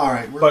 All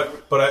right.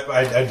 But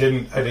I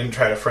didn't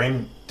try to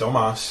frame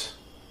Domas.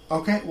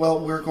 Okay. Well,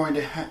 we're going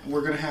to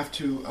have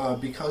to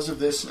because of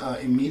this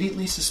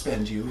immediately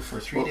suspend you for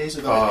 3 days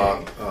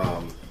without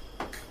pay.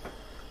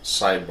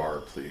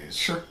 Sidebar, please.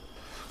 Sure.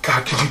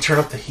 God, could you turn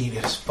up the heat?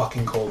 It is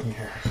fucking cold in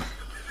here.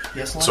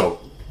 Yes, Lon? So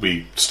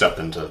we step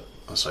into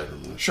a side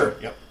room. Sure.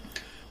 Yep.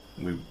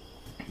 We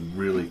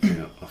really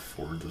can't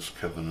afford this.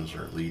 Kevin is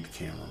our lead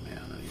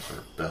cameraman, and he's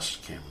our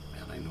best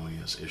cameraman. I know he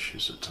has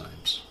issues at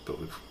times, but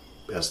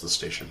as the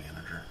station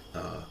manager,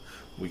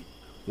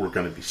 we're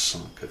going to be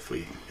sunk if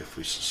we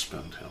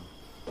suspend him.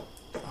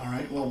 All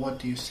right. Well, what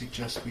do you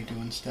suggest we do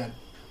instead?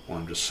 Well,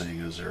 I'm just saying,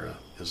 is there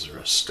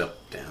a step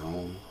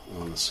down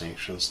on the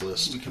sanctions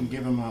list? We can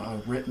give him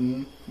a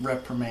written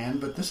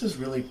reprimand, but this is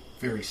really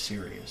very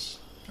serious.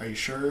 Are you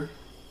sure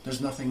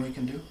there's nothing we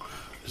can do?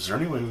 Is there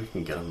any way we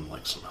can get him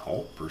some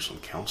help or some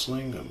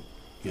counseling, and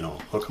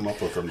hook him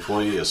up with an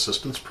employee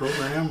assistance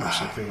program or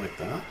something like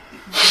that?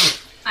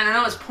 I don't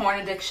know. Is porn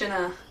addiction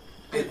a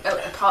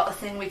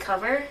thing we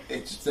cover?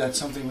 That's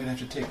something we'd have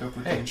to take up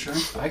with the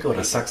insurance. I go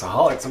to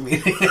Sexaholics. I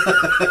mean,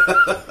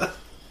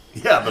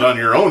 yeah, but on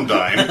your own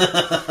dime.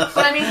 But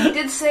I mean, he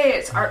did say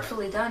it's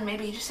artfully done.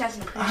 Maybe he just has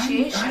an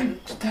appreciation.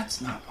 That's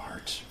not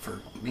art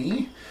for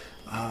me.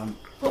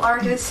 Well,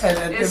 art is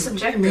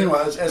subjective.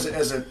 Meanwhile,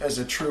 as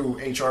a true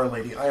HR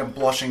lady, I am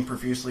blushing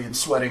profusely and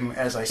sweating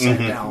as I sit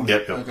down.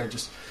 Yep. Like I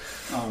just.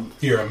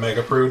 You're a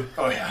mega prude.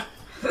 Oh yeah.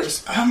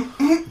 Just,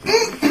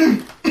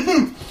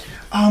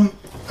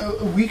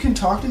 we can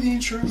talk to the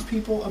insurance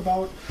people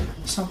about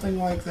something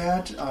like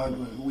that.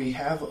 We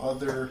have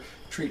other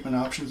treatment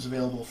options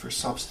available for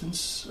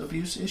substance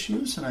abuse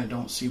issues, and I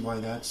don't see why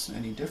that's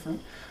any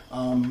different.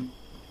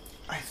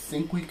 I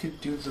think we could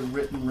do the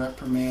written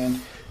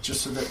reprimand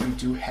just so that we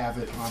do have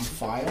it on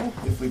file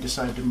if we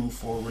decide to move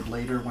forward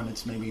later when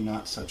it's maybe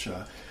not such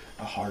a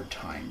hard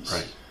times.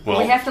 Right. Well,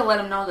 we have to let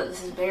him know that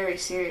this is very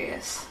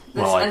serious.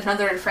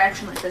 Another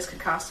infraction like this could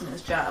cost him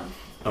his job.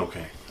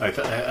 Okay.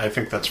 I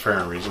think that's fair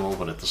and reasonable,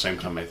 but at the same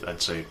time,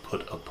 I'd say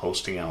put a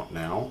posting out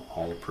now.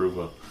 I'll approve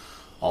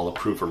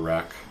a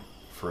rec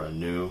for a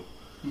new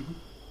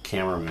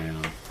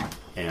cameraman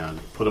and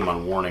put him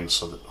on warning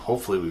so that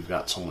hopefully we've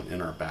got someone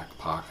in our back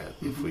pocket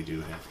if we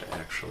do have to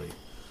actually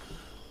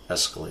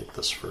escalate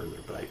this further.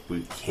 But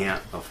we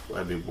can't.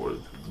 I mean,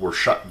 we're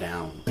shut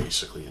down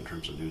basically in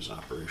terms of news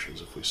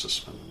operations if we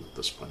suspend him at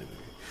this point.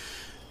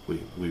 We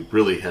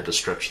really had to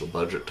stretch the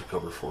budget to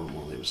cover for him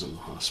while he was in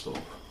the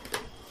hospital.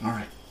 All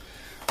right.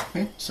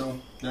 Okay, so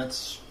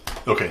that's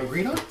okay.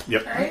 Agreed on?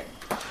 Yep.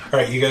 All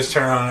right, you guys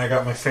turn on. I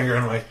got my finger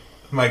in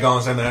my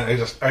gums, and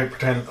then I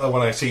pretend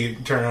when I see you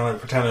turn on, I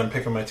pretend I'm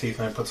picking my teeth,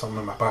 and I put something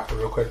in my pocket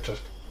real quick.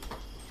 Just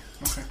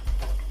okay.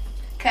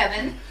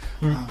 Kevin.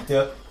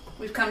 Yeah.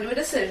 We've come to a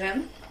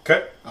decision.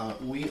 Okay.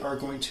 We are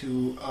going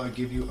to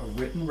give you a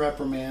written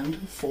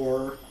reprimand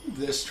for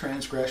this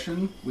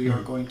transgression. We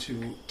are going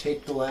to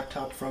take the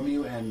laptop from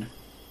you and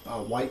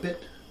wipe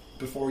it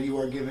before you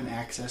are given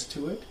access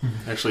to it.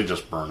 Actually,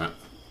 just burn it.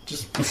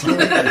 Just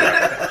okay.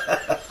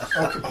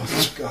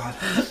 Oh, God.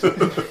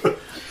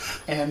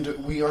 And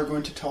we are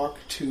going to talk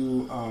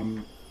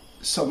to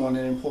someone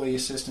in employee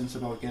assistance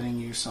about getting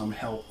you some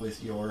help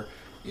with your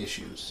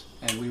issues.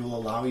 And we will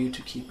allow you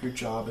to keep your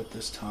job at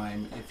this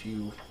time if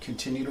you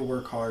continue to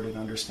work hard and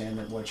understand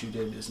that what you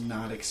did is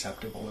not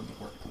acceptable in the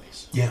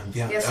workplace. Yeah.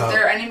 Yes, if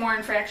there are any more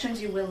infractions,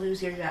 you will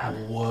lose your job.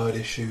 What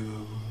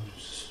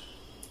issues?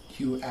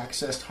 You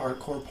accessed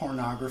hardcore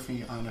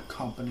pornography on a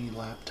company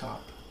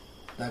laptop.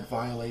 That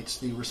violates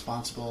the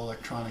responsible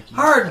electronic use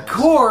policy.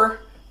 Hardcore?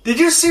 Did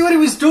you see what he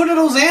was doing to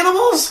those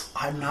animals?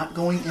 I'm not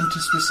going into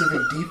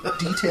specific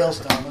details,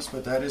 Thomas,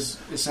 but that is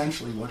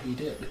essentially what he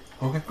did.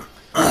 Okay.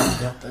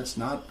 That's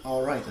not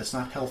all right. That's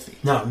not healthy.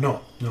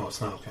 No,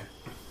 it's not okay.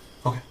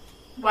 Okay.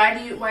 Why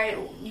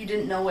you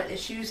didn't know what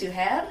issues you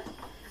had?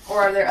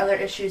 Or are there other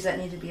issues that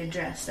need to be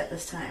addressed at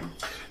this time?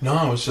 No,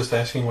 I was just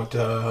asking what you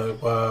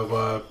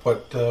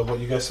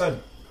guys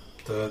said.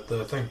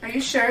 The thing. Are you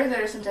sure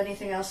there isn't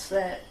anything else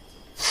that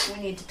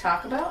we need to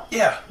talk about?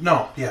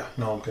 No,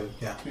 I'm good.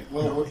 Yeah. Okay,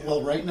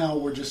 well, right now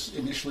we're just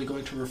initially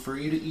going to refer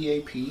you to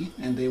EAP,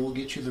 and they will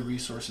get you the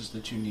resources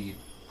that you need.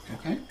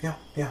 Okay? Yeah.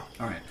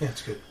 All right. Yeah,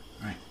 it's good.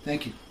 All right.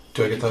 Thank you.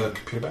 Do I get the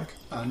computer back?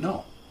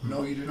 No.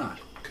 No, you do not.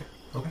 Okay.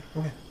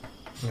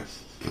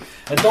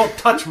 And don't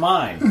touch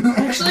mine.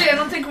 Actually, I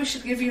don't think we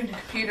should give you a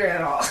computer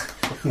at all.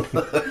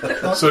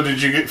 So did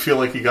you feel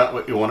like you got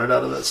what you wanted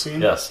out of that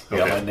scene? Yes. Okay.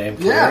 Got my name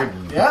cleared.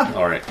 Yeah.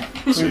 All right.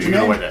 So you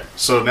know that.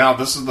 So now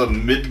this is the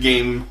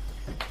mid-game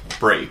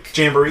break.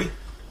 Jamboree,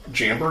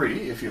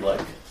 If you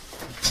like.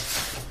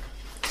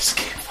 this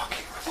game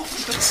fucking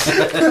rules.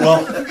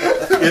 Well,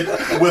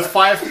 with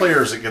 5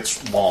 players, it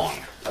gets long.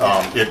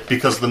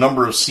 Because the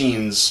number of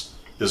scenes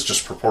is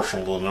just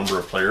proportional to the number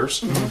of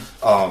players.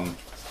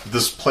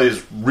 This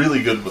plays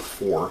really good with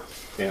 4,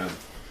 and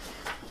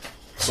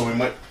so we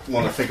might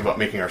want to think about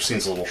making our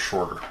scenes a little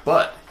shorter.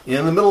 But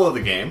in the middle of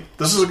the game,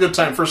 this is a good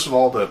time, first of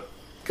all, to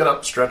get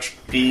up, stretch,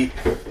 pee,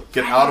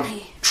 get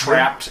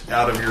trapped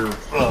out of your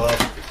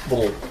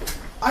little...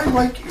 I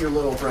like your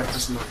little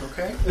breakfast nook,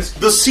 okay?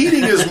 The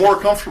seating is more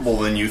comfortable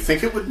than you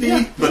think it would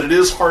be, but it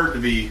is hard to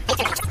be...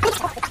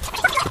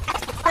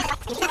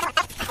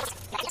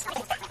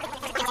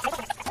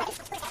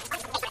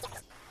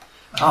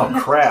 Oh,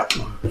 crap.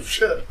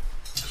 Shit.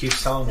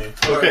 Keeps telling me.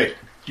 Okay,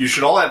 you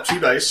should all have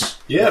 2 dice.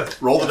 Yeah.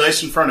 Roll the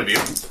dice in front of you.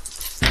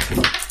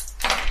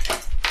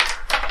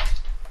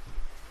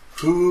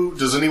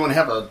 Does anyone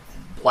have a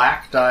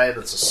black die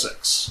that's a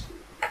 6?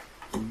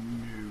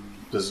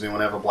 Does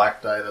anyone have a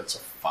black die that's a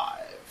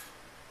 5?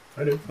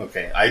 I do.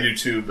 Okay, I do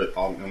too, but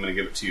I'm going to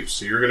give it to you.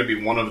 So you're going to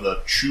be one of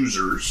the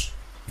choosers.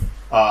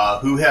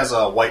 Who has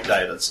a white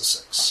die that's a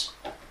 6?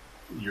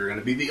 You're going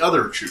to be the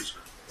other chooser.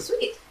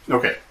 Sweet.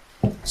 Okay,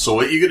 so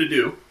what you're going to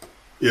do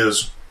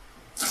is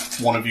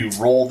one of you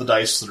roll the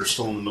dice that are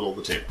still in the middle of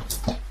the table.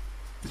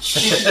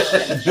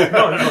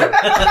 No.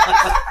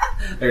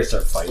 They're going to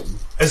start fighting.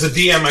 As a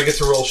DM, I get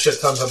to roll shit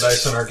tons of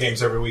dice in our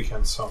games every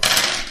weekend, so...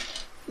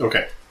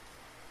 Okay.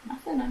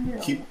 Nothing under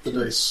Keep the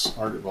dice,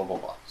 blah, blah,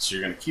 blah. So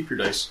you're going to keep your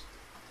dice.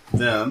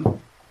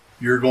 Then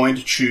you're going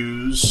to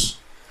choose...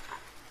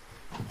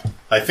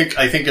 I think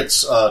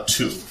it's 2,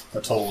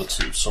 a total of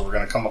 2. So we're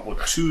going to come up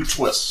with 2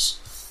 twists.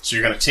 So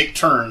you're going to take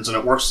turns, and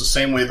it works the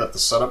same way that the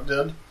setup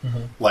did.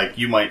 Mm-hmm. Like,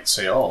 you might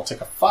say, I'll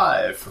take a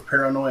 5 for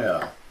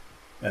paranoia.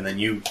 And then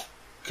you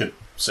could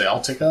say,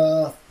 I'll take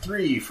a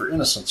 3 for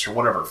innocence, or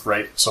whatever,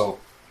 right? So,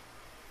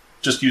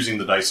 just using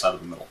the dice out of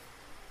the middle,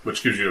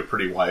 which gives you a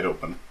pretty wide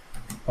open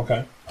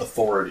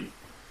authority.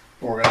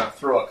 And we're going to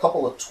throw a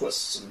couple of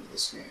twists into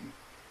this game.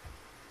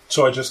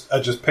 So I just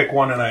pick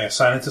one and I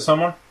assign it to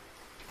someone?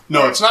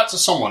 No, it's not to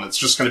someone. It's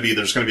just going to be,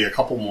 there's going to be a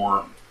couple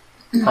more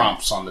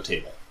prompts on the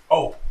table.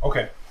 Oh,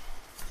 okay.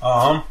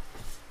 Oh,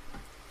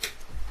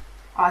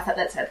 I thought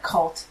that said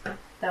cult. That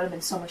would have been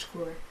so much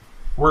cooler.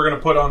 We're going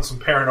to put on some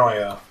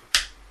paranoia.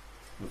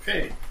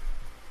 Okay.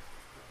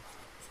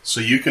 So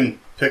you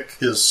can pick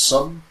his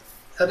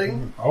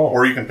sub-heading,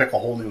 or you can pick a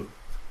whole new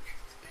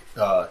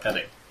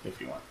heading, if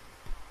you want.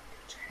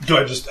 Do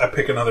I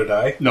pick another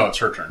die? No, it's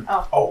her turn.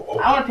 Oh,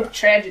 okay. I want to pick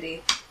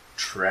tragedy.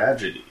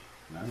 Tragedy.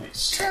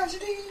 Nice.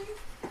 Tragedy.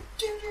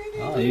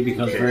 Oh, he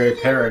becomes very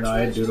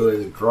paranoid due to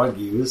his drug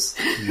use.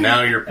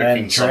 Now you're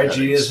picking and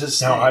tragedy is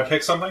his Now I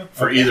pick something?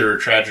 For either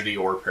tragedy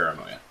or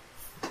paranoia.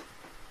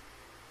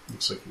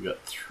 Looks like you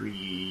got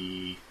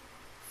 3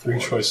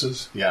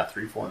 choices. Yeah,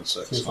 3, 4, and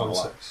 6. 3, 4, and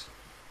 6.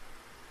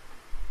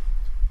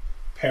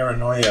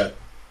 Paranoia.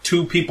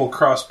 2 people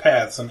cross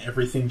paths and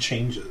everything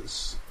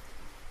changes.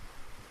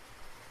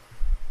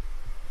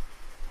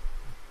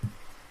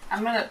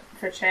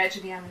 For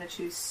tragedy, I'm gonna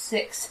choose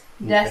 6.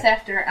 Death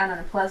after an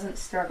unpleasant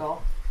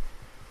struggle.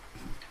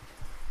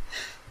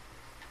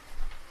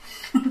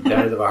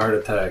 Died of a heart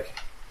attack.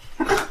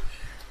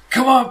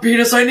 Come on,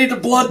 Penis, I need the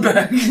blood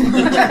back.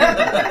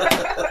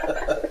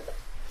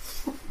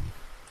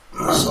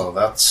 So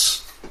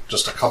that's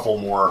just a couple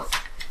more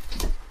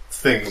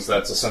things.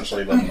 That's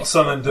essentially the...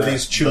 So then do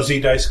these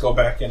choosy dice go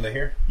back into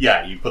here?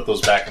 Yeah, you put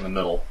those back in the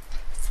middle.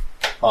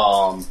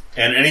 And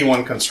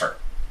anyone can start.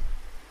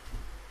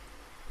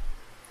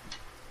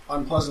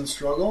 Unpleasant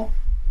struggle.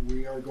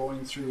 We are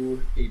going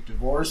through a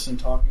divorce and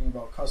talking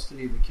about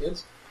custody of the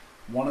kids.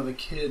 One of the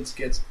kids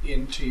gets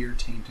into your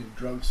tainted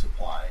drug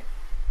supply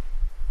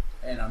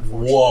and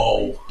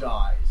unfortunately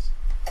dies.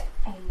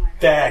 Oh my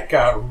god. That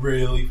got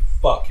really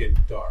fucking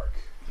dark.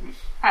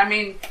 I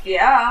mean,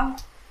 yeah.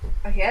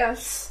 I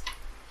guess.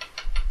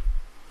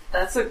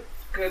 That's a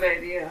Good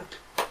idea.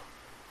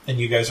 And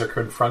you guys are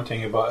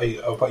confronting about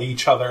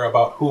each other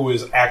about who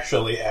is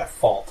actually at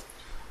fault.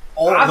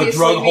 Or The Obviously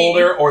drug me.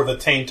 holder or the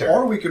tainter.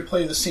 Or we could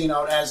play the scene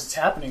out as it's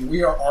happening.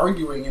 We are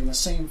arguing in the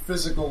same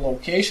physical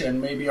location.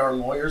 Maybe our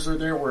lawyers are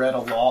there. We're at a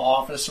law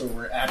office or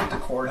we're at the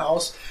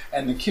courthouse.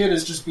 And the kid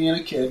is just being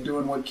a kid,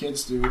 doing what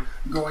kids do,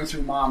 going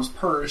through mom's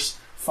purse,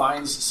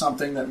 finds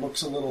something that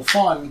looks a little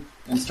fun,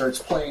 and starts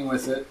playing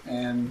with it.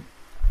 And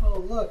Oh,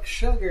 look,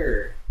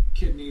 sugar.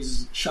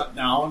 kidneys shut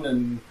down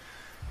and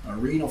a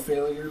renal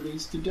failure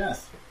leads to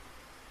death.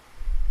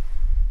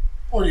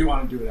 Or do you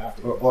want to do it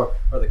after? Or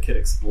the kid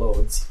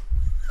explodes.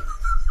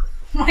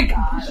 Oh my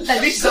god,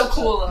 that'd be so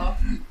cool though.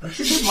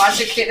 Just watch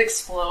a kid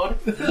explode.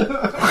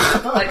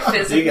 Like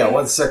physically. You got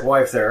one sick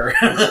wife there.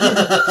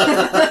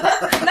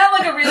 Not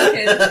like a real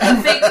kid,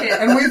 a fake kid.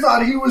 And we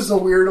thought he was the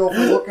weirdo for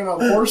looking up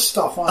horse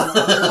stuff on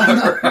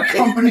a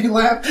company You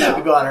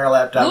laptop. go on her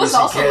laptop, you Lewis see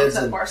also looks kids,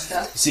 at and more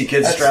stuff. see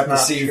kids That's strapped to not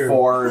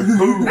C4. And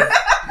boom.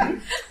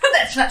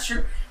 That's not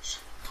true.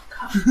 Shut the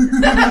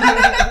fuck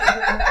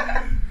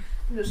up.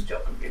 I'm just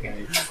joking.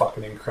 You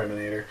fucking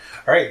incriminator.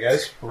 Alright,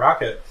 guys,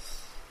 rock it.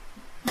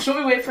 Should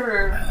we wait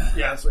for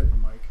Yeah, let's wait for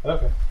Mike.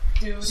 Okay.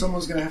 dude?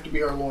 Someone's going to have to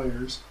be our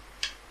lawyers.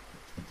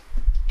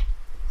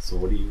 So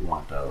what do you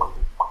want out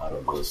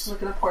of this?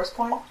 Looking up horse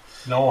porn?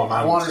 No, I'm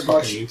I on want as fucking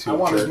much. YouTube. I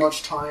want as jerk.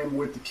 much time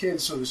with the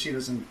kids so that she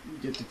doesn't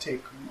get to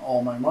take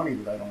all my money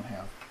that I don't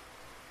have.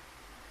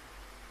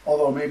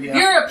 Although maybe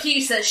You're a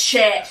piece of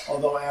shit.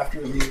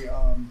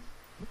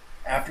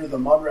 after the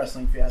mud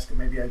wrestling fiasco,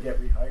 maybe I get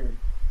rehired.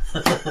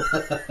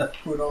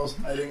 Who knows?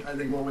 I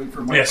think we'll wait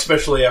for Mike. Yeah,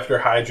 especially after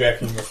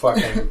hijacking the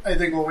fucking I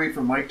think we'll wait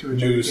for Mike to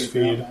News adjudicate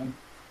feed. that then.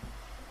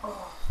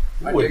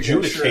 I Ooh, dig that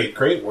adjudicate. shirt.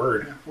 Great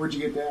word. Where'd you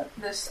get that?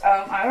 This,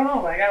 I don't know,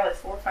 but I got it like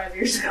 4 or 5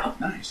 years ago.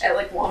 Nice. At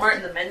like Walmart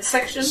in the men's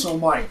section. So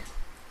Mike,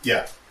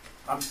 Yeah.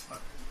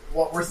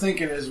 what we're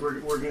thinking is we're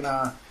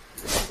gonna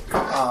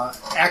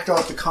act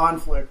out the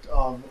conflict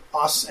of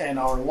us and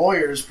our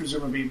lawyers.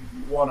 Presumably,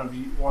 one of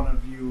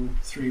you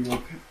three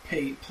will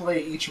play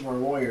each of our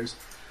lawyers.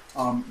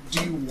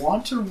 Do you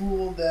want to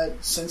rule that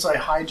since I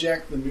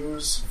hijacked the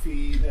news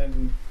feed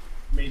and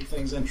made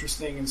things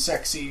interesting and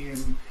sexy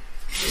and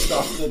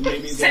stuff, that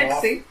maybe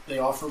they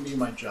offer me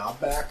my job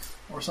back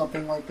or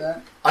something like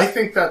that? I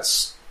think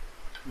that's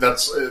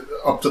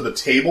up to the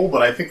table,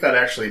 but I think that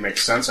actually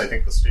makes sense. I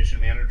think the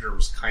station manager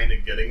was kind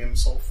of getting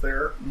himself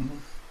there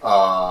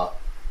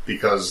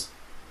because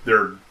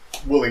they're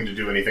willing to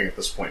do anything at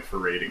this point for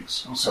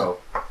ratings. Okay. So,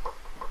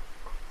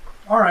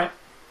 All right.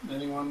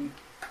 Everyone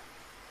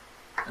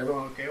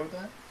okay with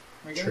that?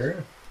 I guess? Sure.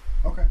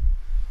 Okay.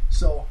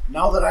 So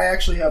now that I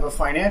actually have a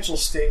financial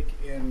stake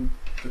in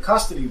the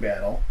custody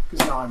battle,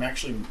 because now I'm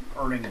actually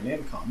earning an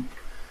income,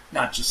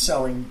 not just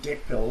selling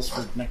dick pills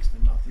for next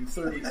to nothing,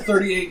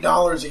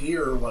 $38 a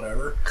year or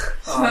whatever,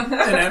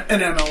 an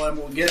MLM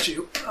will get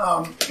you.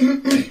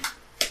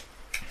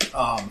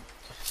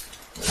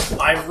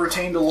 I've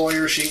retained a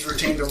lawyer, she's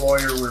retained a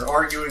lawyer, we're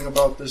arguing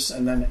about this,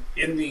 and then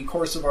in the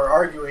course of our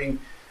arguing,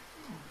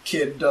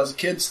 kid does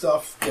kid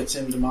stuff, gets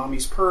into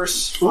mommy's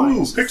purse,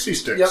 finds pixie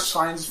sticks. Yep,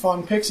 finds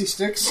fun pixie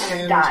sticks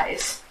and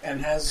dies.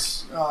 and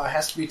has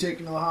to be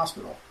taken to the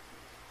hospital.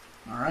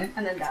 All right.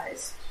 And then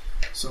dies.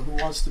 So who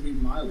wants to be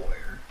my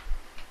lawyer?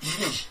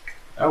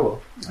 I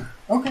will.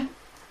 Okay.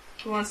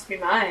 Who wants to be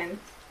mine?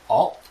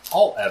 I'll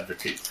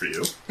advocate for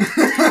you.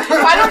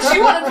 Why don't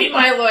you want to be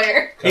my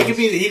lawyer? He could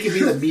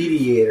be the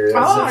mediator.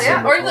 that Oh, sits yeah.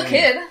 in Or the between.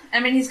 kid. I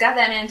mean, he's got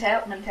that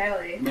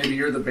mentality. Maybe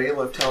you're the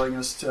bailiff telling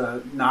us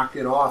to knock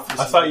it off.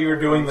 I thought you were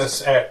doing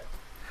this at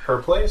her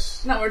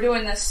place? No, we're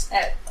doing this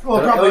at... Well,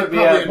 It probably, would be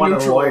probably at a one of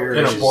the neutral lawyers.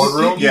 In a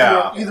boardroom?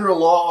 Yeah. Either a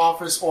law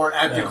office or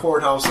at the Yeah.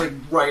 courthouse, like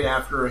right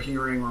after a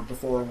hearing or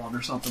before one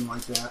or something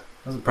like that.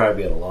 This would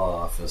probably be at a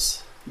law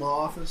office.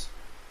 Law office?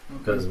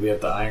 Because we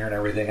have to iron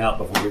everything out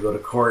before we go to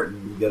court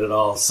and get it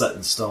all set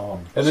in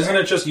stone. And isn't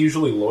it just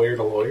usually lawyer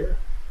to lawyer?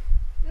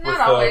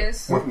 Not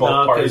always. With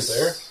both parties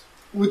there?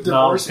 With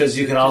No, divorce, because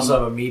you can also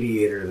have a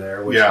mediator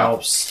there, which Yeah.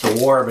 helps the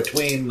war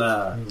between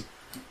the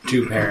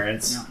two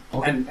parents.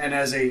 Yeah. And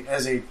as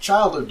a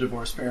child of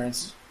divorced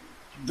parents,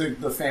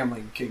 the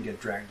family can get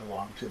dragged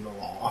along to the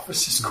law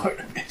offices quite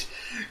a bit.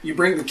 You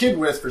bring the kid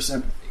with for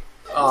sympathy.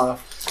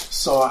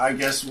 So I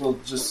guess we'll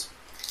just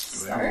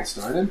get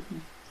started.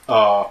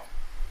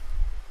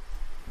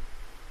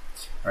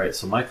 Alright,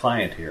 so my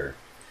client here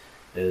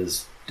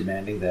is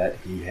demanding that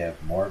he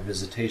have more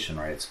visitation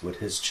rights with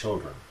his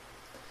children.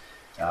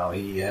 Now,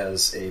 he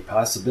has a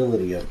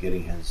possibility of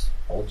getting his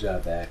old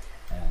job back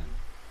and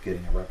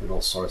getting a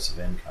reputable source of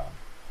income.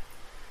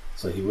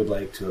 So he would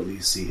like to at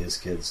least see his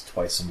kids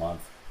twice a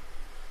month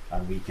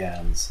on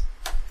weekends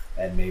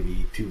and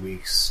maybe 2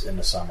 weeks in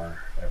the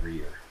summer every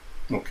year.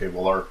 Okay,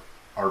 well,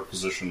 our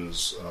position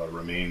is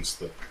remains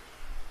that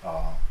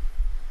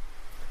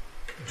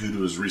due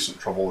to his recent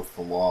trouble with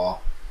the law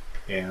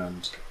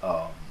and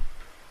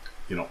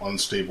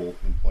unstable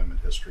employment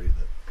history,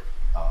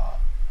 that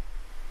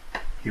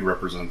he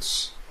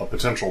represents a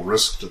potential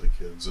risk to the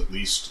kids, at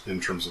least in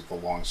terms of the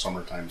long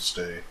summertime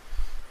stay.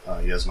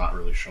 He has not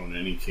really shown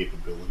any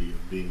capability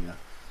of being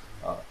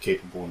a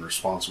capable and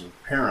responsible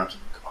parent.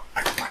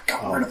 I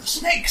got rid of the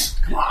snakes.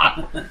 Come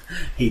on.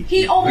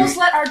 He almost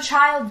let our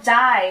child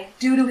die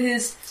due to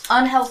his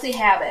unhealthy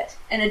habit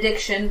and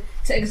addiction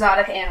to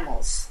exotic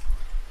animals.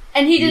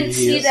 And he didn't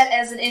see that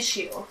as an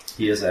issue.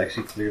 He has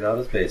actually cleared out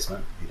his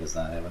basement. He does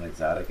not have an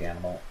exotic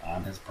animal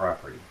on his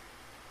property.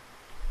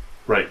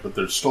 Right, but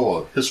there's still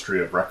a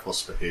history of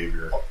reckless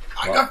behavior.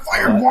 I got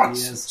fired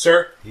once.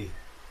 Sir,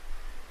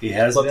 He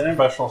has let been the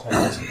professionals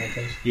handle this,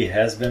 okay? he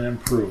has been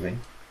improving,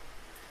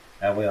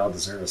 and we all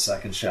deserve a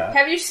second shot.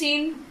 Have you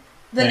seen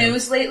the Ma'am.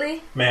 news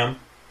lately? Ma'am,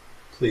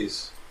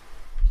 please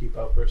keep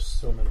outbursts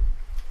to a minimum.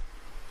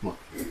 Look,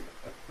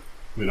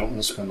 we don't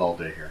want to spend all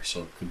day here,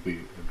 so could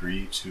we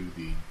agree to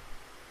the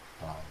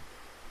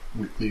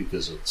weekly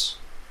visits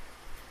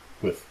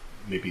with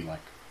maybe like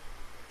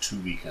 2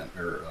 weekend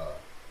or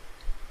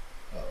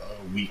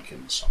a week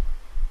in the summer?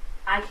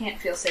 I can't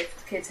feel safe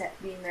with the kids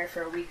being there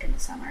for a week in the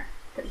summer,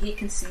 but he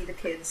can see the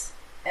kids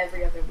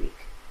every other week.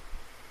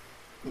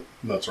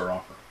 That's our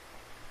offer.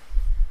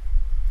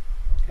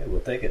 Okay,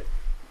 we'll take it.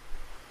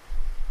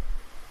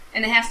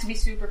 And it has to be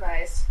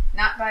supervised,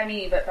 not by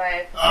me, but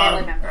by a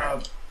family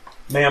member.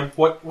 Ma'am,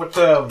 what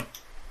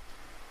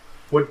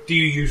do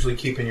you usually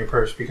keep in your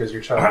purse because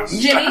your child is...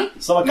 Jimmy?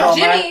 Someone call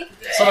Jimmy!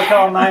 Someone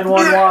call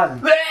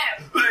 911.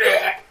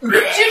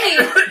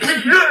 Jimmy!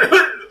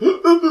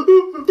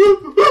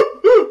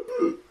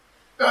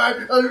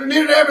 I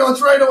need an ambulance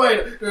right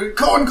away.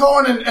 Cohen,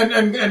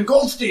 and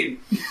Goldstein.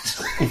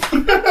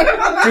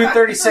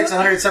 236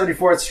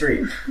 174th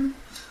Street.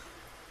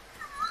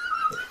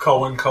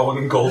 Cohen,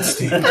 and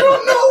Goldstein. I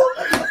don't know.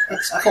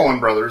 It's Coen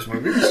Brothers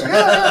movie.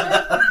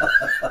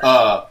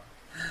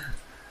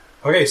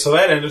 Okay, so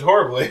that ended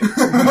horribly.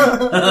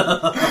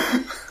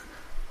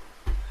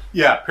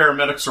 Yeah,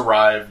 paramedics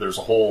arrive. There's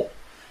a whole...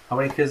 How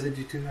many kids did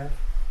you two have?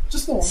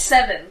 Just the one.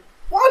 7.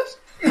 What?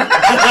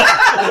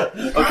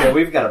 Okay,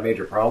 we've got a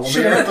major problem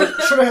Should here.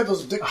 have had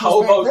those dick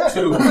How pills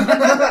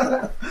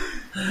about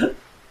back 2?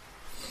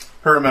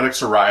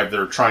 Paramedics arrive.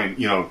 They're trying,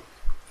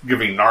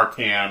 giving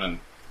Narcan and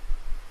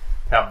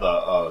have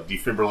the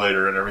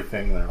defibrillator and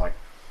everything. And they're like,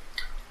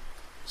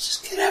 does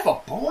this kid have a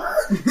boner?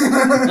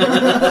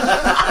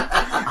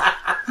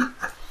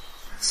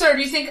 Sir,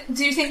 do you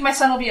think my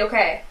son will be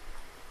okay?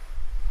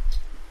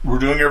 We're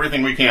doing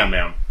everything we can,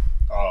 ma'am.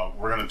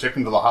 We're going to take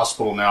him to the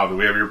hospital now. Do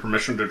we have your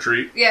permission to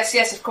treat? Yes,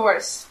 of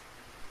course.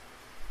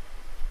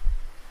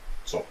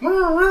 So,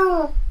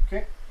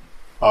 Okay.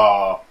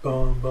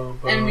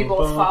 And we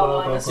both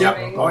follow, I'm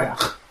assuming. Oh, yeah.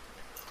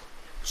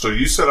 So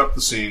you set up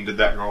the scene. Did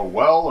that go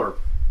well or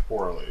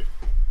poorly?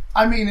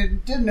 I mean,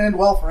 it didn't end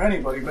well for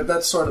anybody, but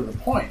that's sort of the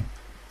point.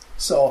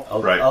 So,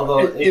 Right.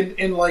 Although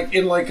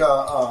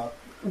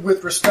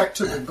with respect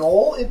to the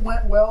goal, it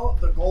went well.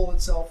 The goal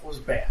itself was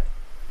bad.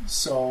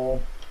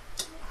 So,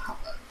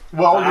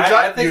 Well,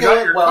 I think it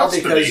went your well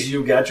custody. because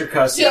you got your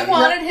custody. He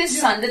wanted his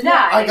son to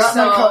die, I got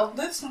so...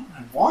 That's not what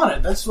I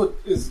wanted. That's what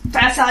is.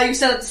 That's how you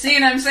set up the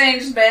scene, I'm saying,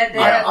 just bad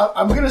dad.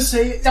 I'm going to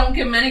say, Don't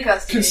give him any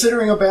custody.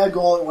 considering a bad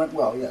goal, it went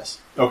well. Yes.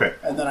 Okay.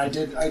 And then I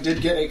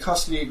did get a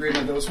custody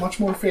agreement that was much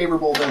more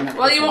favorable than.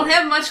 Well, you won't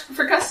have much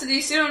for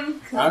custody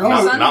soon. I don't know.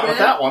 Your son Not did. with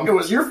that one. It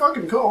was your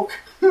fucking coke.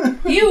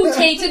 You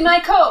tainted my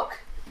Coke.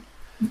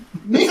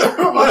 Neither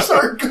of us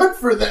are good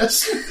for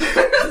this.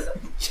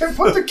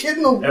 Put the kid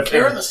in the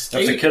care of the If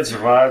state. the kid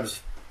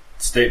survives,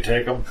 state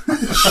take him.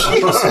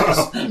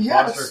 Jesus.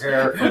 Yes. Foster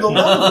care. For the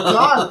love of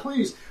God,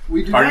 please.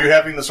 We do Are not- you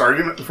having this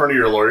argument in front of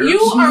your lawyers? You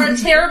are a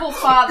terrible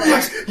father.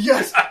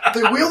 Yes.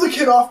 They wheeled the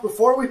kid off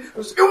before we. It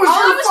was All your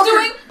I was fucking,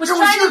 doing was it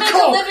trying to your make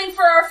coke. a living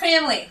for our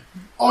family.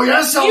 Oh,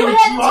 yeah, selling You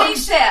had to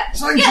drugs? take that.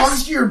 Selling Yes.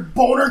 drugs to your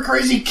boner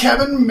crazy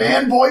Kevin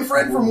man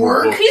boyfriend from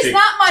work? He's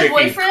not my taking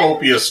boyfriend.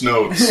 Copious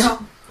notes.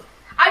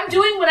 I'm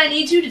doing what I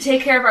need to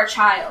take care of our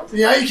child.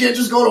 Yeah, you can't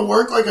just go to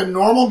work like a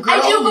normal girl.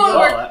 I do go to Well,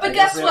 work, I but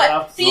guess guess we what?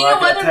 have to Being like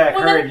a mother attack her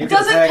and woman you can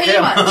doesn't attack pay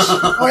him. much.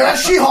 Oh yeah,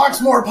 she hawks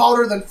more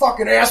powder than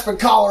fucking Aspen,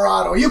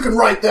 Colorado. You can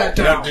write that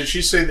Now, down. did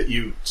she say that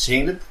you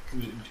tainted?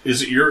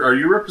 Are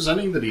you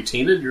representing that he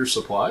tainted your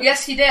supply?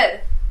 Yes, he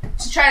did.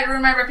 To try to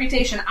ruin my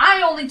reputation.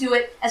 I only do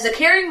it as a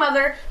caring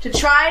mother to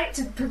try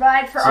to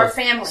provide for our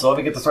family. So let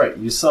me get this right.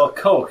 You sell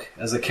Coke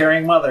as a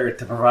caring mother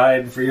to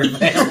provide for your family.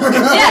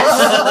 Yes!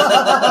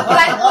 But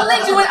I only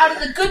do it out of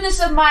the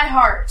goodness of my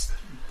heart.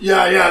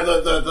 Yeah,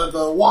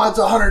 the wads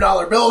of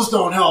 $100 bills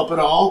don't help at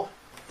all.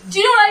 Do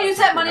you know what I use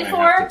that money We're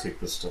gonna have for? to take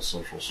this to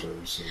social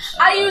services.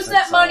 I use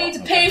that money to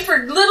pay for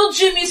little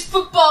Jimmy's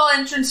football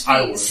entrance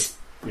I fees.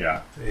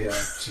 Yeah. Yeah,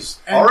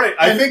 just... All right.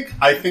 I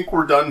think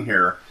we're done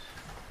here.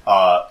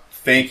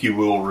 Thank you.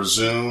 We'll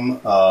resume.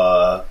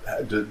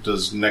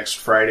 Does next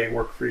Friday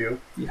work for you?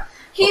 Yeah.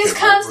 He's Okay,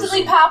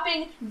 constantly resume.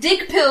 popping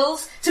dig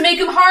pills to make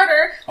him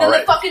harder than All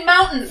right. the fucking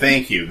mountain.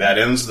 Thank you. That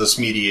ends this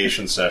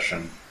mediation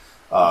session.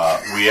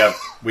 We have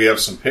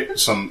some. He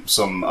has an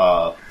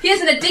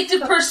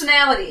addictive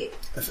personality.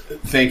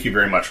 Thank you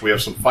very much. We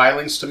have some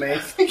filings to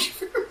make.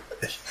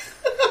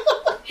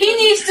 He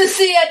needs to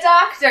see a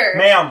doctor.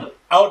 Ma'am,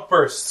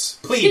 outbursts,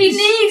 He please.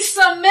 needs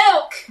some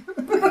milk.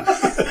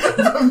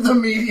 The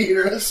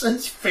mediator has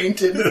since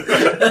fainted.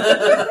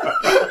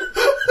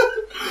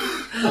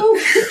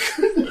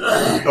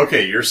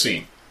 Okay, your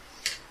scene.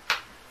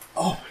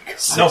 Oh my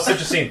god. No,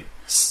 such a scene.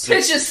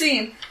 Pitch a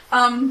scene.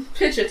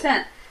 Pitch a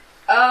tent.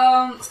 Been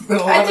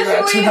a lot of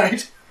that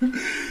tonight.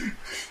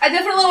 I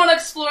definitely want to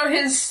explore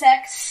his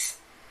sex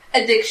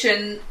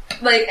addiction,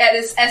 like at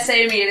his SA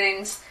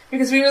meetings,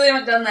 because we really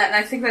haven't done that, and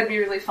I think that'd be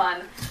really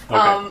fun.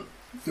 Okay.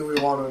 Do we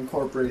want to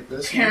incorporate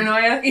this?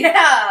 Paranoia?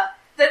 Yeah,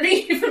 that'd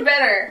be even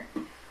better.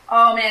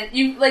 Oh man,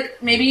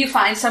 maybe you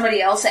find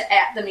somebody else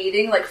at the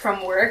meeting, like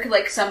from work,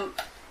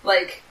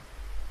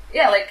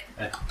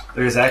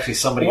 There's actually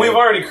somebody. We've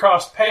already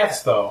crossed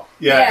paths, though.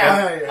 Yeah,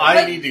 Yeah. and Yeah.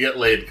 I need to get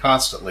laid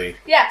constantly.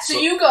 yeah. So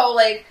you go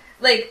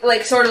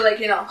sort of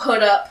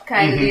hood up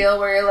kind of deal,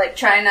 where you're like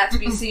trying not to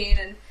be seen,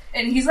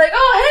 and he's like,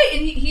 oh hey,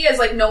 and he has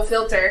like no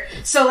filter,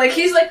 so like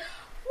he's like,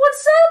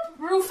 what's up,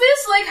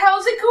 Rufus? Like,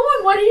 how's it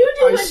going? What are you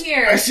doing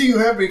here? I see you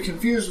have me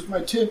confused with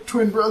my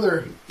twin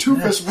brother,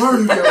 Toofus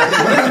Wormgill.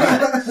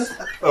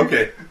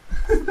 Okay.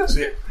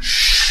 See,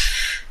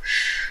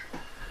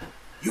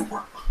 You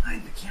work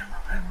behind the camera.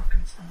 I work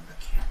in front of the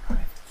camera. I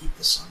have to keep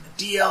this on the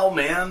DL,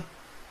 man.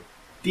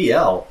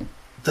 DL.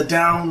 the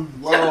down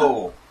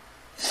low.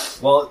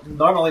 Well,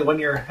 normally when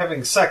you're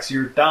having sex,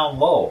 you're down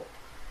low.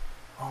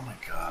 Oh my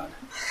god.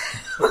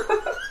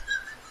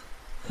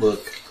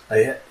 Look,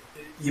 you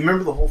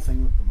remember the whole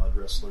thing with the mud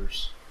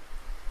wrestlers?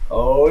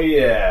 Oh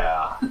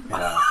yeah.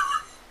 Yeah.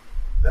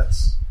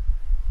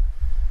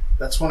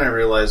 That's when I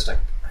realized I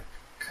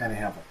kind of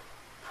have a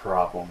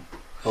problem.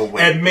 Oh,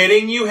 wait.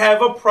 Admitting you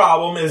have a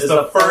problem is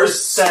the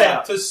first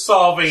step to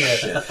solving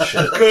it.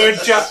 Shit. Good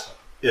job.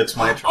 It's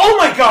my turn. Oh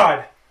my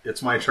god!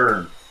 It's my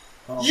turn.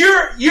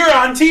 You're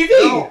on TV.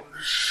 No.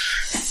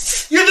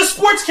 You're the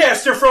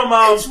sportscaster from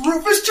It's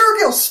Rufus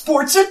Turgill,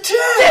 Sports at 10!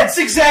 That's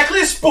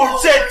exactly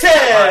Sports at 10.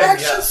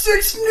 Action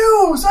 6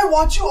 News! I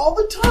watch you all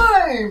the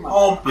time!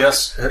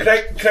 Yes. Could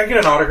I get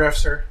an autograph,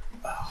 sir?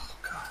 Oh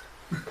god.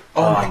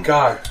 Oh my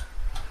god.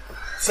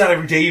 It's not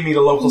every day you meet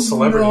a local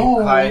celebrity.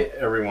 No. Hi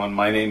everyone.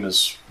 My name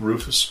is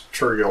Rufus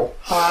Turgill.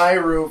 Hi,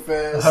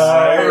 Rufus.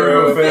 Hi,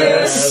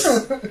 Rufus.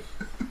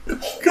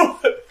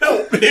 God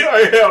help me!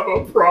 I have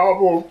a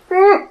problem.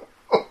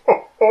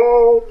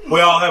 We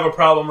all have a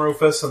problem,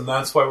 Rufus, and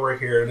that's why we're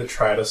here to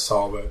try to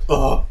solve it.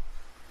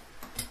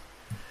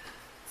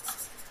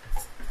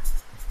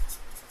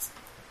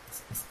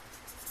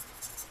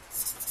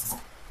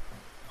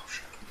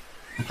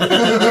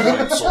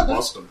 I'm so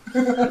busted.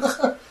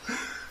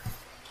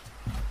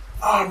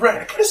 Oh,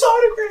 right. I got his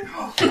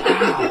autograph.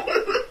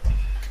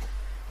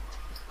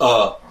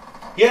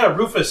 Yeah,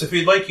 Rufus, if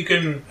you'd like, you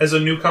can, as a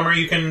newcomer,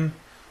 you can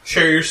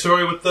share your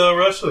story with the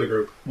rest of the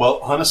group. Well,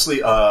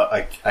 honestly,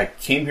 I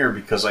came here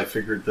because I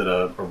figured that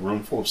a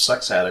room full of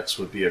sex addicts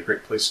would be a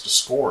great place to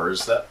score.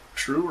 Is that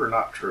true or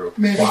not true?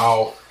 Maybe.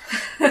 Wow.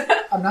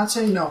 I'm not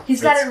saying no.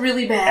 He's got it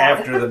really bad.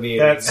 After the meeting.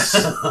 That's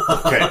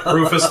Okay.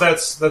 Rufus,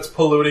 that's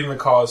polluting the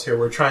cause here.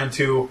 We're trying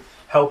to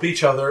help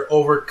each other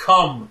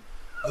overcome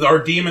our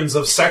demons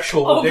of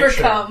sexual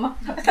addiction. Overcome.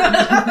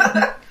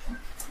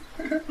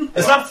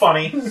 It's not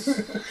funny.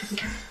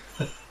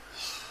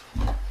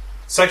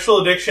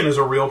 Sexual addiction is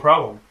a real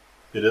problem.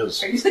 It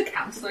is. Are you the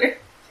counselor?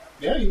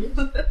 Yeah, you is.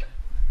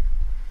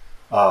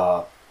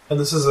 And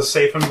this is a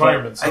safe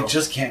environment, so I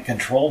just can't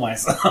control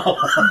myself.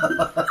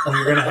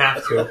 you're going to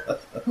have to.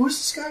 Who is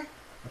this guy?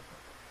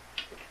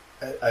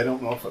 I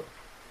don't know if it...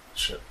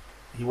 Shit.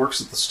 He works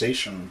at the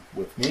station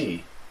with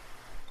me.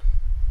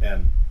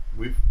 And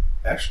we've...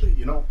 Actually,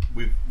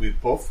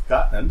 we've both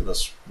gotten into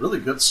this really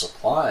good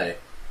supply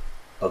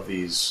of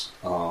these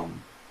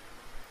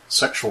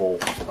sexual...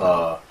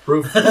 No.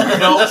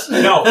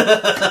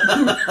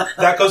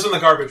 That goes in the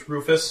garbage,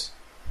 Rufus.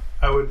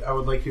 I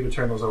would like you to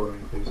turn those over to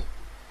me, please.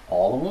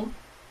 all of them?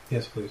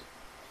 Yes, please.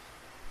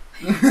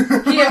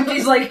 He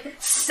empties like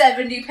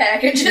 70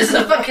 packages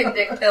of fucking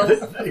dick pills.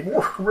 They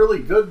work really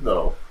good,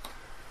 though.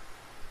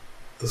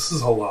 This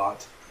is a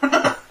lot.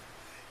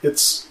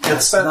 It's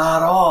That's that...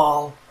 not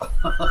all.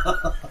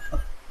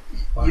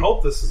 I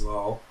hope this is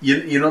all.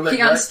 You know that He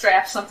guy...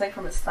 unstraps something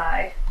from his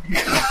thigh.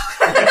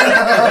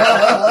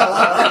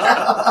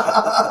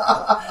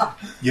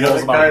 You know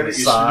Pulls the him out guy of that his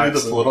used to do socks the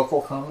and-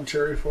 political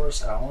commentary for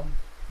us, Alan?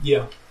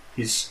 Yeah.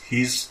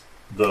 He's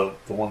the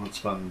one that's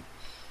been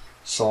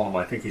selling them.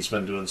 I think he's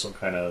been doing some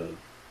kind of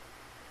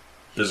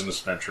business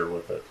venture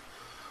with it.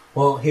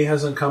 Well, he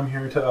hasn't come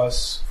here to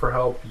us for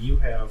help. You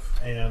have,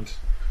 and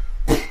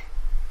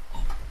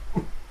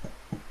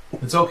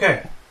it's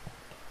okay.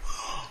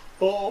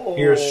 Oh.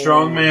 You're a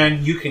strong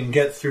man. You can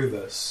get through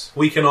this.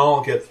 We can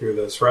all get through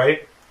this,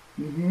 right?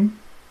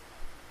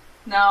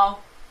 No.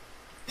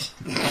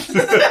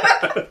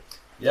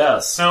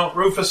 Yes. Now,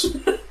 Rufus,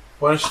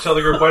 why don't you tell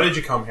the group, why did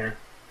you come here?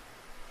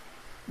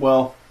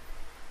 Well,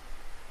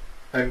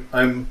 I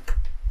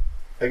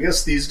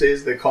guess these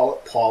days they call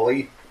it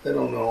poly. I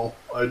don't know.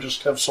 I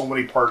just have so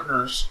many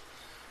partners,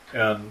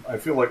 and I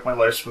feel like my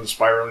life's been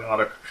spiraling out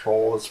of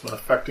control. It's been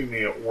affecting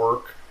me at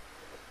work,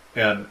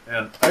 And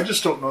I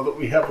just don't know that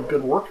we have a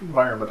good work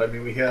environment. I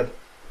mean, we had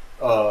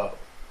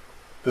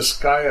this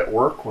guy at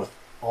work with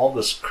all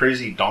this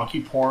crazy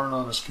donkey porn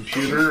on his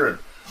computer,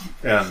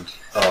 and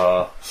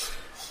I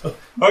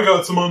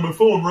got some on my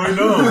phone right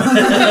now.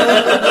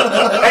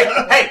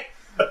 hey,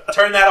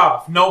 turn that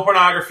off. No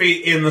pornography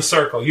in the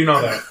circle. You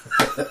know that.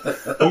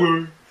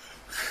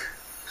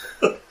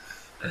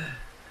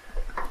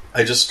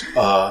 I just,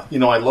 I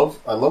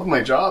love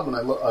my job, and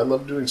I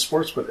love doing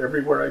sports. But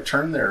everywhere I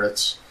turn, there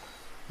it's,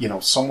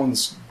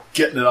 someone's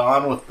getting it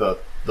on with the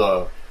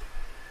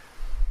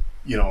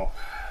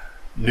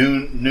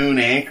noon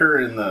anchor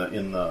in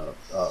the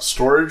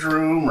storage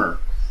room, or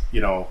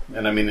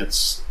and I mean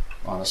it's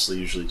honestly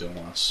usually doing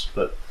us,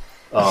 but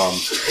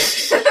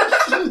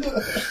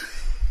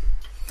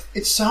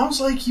it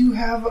sounds like you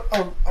have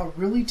a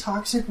really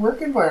toxic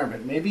work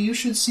environment. Maybe you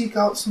should seek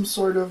out some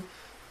sort of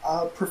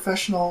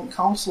professional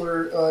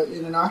counselor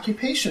in an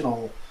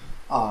occupational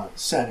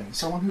setting.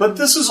 Someone who. But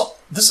this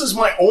is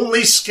my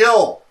only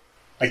skill.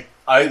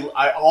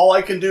 I all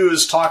I can do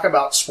is talk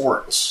about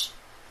sports.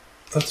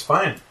 That's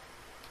fine.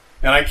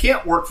 And I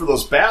can't work for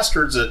those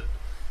bastards at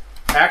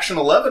Action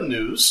 11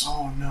 News.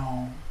 Oh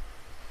no.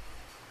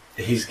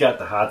 He's got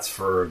the hots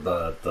for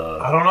the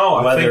I don't know.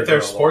 I think their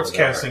girl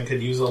sportscasting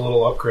could use a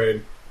little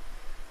upgrade.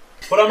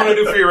 What I'm going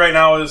to do for you right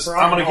now is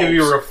I'm going to give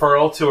you a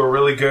referral to a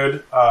really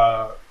good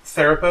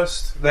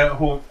therapist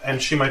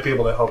and she might be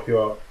able to help you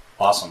out.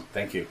 Awesome.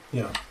 Thank you.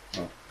 Yeah.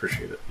 Oh,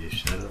 appreciate it. You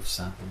should have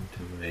sent them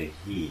to a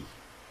he.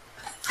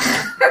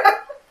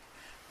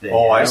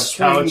 I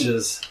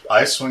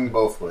swing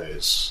both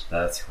ways.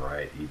 That's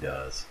right, he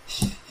does.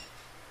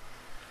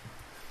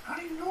 How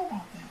do you know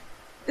about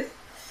that?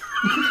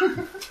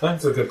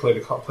 That's a good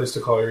place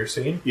to call your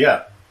scene.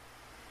 Yeah.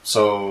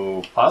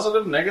 So,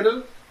 positive,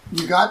 negative?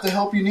 You got the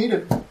help you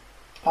needed.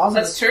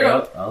 Positive. That's true.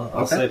 Yep,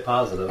 I'll say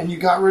positive. And you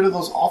got rid of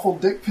those awful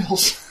dick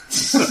pills.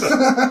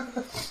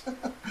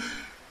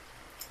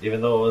 Even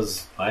though it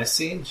was my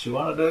scene, she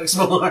wanted to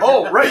explore.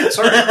 Oh, right,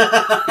 sorry.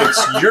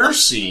 It's your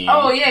scene.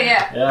 Oh,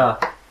 yeah. Yeah.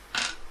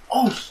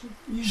 Oh,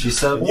 she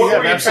said, What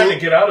were you trying to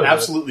get out of it?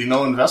 Absolutely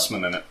no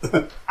investment in it.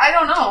 I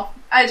don't know.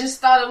 I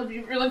just thought it would be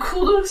really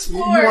cool to you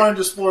explore. wanted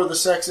to explore the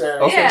sex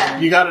area. Okay, Yeah.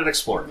 you got it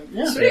explored.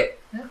 Yeah. Sweet.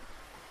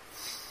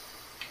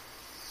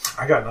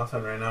 I got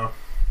nothing right now.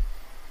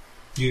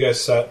 You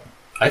guys set?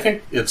 I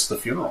think it's the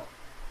funeral.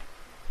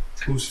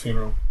 Whose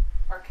funeral?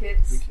 Our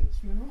kids.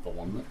 The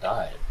one that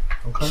died.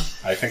 Okay.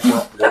 I think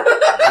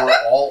we're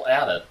all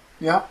at it.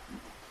 Yeah.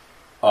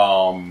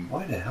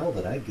 why the hell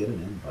did I get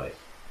an invite?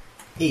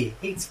 He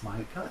hates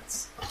my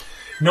guts.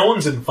 No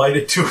one's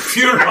invited to a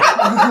funeral.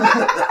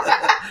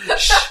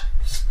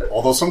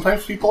 Although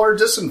sometimes people are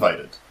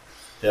disinvited.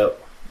 Yep.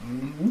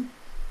 Mm-hmm.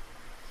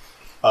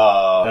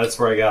 That's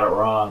where I got it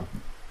wrong.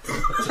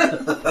 It's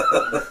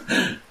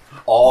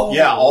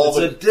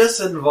a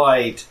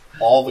disinvite.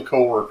 All the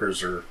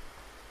coworkers are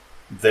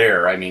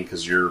there. I mean,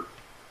 because you're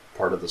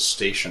part of the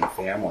station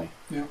family.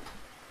 Yeah.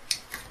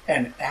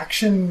 And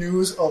Action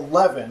News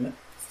 11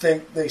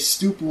 think they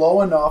stoop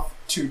low enough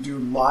to do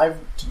live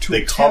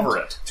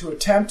to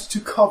attempt to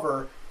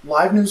cover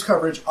live news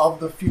coverage of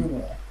the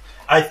funeral.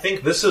 I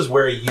think this is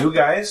where you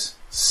guys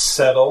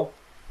settle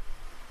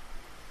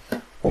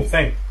your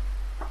thing.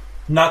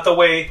 Not the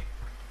way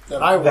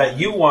that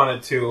you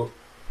wanted to,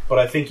 but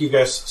I think you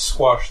guys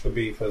squash the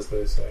beef, as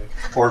they say.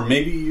 Or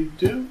maybe you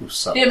do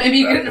something. Yeah, maybe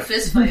you get in a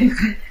fist fight.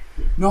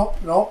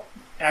 No.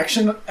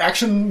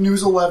 Action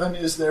News 11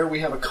 is there. We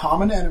have a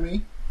common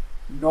enemy.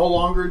 No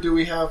longer do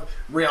we have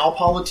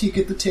realpolitik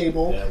at the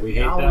table. Yeah, we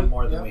hate them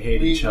more than we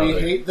hate each other. We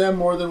hate them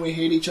more than we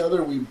hate each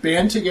other. We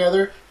band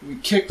together, we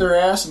kick their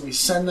ass, and we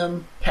send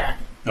them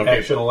packing. Okay.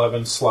 Action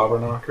 11 slobber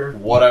knocker.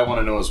 What I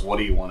want to know is, what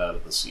do you want out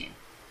of the scene?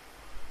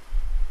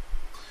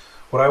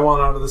 What I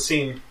want out of the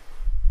scene,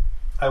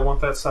 I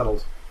want that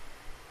settled.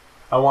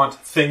 I want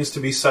things to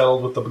be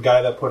settled with the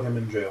guy that put him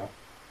in jail.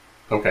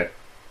 Okay.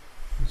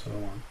 That's what I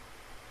want.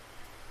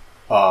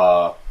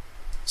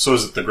 So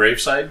is it the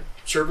graveside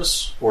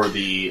service or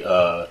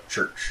the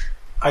church?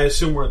 I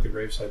assume we're at the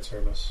graveside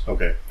service.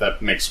 Okay,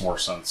 that makes more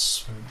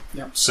sense.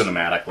 Yep.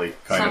 Cinematically,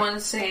 kind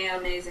Someone's saying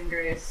Amazing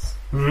Grace.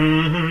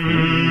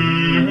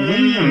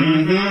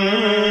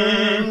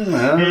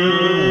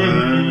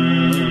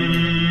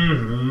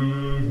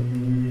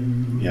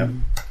 Yep.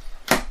 Man,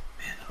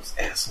 those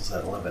assholes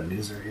at 11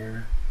 News are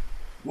here.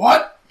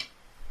 What?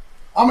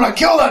 I'm gonna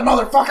kill that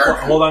motherfucker!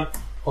 Hold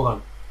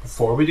on.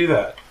 Before we do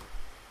that,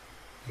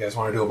 you guys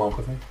want to do a bump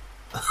with me?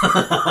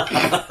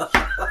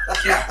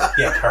 Yeah,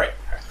 alright.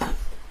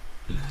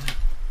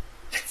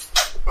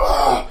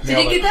 Did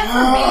you get that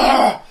from me?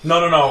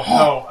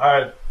 No.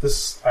 I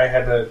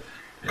had to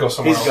go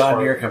somewhere else. He's gone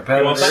for near it.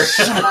 competitors.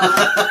 You want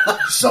that?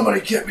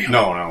 Somebody get me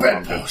No, on I'm the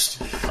good.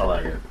 bedpost. I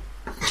like it.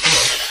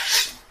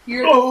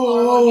 You're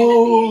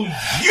the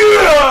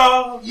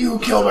Yeah! You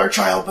killed our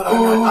child, but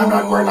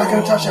we're not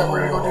gonna touch that.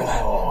 We're gonna go do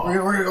that.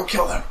 We're gonna go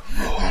kill them.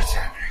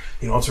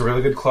 You know what's a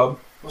really good club?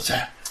 What's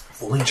that?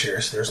 Folding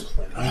chairs. There's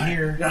plenty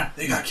here. Yeah,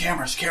 they got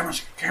cameras.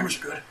 Cameras are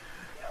good.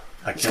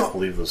 I can't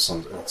believe this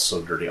one. It's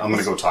so dirty. I'm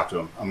going to go talk to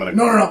him. I'm going to.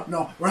 No.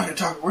 We're not going to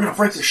talk. We're going to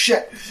break this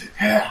shit.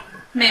 Yeah.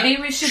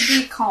 Maybe we should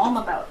be calm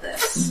about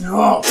this.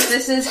 No.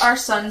 This is our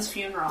son's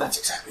funeral. That's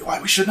exactly why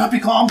we should not be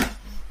calm.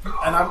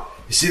 And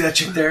You see that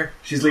chick there?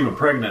 She's leaving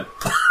pregnant.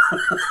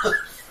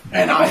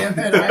 I am.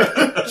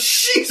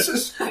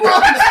 Jesus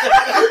Christ!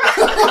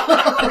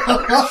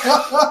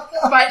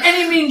 By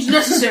any means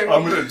necessary.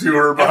 I'm going to do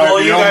her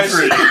behind the elm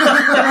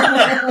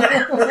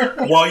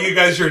tree. While you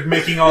guys are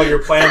making all your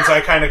plans,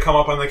 I kind of come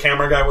up on the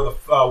camera guy with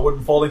a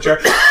wooden folding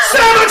chair.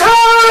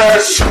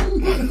 Sabotage!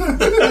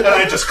 And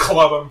I just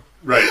club him.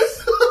 Right.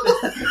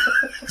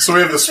 So we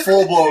have this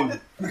full-blown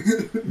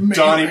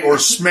Johnny or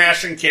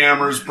smashing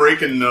cameras,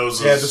 breaking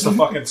noses. Yeah, just a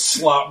fucking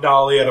slop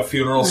dolly at a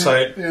funeral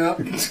site. Yeah.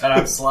 And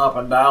I'm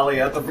slopping Dolly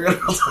at the funeral.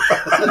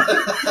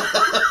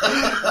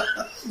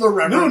 No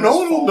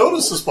one will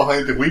notice this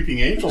behind the Weeping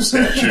Angel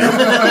statue.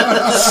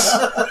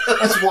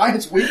 That's why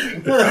it's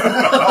weeping.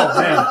 Oh,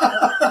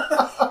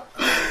 man.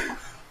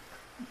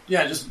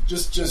 Yeah,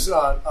 just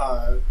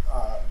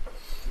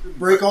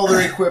break all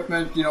their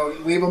equipment.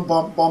 Leave them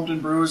bumped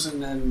and bruised,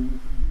 and then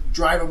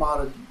drive them out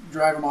of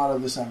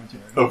the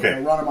cemetery. Okay.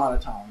 Run them out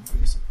of town,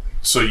 basically.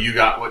 So you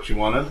got what you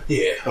wanted?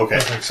 Yeah. Okay. I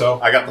think so.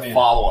 I got the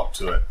follow-up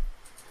to it.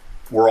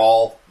 We're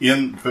all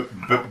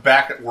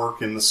back at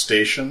work in the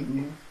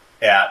station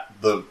at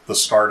the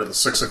start of the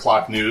 6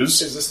 o'clock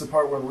news. Is this the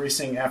part where we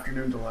sing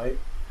Afternoon Delight?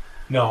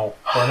 No,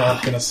 we're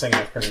not going to sing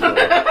it.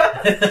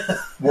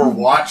 We're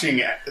watching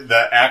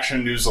the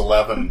Action News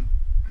 11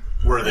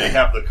 where they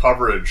have the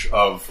coverage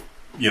of,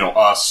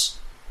 us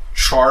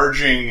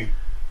charging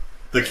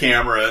the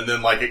camera and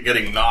then it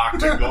getting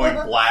knocked and going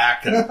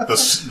black, and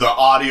the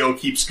audio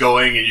keeps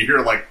going, and you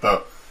hear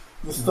the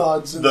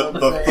thuds and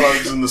the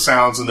thuds and the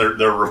sounds, and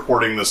they're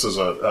reporting this as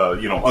a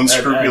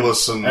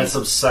unscrupulous and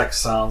some sex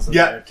sounds in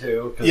Yeah. there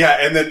too. Yeah,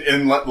 and then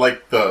in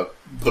the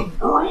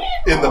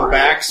in the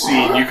back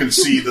scene, you can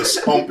see this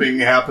pumping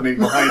happening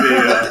behind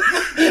a.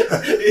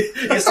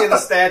 You see the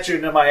statue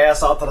and then my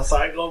ass out to the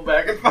side going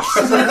back and forth.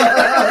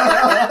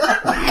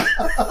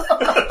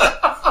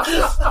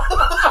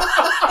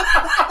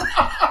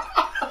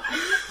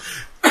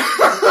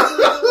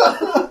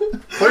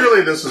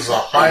 Clearly, this is a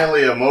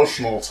highly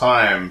emotional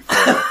time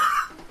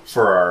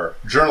for our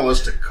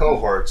journalistic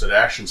cohorts at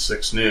Action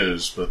 6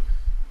 News, but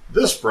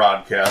this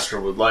broadcaster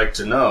would like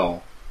to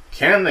know,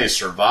 can they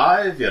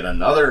survive yet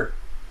another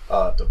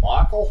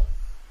debacle?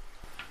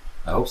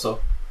 I hope so.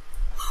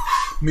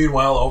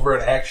 Meanwhile, over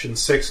at Action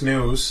 6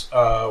 News,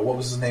 what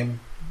was his name?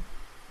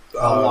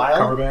 Lyle?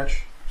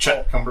 Cumberbatch?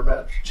 Chad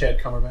Cumberbatch. Chad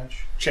Cumberbatch.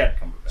 Chad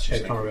Cumberbatch.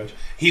 Chad Cumberbatch.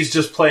 He's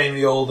just playing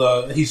the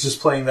old. He's just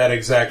playing that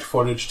exact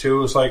footage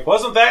too. It's like,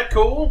 wasn't that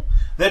cool?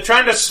 They're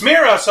trying to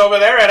smear us over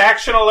there at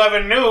Action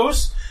 11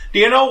 News. Do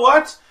you know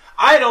what?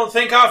 I don't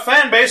think our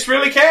fan base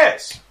really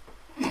cares.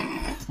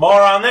 More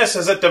on this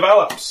as it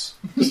develops.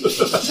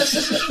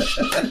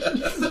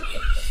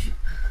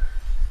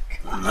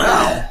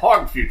 Now,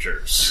 hog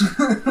futures.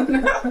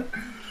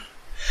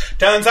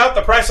 Turns out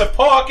the price of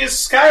pork is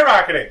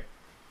skyrocketing.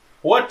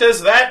 What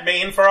does that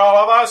mean for all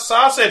of our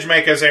sausage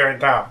makers here in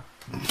town?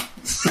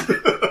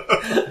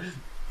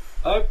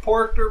 I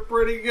porked her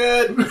pretty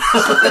good.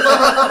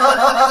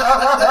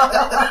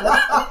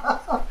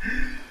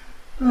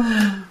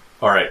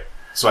 All right,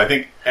 so I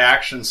think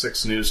Action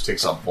 6 News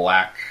takes a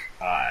black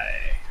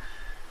eye.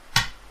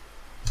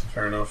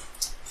 Fair enough.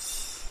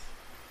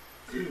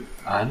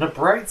 On the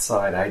bright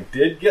side, I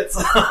did get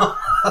some.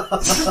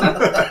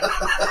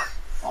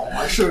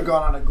 I should have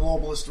gone on a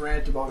globalist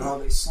rant about how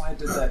they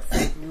slanted that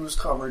fake news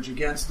coverage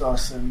against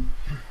us, and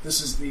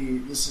this is the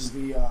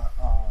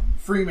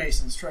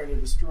Freemasons trying to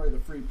destroy the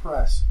free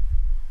press.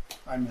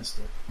 I missed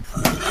it.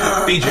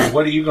 BJ,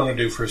 what are you going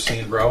to do for a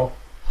scene, bro?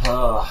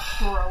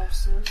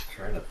 Gross.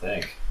 Trying to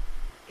think.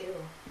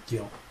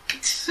 Ew.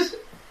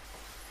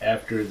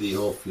 After the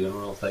whole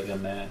funeral thing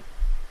and that,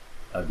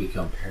 I've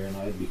become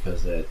paranoid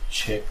because that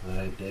chick that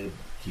I did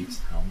keeps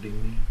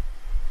hounding me.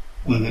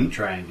 Wanting to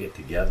try and get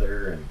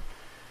together and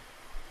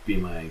be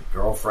my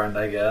girlfriend,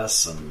 I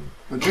guess, and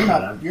But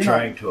I'm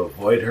trying to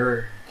avoid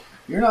her.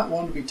 You're not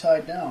one to be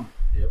tied down.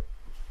 Yep.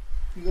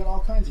 You got all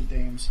kinds of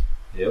dames.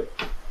 Yep.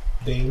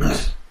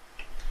 Dames.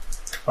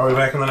 Are we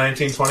back in the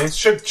 1920s?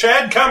 Should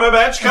Chad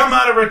Cumberbatch come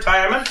out of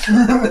retirement?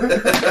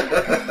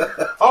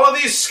 All of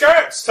these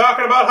skirts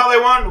talking about how they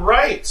want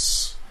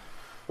rights.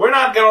 We're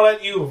not going to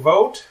let you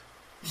vote.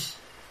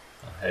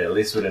 Hey, at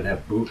least we didn't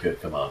have Buka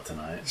come out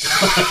tonight.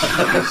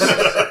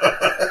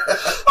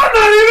 I'm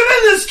not even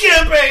in this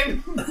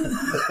campaign!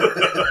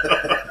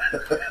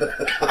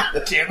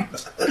 Damn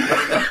it.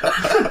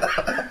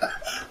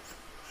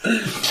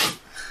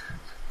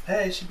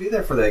 Hey, you should be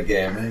there for that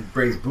game. It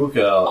brings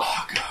Buka out.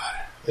 Oh, God.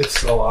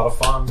 It's a lot of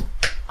fun.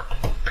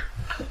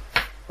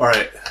 All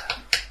right,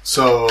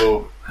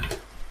 so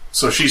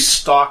she's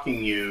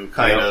stalking you,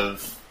 kind Yep.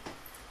 of.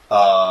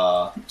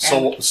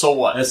 So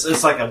what?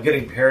 It's like I'm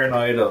getting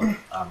paranoid.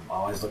 I'm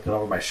always looking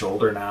over my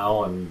shoulder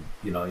now, and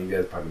you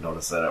guys probably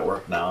notice that at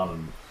work now.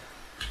 And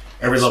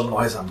every little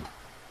noise, I'm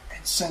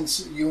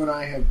since you and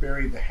I have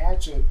buried the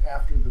hatchet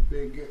after the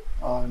big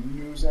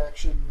news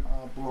action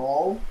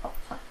brawl,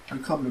 you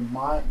come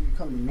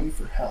to me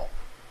for help.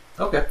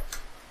 Okay.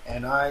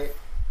 And I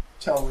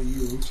tell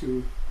you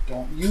to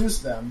don't use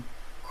them,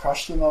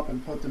 crush them up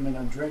and put them in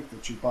a drink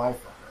that you buy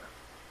for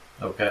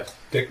her. Okay.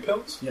 Dick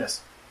pills?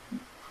 Yes.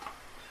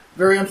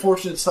 Very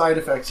unfortunate side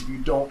effects if you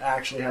don't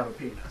actually have a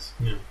penis.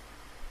 Yeah.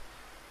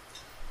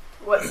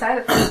 What side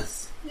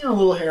effects? You know, a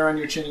little hair on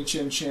your chinny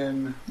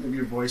chin. Maybe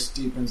your voice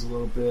deepens a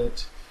little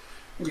bit.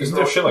 Maybe Isn't you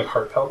there grow- shit like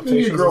heart Maybe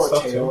palpitations you grow and a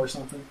stuff tail too? or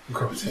something.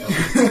 Grow a tail.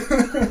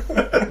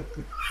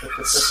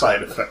 A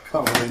side effect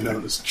commonly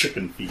known as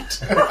chicken feet.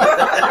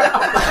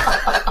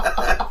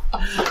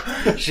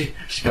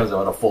 She comes out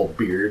with a full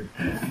beard.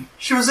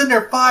 She was in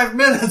there 5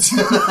 minutes.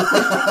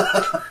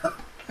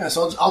 Yeah,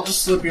 so I'll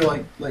just slip you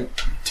like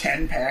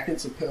 10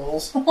 packets of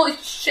pills. Holy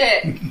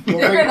shit!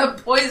 You're gonna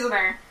poison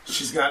her.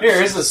 She's got Here,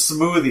 here's a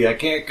smoothie. I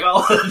can't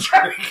call it a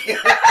drink.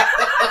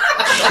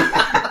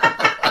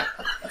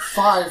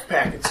 5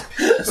 packets of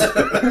pills.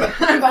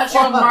 I bought you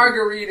a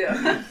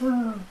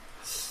margarita.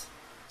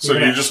 So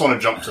do you just want to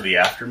jump to the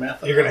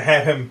aftermath? You're gonna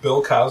have him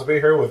Bill Cosby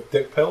her with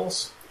dick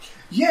pills?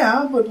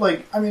 Yeah, but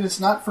it's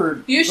not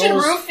for You should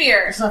those, roofie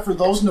her. It's not for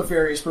those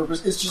nefarious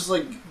purposes. It's just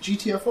like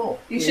GTFO.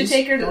 You Please should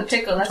take her to the don't-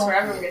 pickle. don't That's talk where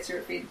to everyone me. gets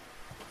roofied.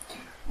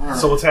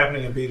 So what's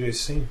happening in BJ's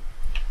scene?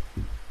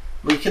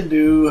 We can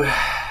do...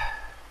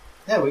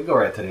 Yeah, we can go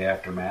right to the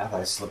aftermath.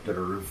 I slipped at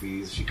her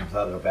roofies. She comes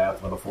out of the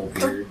bath with a full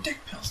They're beard. dick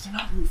pills. They're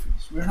not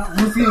roofies. We're not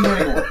roofing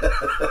anyone.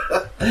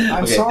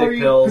 I'm Okay, sorry,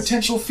 dick pills.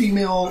 potential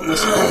female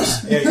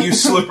listeners. Yeah, you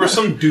slip her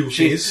some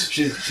doofies.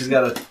 She's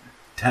got a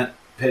tent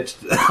pitched.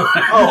 Her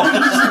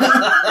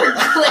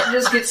clit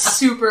just gets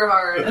super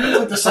hard. It's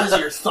like the size of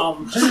your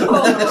thumb.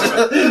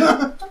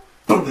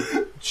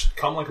 She'd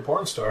come like a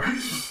porn star.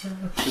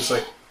 She's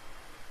like,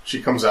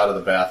 she comes out of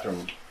the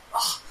bathroom.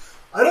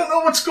 I don't know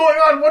what's going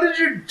on. What did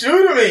you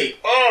do to me?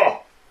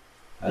 Oh,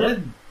 I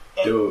didn't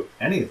do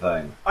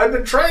anything. I've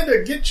been trying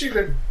to get you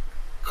to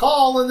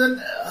call, and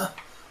then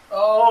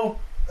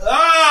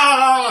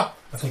I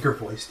think her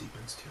voice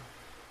deepens too.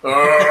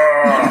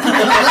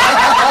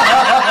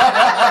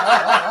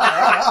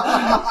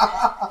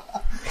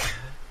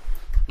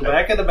 Go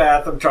back in the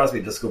bathroom. Trust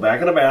me, just go back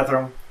in the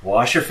bathroom,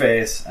 wash your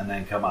face, and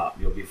then come out.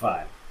 You'll be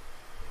fine.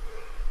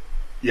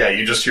 Yeah,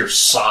 you just hear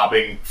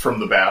sobbing from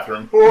the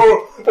bathroom.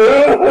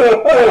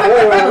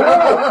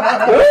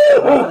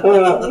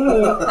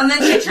 And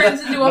then she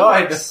turns into a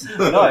horse.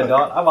 No, I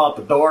don't. I'm out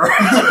the door.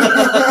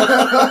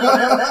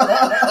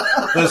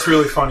 That's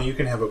really funny. You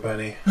can have a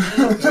Benny.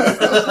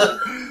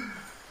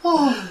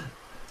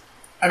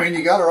 I mean,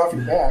 you got her off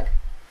your back.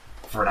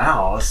 For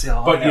now, let's see how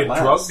long But you that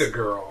lasts. drugged a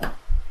girl.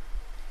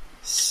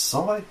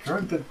 So I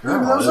drugged a Yeah, girl.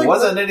 but that was It like-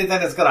 wasn't anything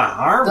that's gonna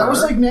harm her. That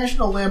was like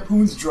National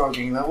Lampoon's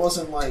drugging. That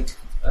wasn't like...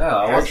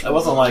 Yeah, it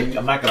wasn't like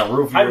I'm not gonna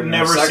roof you. I've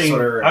never seen.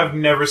 with her. I've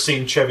never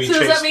seen Chevy So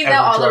Chase. does that mean ever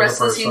now all the drug a rest of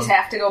the person. scenes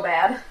have to go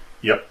bad?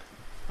 Yep.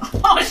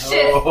 Oh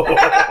shit!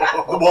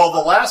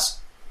 Well,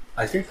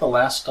 I think the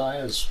last die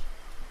is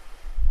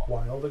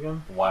Wild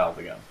again? wild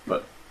again,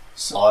 but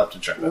I'll have to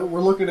check that.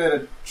 We're looking at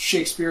a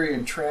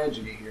Shakespearean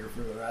tragedy here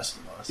for the rest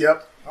of us.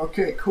 Yep.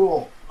 Okay,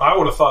 cool. I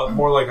would have thought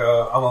more like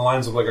on the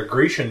lines of like a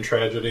Grecian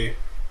tragedy.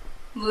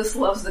 Lewis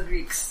loves the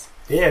Greeks.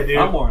 Yeah, dude.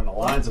 I'm more in the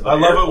lines of I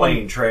an love it airplane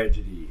when-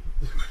 tragedy.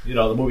 You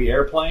know, the movie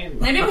Airplane?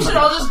 Maybe we should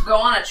all just go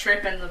on a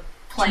trip and the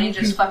plane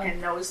just fucking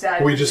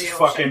nosedive. We into just the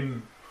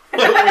fucking.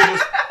 ocean.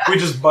 we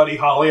just Buddy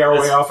Holly our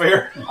way off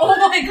air. Oh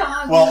my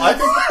god! Well, I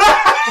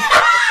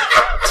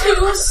think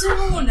Too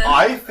soon.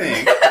 I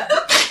think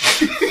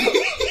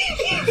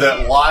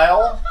that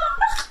Lyle,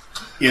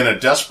 in a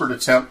desperate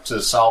attempt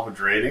to salvage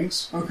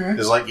ratings, Okay.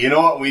 is like, you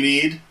know what we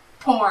need?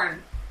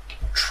 Porn.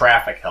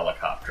 Traffic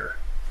helicopter.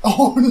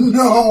 Oh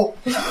no!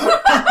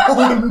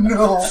 Oh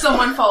no!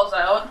 Someone falls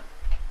out.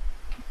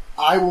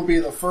 I will be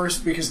the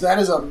first because that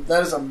is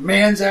a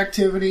man's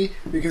activity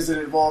because it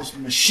involves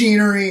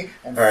machinery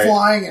and Right.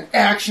 flying and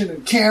action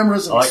and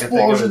cameras and All I can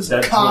think of is explosions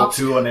and Deadpool cops.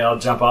 2 and they all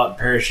jump out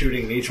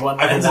parachuting and each one.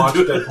 I haven't watched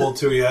Deadpool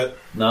 2 yet.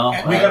 No?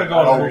 We gotta go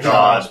on Oh, a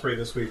God. spree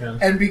this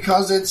weekend. And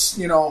because it's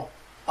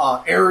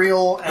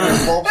aerial and it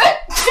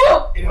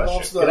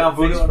involves Get on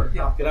Voodoo and,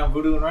 yeah, get on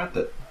Voodoo and rent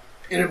it.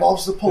 it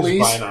involves the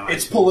police. buy it on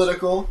It's iTunes.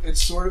 political.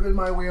 It's sort of in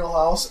my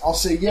wheelhouse. I'll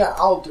say, yeah,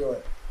 I'll do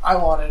it. I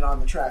want it on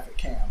the traffic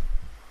cam.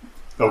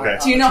 Okay.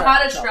 Do you know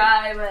how to Traffic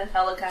drive a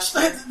helicopter?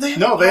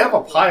 No, they have a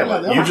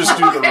pilot. Yeah, You just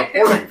do the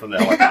reporting from the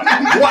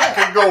helicopter. What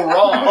could go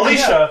wrong?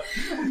 Alicia,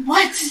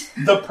 What?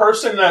 the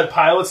person that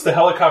pilots the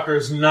helicopter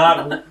is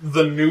not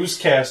the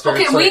newscaster.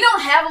 Okay, It's we like-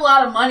 don't have a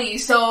lot of money,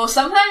 so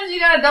sometimes you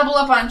gotta double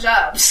up on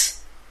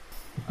jobs.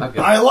 Okay.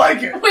 I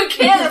like it. We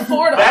can't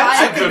afford a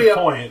That's a pilot. good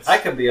point. I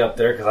could be up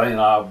there because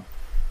I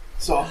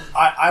So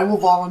I will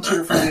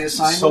volunteer for the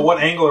assignment. So what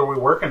angle are we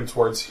working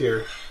towards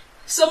here?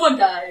 Someone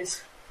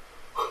dies.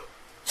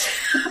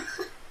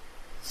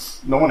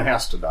 No one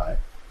has to die.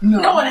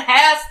 No one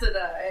has to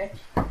die.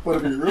 But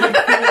it'd be really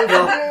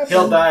cool.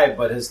 he'll die,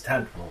 but his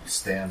tent will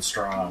stand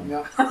strong.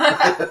 Yeah.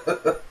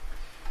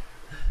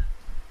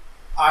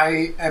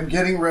 I am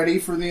getting ready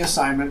for the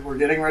assignment. We're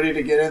getting ready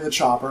to get in the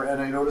chopper, and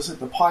I notice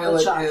that the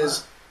pilot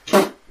is...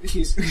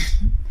 He's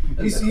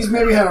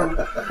maybe had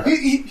a...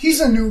 He's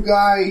a new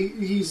guy.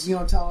 He's,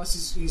 telling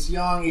us he's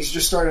young. He's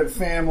just started a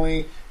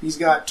family. He's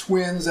got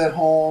twins at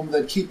home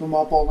that keep him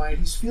up all night.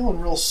 He's feeling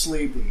real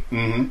sleepy.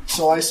 Mm-hmm.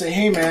 So I say,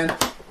 hey, man,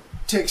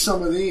 take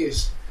some of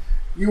these.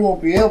 You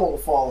won't be able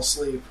to fall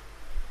asleep.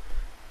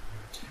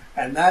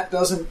 And that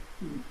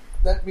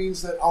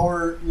means that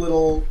our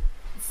little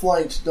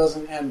flight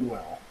doesn't end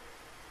well.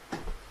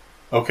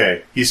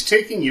 Okay, he's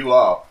taking you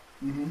up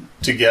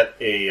to get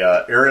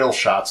aerial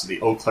shots of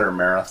the Eau Claire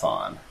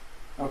Marathon.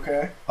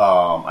 Okay.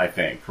 I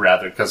think,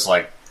 rather, because,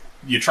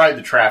 you tried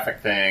the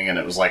traffic thing, and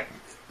it was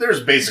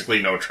there's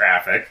basically no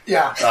traffic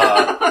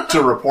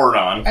to report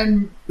on.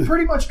 And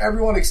pretty much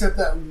everyone except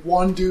that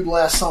one dude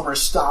last summer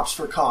stops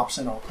for cops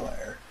in Eau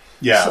Claire.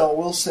 Yeah. So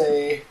we'll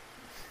say,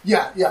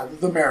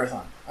 the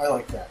marathon. I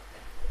like that.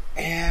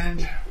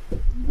 And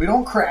we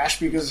don't crash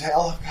because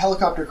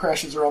helicopter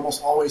crashes are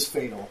almost always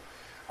fatal,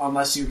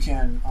 unless you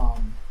can.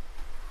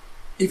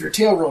 If your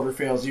tail rotor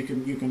fails, you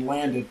can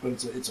land it, but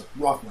it's a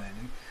rough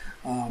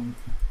landing.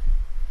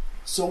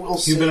 So we'll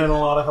see. You've been in a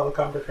lot of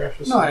helicopter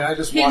crashes? No, I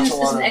just watch a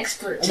lot He's of... an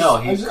expert. No,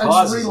 he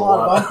causes a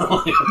lot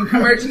of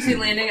Emergency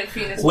landing at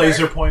Phoenix.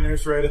 Laser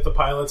pointers right at the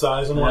pilot's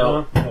eyes and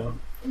whatnot. Yeah.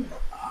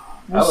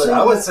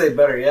 I would say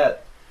better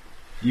yet,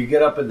 you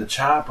get up in the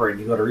chopper and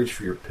you go to reach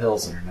for your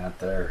pills and you're not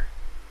there.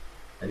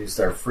 And you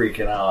start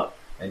freaking out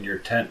and your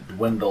tent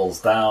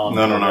dwindles down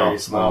to a very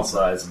small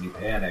size and you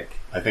panic.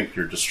 I think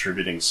you're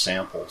distributing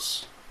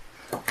samples.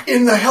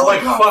 In the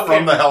helicopter.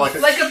 From the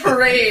helicopter. Like a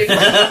parade. Like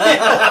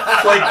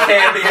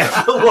candy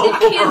at the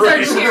local parade.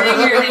 Kids are cheering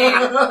your name.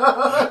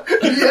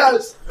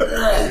 Yes.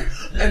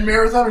 And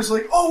marathoners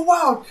like, oh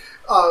wow,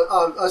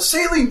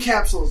 saline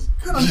capsules.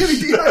 Good, I'm getting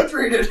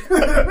dehydrated.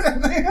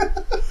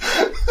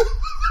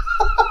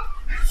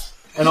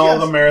 And all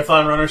the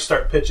marathon runners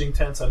start pitching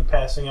tents and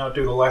passing out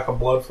due to lack of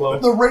blood flow.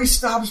 The race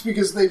stops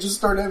because they just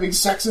start having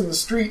sex in the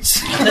streets.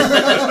 So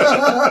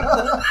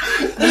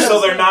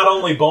they're not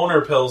only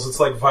boner pills, it's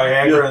like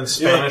Viagra and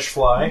Spanish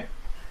fly.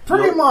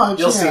 Pretty much.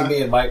 You'll see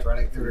me and Mike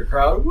running through the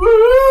crowd. Woo!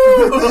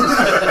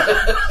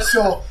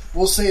 So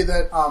we'll say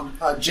that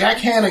Jack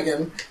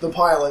Hannigan, the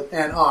pilot,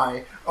 and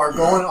I are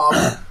going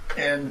up,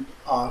 and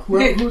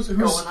who's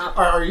going up?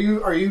 Are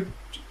you?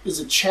 Is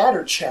it Chad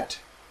or Chet?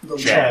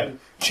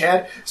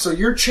 Chad. So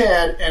you're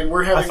Chad, and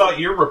we're having... I thought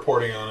you're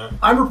reporting on it.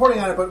 I'm reporting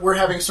on it, but we're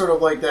having sort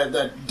of like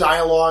that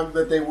dialogue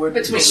that they would...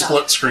 Between The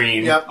split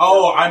screen. Yep.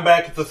 Oh, I'm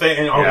back at the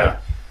thing. Okay. Yeah.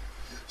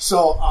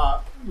 So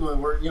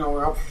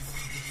we're up,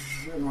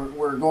 and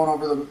we're going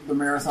over the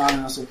marathon,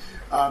 and I say,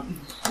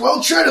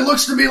 well, Chad, it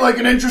looks to be like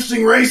an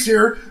interesting race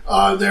here.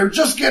 They're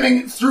just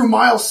getting through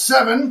mile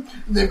 7.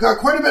 They've got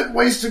quite a bit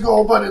ways to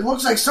go, but it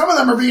looks like some of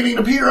them are beginning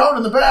to peter out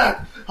in the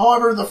back.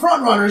 However, the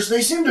front runners,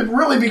 they seem to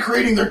really be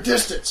creating their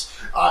distance.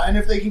 And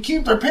if they can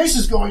keep their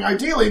paces going,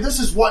 ideally, this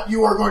is what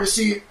you are going to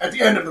see at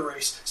the end of the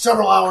race,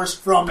 several hours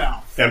from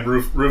now. And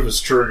Rufus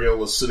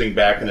Churgill is sitting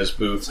back in his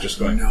booth just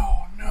going,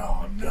 No,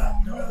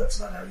 that's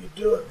not how you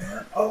do it,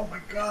 man. Oh my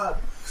god.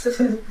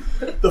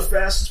 the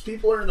fastest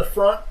people are in the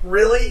front?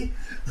 Really?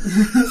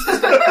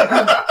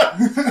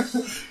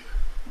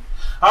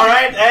 All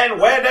right, and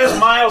where does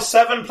mile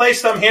 7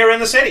 place them here in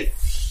the city?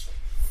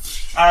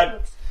 I'm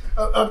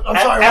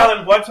sorry,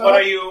 Alan, what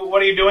are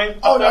you doing?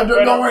 Oh, no,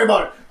 don't worry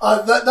about it.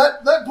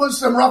 That puts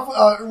them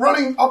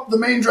running up the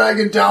main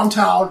dragon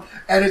downtown,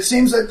 and it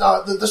seems that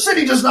the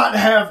city does not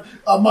have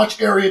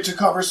much area to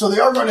cover, so they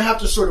are going to have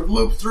to sort of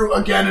loop through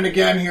again and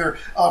again here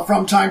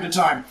from time to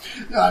time.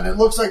 And it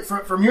looks like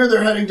from here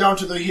they're heading down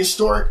to the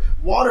historic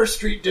Water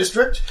Street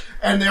district,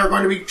 and they are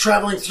going to be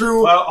traveling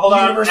through. Well, hold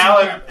on, University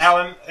campus.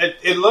 Alan.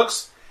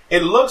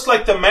 It looks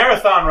like the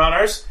marathon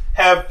runners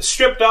have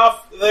stripped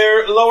off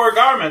their lower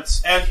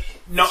garments. And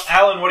no,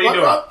 Alan, what are you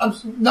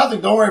doing?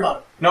 Nothing. Don't worry about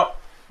it.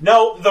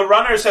 No, the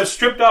runners have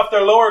stripped off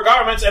their lower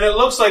garments, and it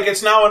looks like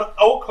it's now an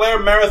Eau Claire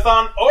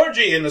marathon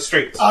orgy in the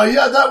streets.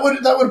 Yeah, that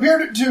would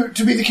appear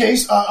to be the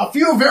case. A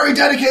few very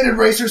dedicated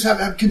racers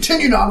have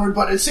continued onward,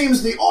 but it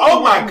seems the Oh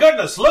my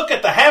goodness! Look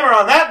at the hammer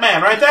on that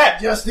man right there.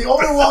 Yes, the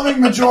overwhelming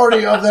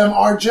majority of them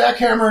are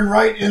jackhammering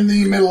right in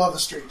the middle of the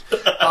street.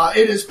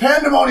 It is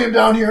pandemonium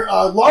down here.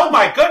 Oh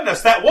my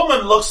goodness! That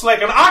woman looks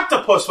like an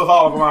octopus with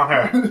all of them on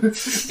her.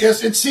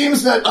 Yes, it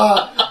seems that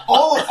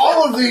all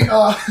of the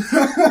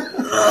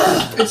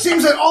it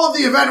seems that all of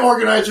the event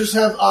organizers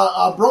have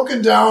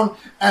broken down,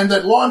 and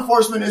that law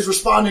enforcement is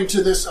responding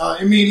to this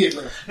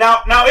immediately.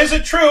 Now, is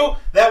it true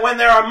that when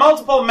there are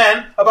multiple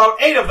men, about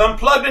 8 of them,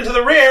 plugged into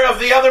the rear of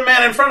the other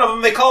man in front of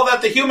them, they call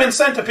that the human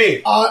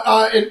centipede?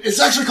 It's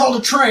actually called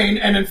a train,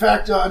 and in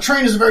fact, a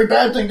train is a very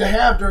bad thing to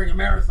have during a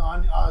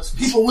marathon.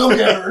 People will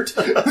get hurt.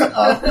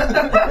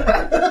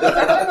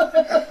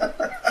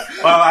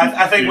 Well,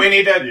 I think we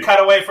need to cut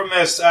away from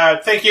this.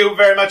 Thank you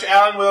very much,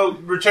 Alan. We'll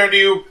return to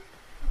you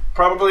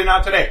Probably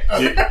not today.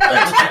 You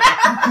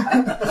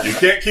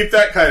can't keep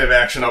that kind of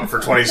action up for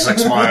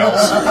 26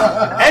 miles.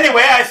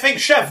 Anyway, I think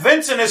Chef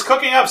Vincent is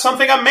cooking up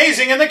something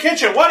amazing in the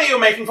kitchen. What are you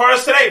making for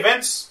us today,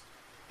 Vince?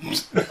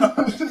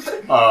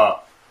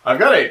 I've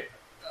got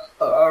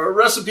a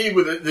recipe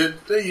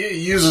that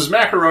uses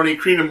macaroni,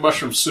 cream, and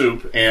mushroom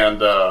soup, and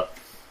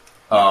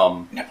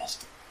Nipples.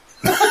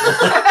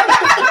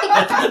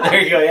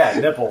 There you go, yeah,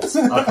 nipples.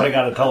 I'll put it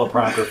on a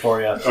teleprompter for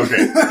you.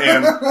 Okay,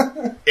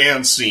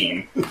 and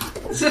scene.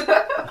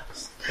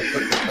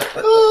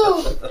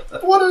 Oh,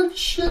 what a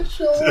shit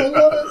show! I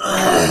love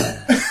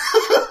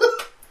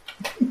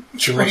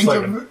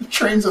it.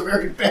 Train's a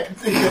very bad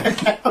thing to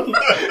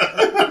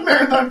have.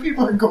 Marathon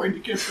people are going to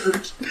get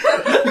hurt.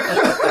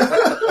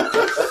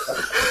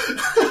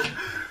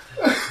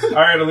 All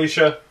right,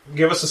 Alicia,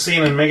 give us a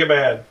scene and make it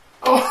bad.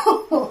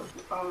 Oh,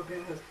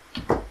 good.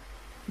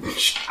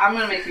 I'm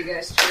gonna make you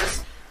guys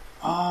choose.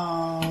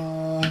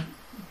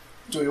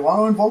 Do we want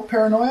to invoke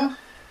paranoia?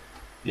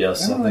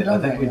 Yes, I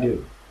think we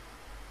do.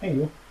 Hey,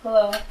 you.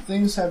 Hello.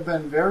 Things have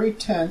been very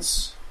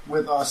tense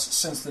with us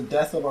since the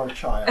death of our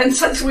child. And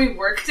since we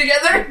work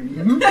together?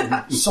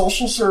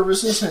 Social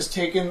Services has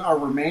taken our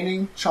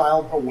remaining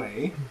child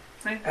away,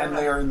 and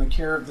they are in the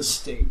care of the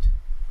state.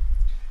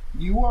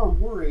 You are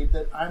worried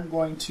that I'm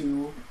going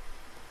to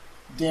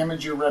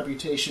damage your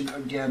reputation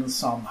again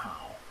somehow.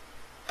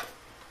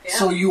 Yeah.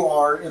 So you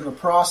are in the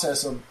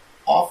process of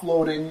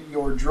offloading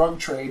your drug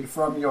trade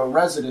from your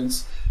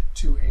residence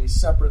to a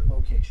separate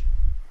location.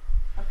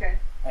 Okay.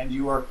 And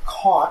you are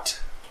caught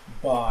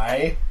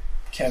by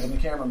Kevin the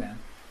cameraman.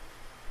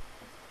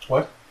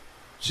 What?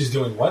 She's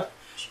doing what?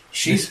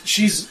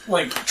 She's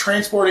like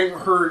transporting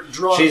her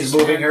drugs. She's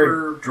moving and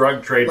her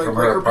drug trade from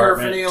her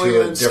apartment paraphernalia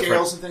to a and different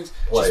scales and things.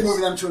 place. She's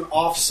moving them to an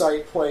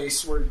off-site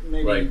place where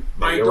maybe Like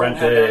I you don't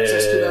have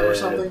access to them or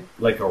something.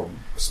 like a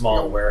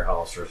small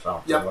warehouse or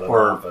something. Yep. with an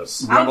Or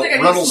office. I don't think I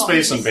need rental small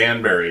space in pieces.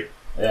 Banbury.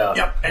 Yeah.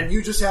 Yep, and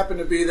you just happen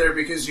to be there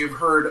because you've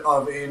heard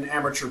of an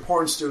amateur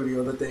porn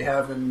studio that they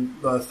have in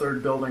the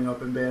third building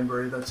up in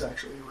Banbury. That's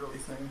actually a real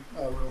thing,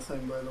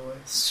 by the way.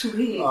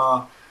 Sweet.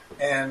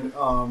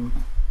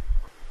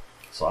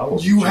 So I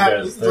will You meet have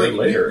guys there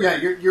later.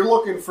 you're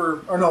looking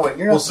for. Oh no, wait,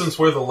 you're not. Well, since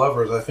we're the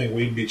lovers, I think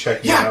we'd be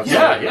checking it out.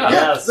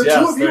 Yes, the yes,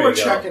 two of you there are you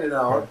go. checking it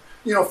out.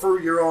 You know, for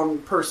your own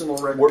personal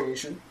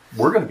recreation.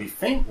 We're going to be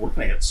famous. We're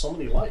going to get so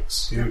many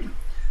likes. Dude.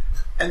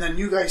 And then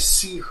you guys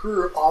see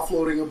her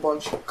offloading a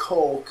bunch of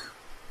coke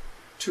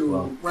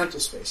to rental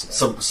space.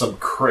 Some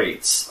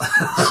crates.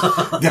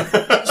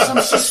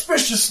 Some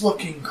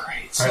suspicious-looking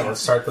crates. All right,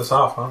 let's start this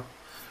off, huh? All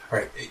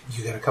right,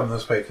 you got to come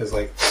this way because,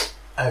 like,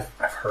 I've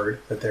heard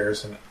that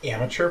there's an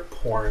amateur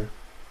porn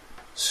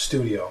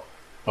studio.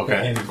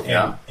 Okay.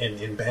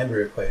 In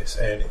Banbury Place,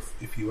 and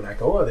if you and I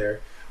go over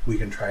there, we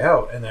can try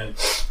out, and then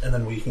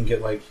we can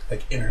get like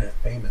internet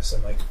famous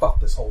and like fuck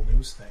this whole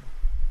news thing.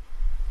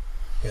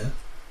 Yeah.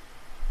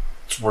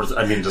 It's worth.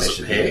 I mean, does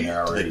it pay?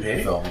 Do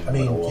they pay? I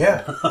mean,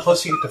 yeah.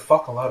 Plus, you get to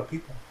fuck a lot of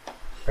people,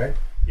 right?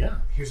 Yeah.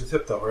 Here's a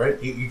tip, though,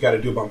 right? You got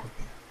to do bunk with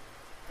me.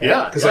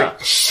 Yeah.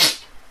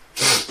 Because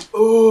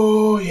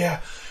oh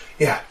yeah.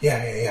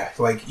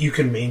 Like you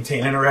can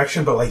maintain an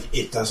erection, but like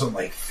it doesn't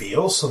like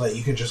feel, so that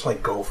you can just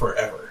like go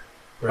forever,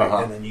 right?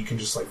 Uh-huh. And then you can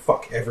just like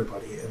fuck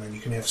everybody, and then you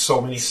can have so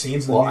many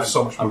scenes. And Well, you have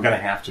so much. I'm going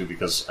to have to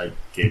because I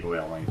gave away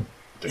all my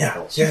dick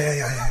pills.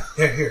 Yeah.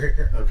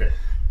 Here. Okay.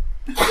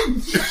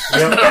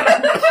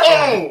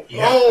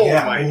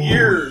 My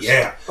ears.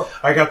 Yeah,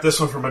 I got this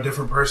one from a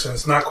different person.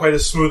 It's not quite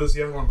as smooth as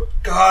the other one, but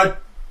god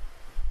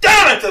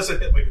damn it, does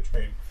it hit like a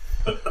train.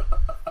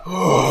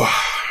 Oh,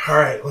 all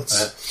right,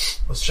 let's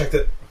check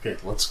that. Okay,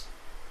 let's.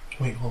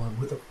 Wait, hold on.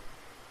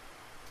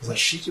 What's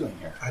she doing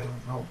here? I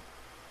don't know.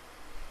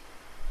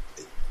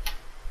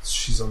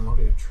 She's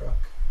unloading a truck.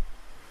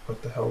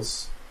 What the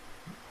hell's?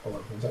 Hold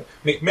on, who's that?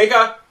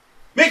 Mika!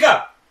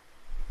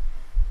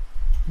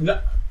 No,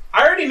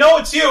 I already know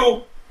it's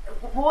you.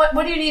 What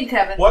do you need,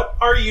 Kevin? What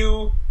are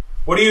you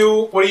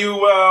doing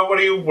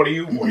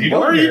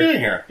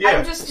here? Yeah.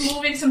 I'm just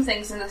moving some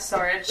things into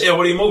storage. Yeah,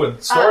 what are you moving?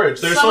 Storage.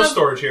 There's no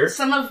storage here.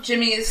 Some of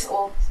Jimmy's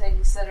old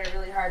things that are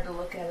really hard to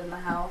look at in the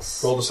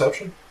house. Roll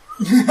deception.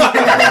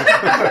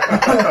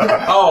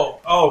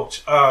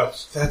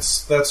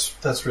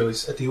 That's really.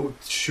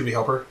 Should we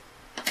help her?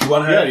 You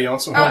want her? Yeah, you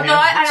want some Oh, help? no,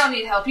 I don't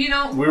need help. You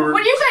know, what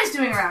are you guys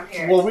doing around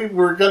here? Well, we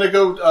were going to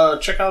go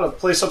check out a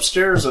place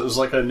upstairs. It was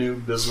like a new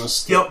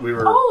business. That we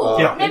were.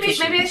 Maybe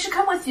I should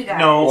come with you guys.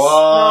 No.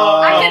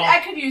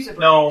 I could use a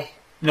break.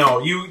 No.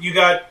 You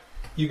got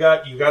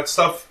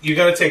stuff you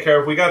got to take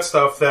care of. We got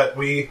stuff that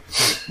we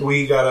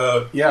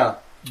gotta. Yeah,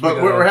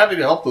 but we're happy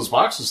to help. Those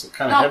boxes look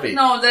kind of heavy.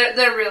 No,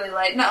 they're really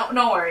light.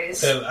 No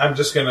worries. And I'm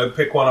just gonna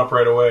pick one up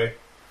right away,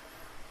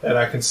 and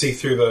I can see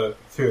through the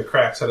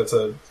cracks that it's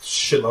a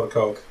shitload of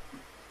coke.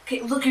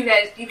 Okay, look, you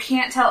guys, you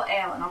can't tell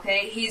Alan.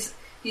 Okay, he's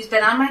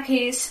been on my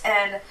case,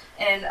 and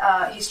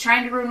he's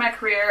trying to ruin my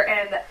career,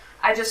 and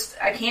I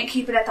can't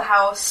keep it at the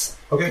house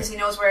because he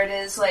knows where it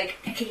is. Like,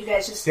 can you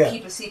guys just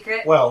keep a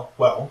secret?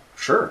 Well,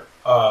 sure.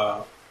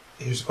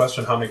 Here's a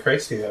question: how many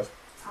crates do you have?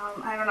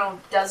 I don't know,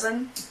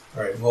 dozen?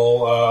 All right.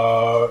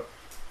 Well,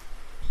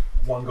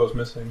 one goes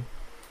missing.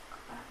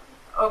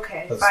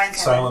 Okay, That's fine,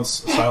 Kevin.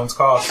 silence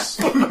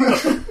costs.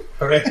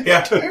 Okay,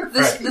 yeah.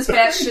 This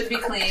batch should be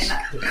clean.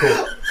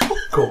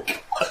 Cool.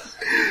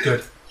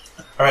 Good.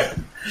 All right.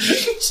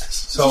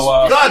 So,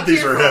 God,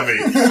 these are heavy.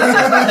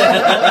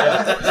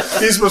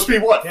 These must be,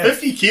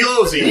 50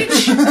 kilos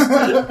each?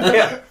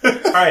 yeah.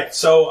 All right,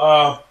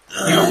 so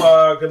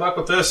good luck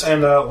with this,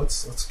 and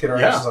let's get our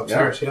asses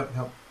upstairs. Yep.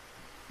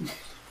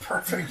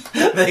 Perfect.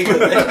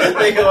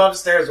 They go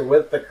upstairs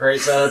with the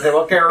crates on the table.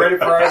 Okay, we're ready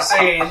for our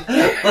scene.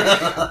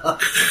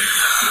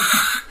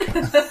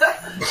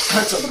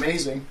 That's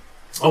amazing.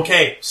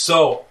 Okay,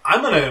 so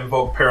I'm going to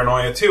invoke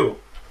paranoia too.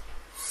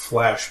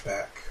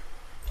 Flashback.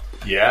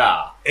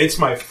 Yeah. It's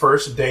my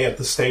first day at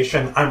the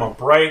station. I'm a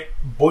bright,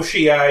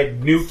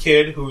 bushy-eyed new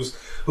kid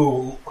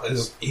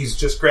he's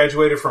just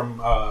graduated from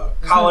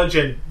college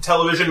in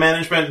television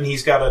management, and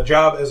he's got a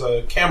job as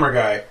a camera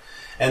guy.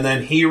 And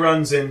then he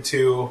runs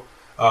into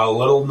a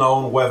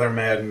little-known weather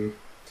maiden,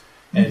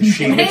 and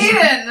she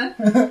Maiden!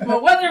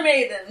 Well, weather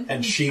maiden.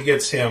 and she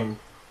gets him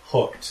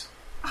hooked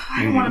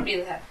I don't want to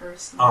be that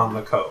person. on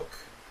the coke.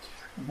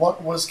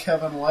 What was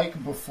Kevin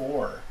like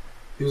before?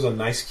 He was a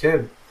nice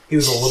kid. He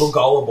was a little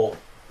gullible.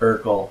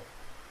 Urkel.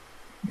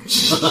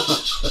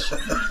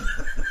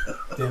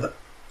 Yeah.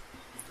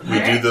 We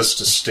do this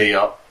to stay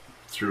up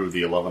through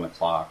the 11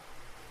 o'clock.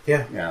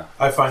 Yeah. Yeah.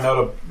 I find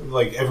out,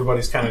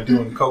 everybody's kind of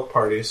doing coke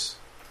parties.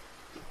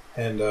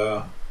 And,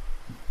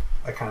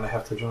 I kind of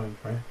have to join,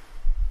 right?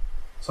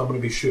 So I'm going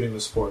to be shooting the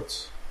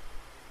sports.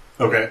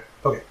 Okay.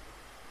 Okay.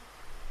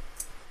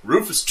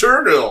 Rufus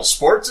Turgill,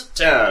 Sports at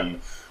 10.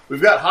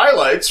 We've got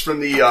highlights from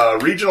the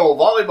Regional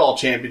Volleyball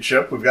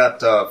Championship. We've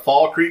got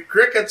Fall Creek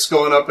Crickets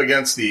going up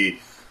against the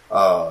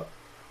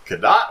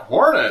Cadott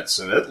Hornets,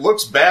 and it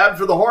looks bad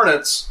for the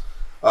Hornets.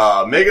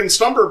 Megan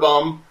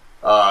Stumberbum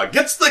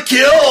gets the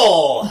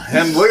kill!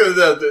 And look at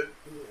the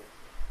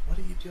what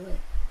are you doing?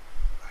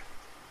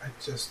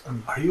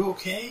 Are you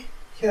okay?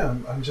 Yeah,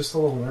 I'm just a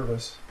little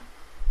nervous.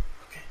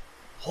 Okay.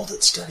 Hold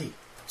it steady.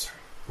 I'm sorry.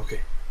 Okay.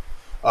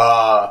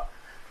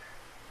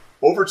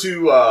 Over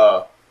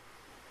to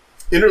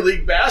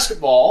interleague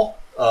basketball.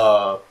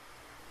 Fuck.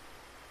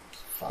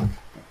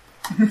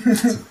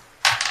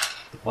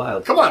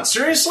 Wild. Come on,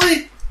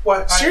 seriously?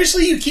 What?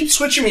 Seriously, you keep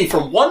switching me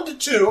from 1 to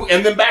 2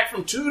 and then back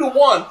from 2 to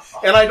 1,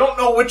 and I don't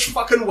know which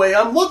fucking way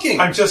I'm looking.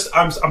 I'm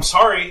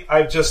sorry.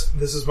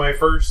 This is my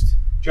first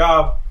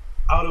job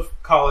out of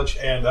college,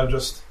 and I'm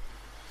just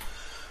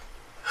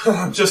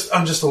a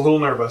little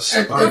nervous.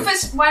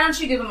 Rufus, why don't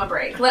you give him a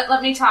break?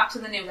 Let me talk to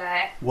the new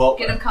guy. Well,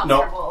 get him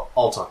comfortable. No,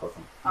 I'll talk with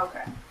him.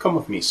 Okay. Come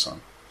with me, son.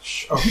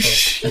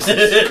 Okay.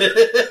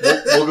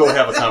 We'll go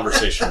have a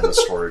conversation in the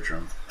storage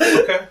room.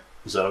 Okay.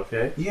 Is that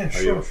okay? Yeah, Are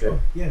sure. you okay? Sure.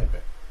 Yeah.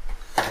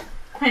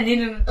 I need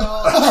an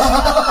adult.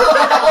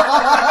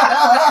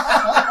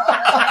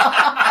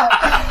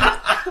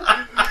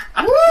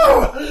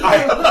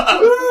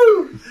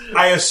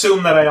 I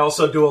assume that I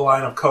also do a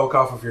line of coke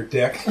off of your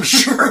dick.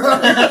 Sure.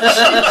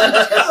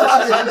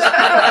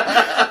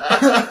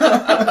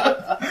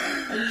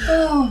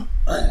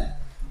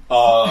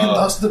 And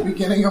thus the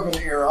beginning of an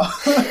era.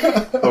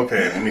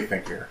 Okay, let me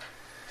think here.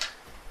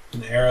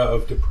 An era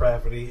of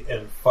depravity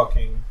and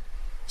fucking.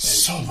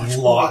 So much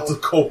lots blow.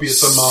 of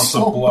copious amounts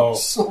of blow.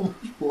 So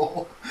much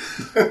blow.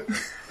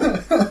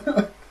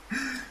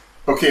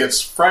 Okay,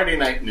 it's Friday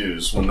night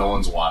news when no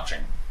one's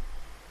watching.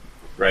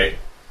 Right?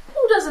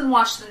 Who doesn't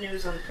watch the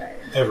news on Friday?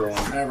 Everyone.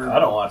 I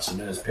don't watch the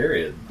news,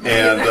 period.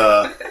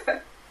 And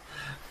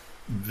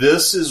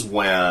this is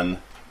when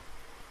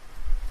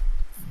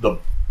the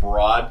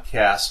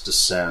broadcast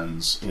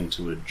descends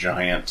into a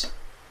giant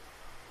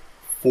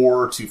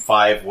 4 to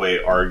 5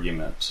 way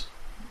argument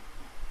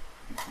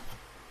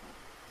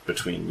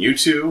between you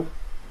two.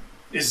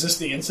 Is this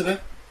the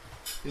incident?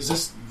 Is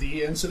this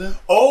the incident?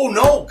 Oh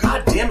no!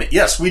 God damn it!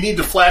 Yes, we need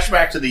to flash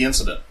back to the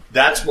incident.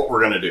 That's what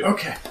we're going to do.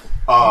 Okay.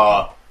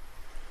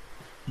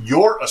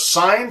 Your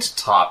assigned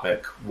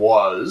topic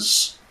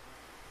was...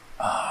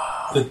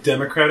 The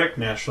Democratic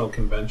National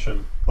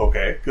Convention.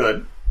 Okay,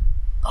 good.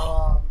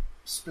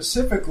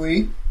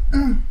 Specifically,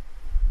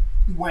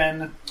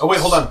 when... Oh, wait,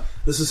 hold on.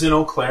 This is in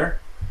Eau Claire?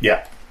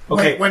 Yeah.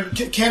 Okay. When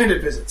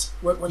candidate visits.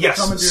 When Yes,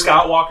 they come and do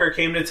Scott Walker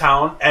came to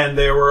town, and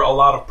there were a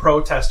lot of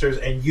protesters,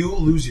 and you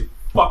lose your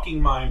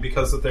fucking mind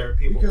because that there are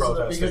people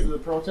protesting. Because of the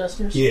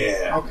protesters?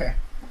 Yeah. Okay.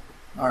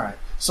 All right.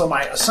 So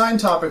my assigned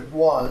topic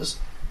was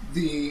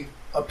the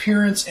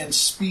appearance and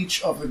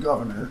speech of the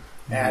governor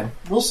at,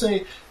 we'll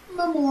say,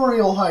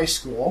 Memorial High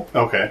School.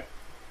 Okay.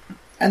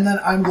 And then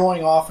I'm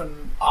going off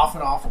and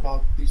off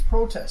about these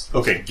protesters.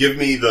 Okay, give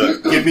me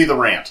the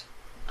rant.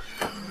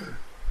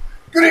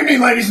 Good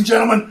evening, ladies and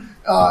gentlemen.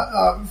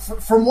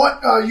 From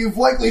what you've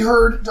likely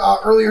heard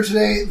earlier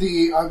today,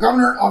 the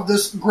governor of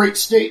this great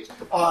state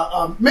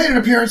made an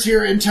appearance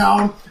here in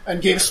town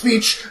and gave a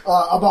speech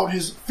about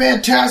his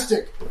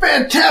fantastic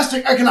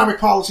economic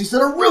policies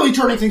that are really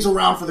turning things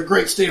around for the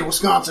great state of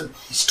Wisconsin.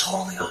 He's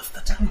totally off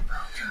the town, bro.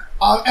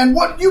 And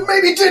what you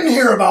maybe didn't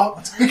hear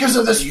about, because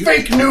of this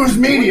fake news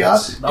media,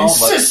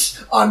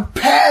 insists on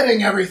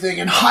padding everything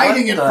and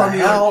hiding it from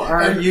you.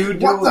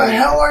 What the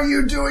hell are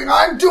you doing?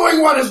 I'm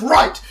doing what is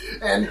right.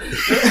 And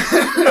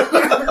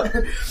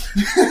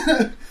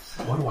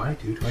What do I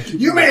do?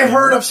 you may have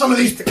heard of some of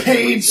these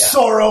paid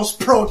Soros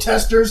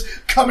protesters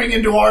coming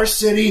into our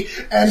city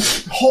and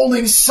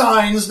holding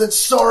signs that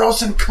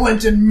Soros and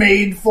Clinton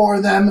made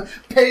for them,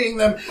 paying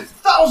them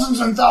thousands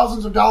and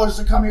thousands of dollars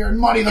to come here and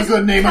muddy the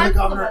good name of the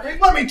governor.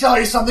 Let me tell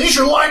you something. You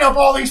should line up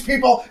all these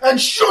people and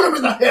shoot them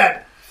in the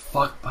head.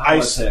 Fuck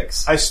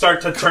politics. I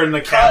start to turn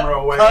the camera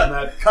away from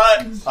that.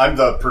 Cut. I'm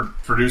the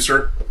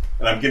producer,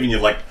 and I'm giving you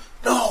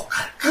no.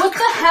 What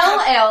the hell,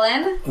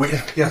 Alan? We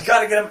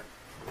gotta get him.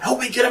 Help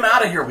me get him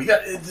out of here.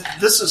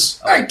 This is...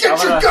 Hey,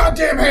 get your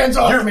goddamn hands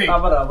off me!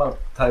 I'm gonna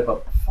type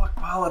up, fuck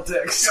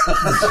politics.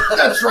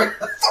 That's right,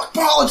 fuck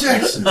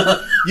politics!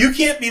 You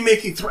can't be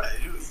making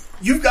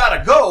You've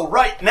gotta go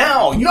right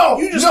now.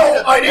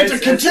 I need to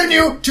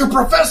continue to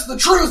profess the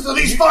truth of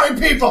these fine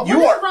people.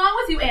 What's wrong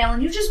with you,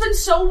 Alan? You've just been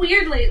so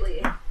weird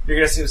lately. You're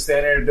gonna see him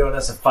standing there doing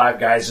this and 5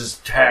 guys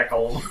just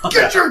tackle him.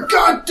 Get your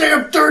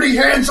goddamn dirty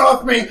hands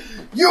off me!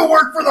 You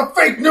work for the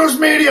fake news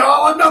media.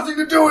 I'll have nothing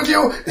to do with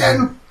you.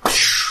 And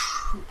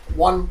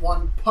one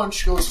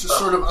punch goes to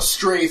sort of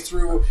astray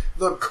through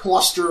the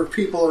cluster of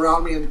people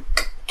around me and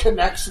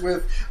connects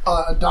with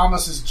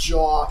Adamas's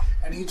jaw,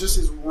 and he just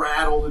is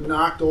rattled and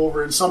knocked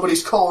over, and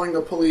somebody's calling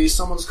the police,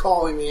 someone's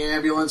calling the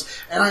ambulance,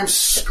 and I'm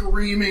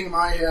screaming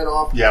my head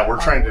off. Yeah,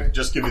 we're trying to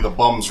just give you the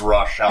bum's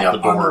rush out the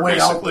door, on the way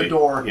basically. out the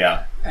door.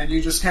 Yeah. And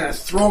you just kind of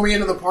throw me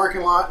into the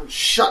parking lot and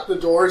shut the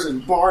doors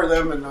and bar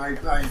them, and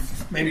I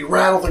maybe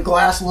rattle the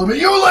glass a little bit.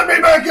 You let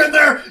me back in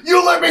there!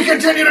 You let me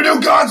continue to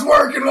do God's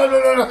work! And blah, blah,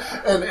 blah, blah.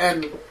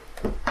 And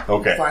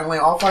okay. Finally,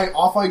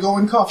 off I go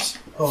in cuffs.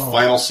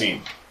 Final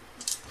scene.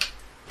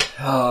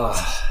 Now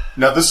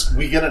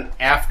we get an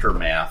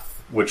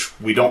aftermath, which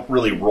we don't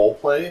really role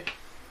play,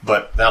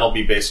 but that'll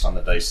be based on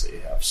the dice that you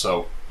have.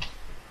 So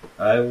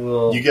I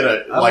will. You get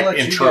a let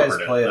interpret you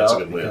guys play it. it That's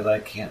out a good way. because I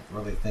can't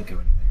really think of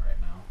anything right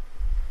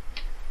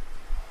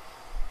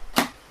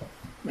now.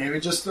 Maybe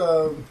just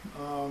if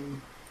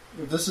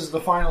this is the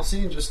final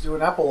scene, just do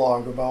an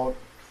epilogue about.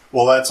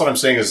 Well, that's what I'm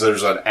saying. Is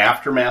there's an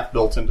aftermath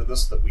built into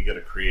this that we got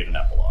to create an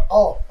epilogue.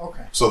 Oh,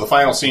 okay. So the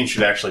final scene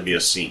should actually be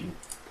a scene.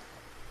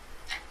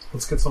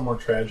 Let's get some more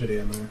tragedy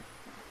in there.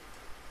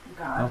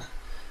 God.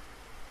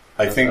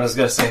 I was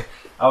gonna say,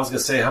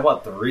 how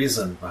about the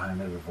reason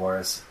behind the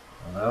divorce?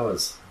 Well, I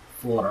was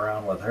fooling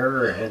around with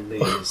her in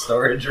the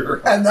storage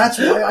room, and that's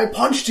why I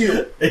punched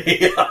you.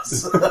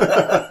 Yes,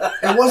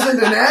 it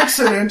wasn't an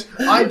accident.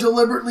 I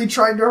deliberately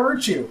tried to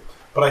hurt you.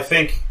 But I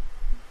think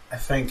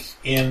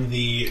in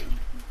the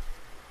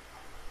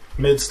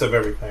midst of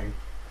everything,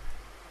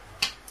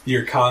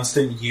 your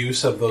constant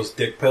use of those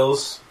dick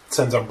pills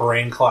sends a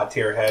brain clot to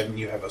your head and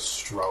you have a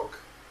stroke.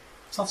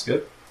 Sounds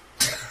good.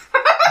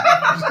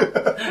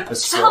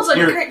 Sounds like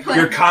a great plan.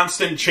 Your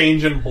constant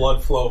change in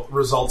blood flow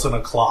results in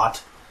a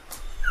clot.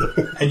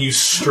 And you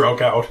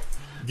stroke out.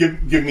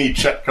 Give me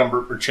Chad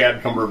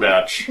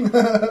Cumberbatch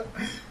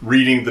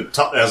reading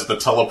as the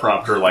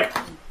teleprompter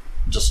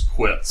just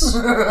quits.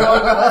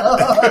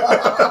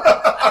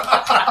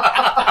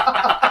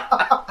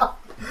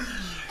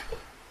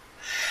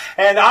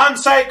 And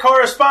on-site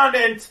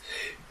correspondent.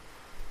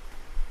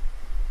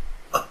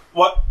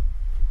 What?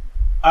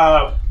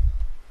 Oh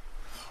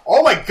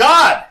my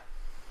God!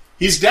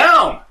 He's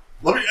down.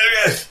 Let me.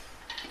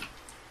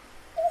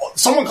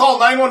 Someone call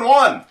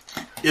 911.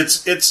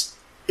 It's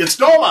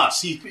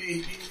Domas.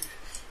 He.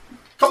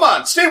 Come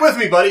on, stay with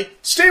me, buddy.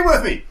 Stay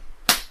with me.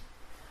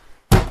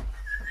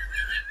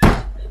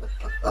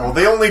 Oh,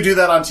 they only do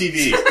that on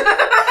TV.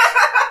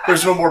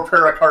 There's no more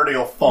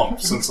pericardial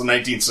thump since the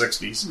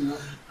 1960s.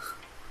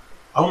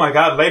 Oh my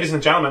God, ladies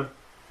and gentlemen.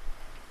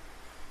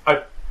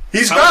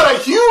 He's got a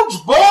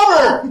huge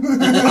boner!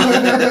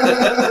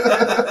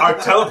 Our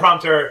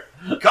teleprompter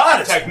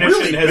technician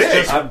really has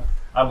big. just...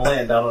 I'm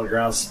laying down on the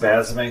ground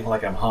spasming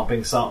like I'm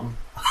humping something.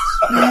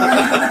 Our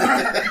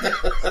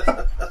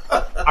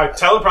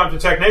teleprompter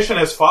technician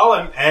has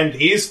fallen, and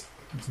he's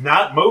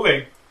not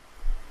moving.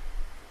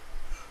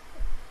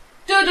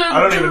 I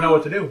don't even know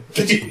what to do.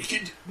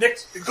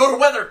 Next, go to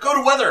weather.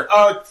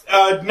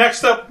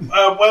 Next up,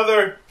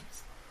 weather.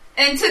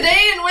 And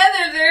today in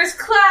weather, there's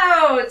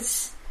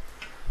clouds.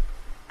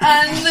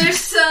 And there's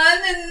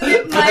sun and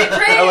it might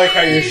rain. I like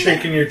how you're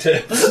shaking your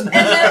tits. And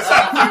that's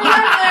all for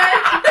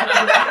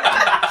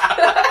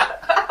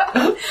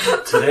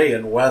weather. Today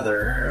in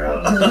weather.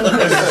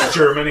 This is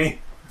Germany.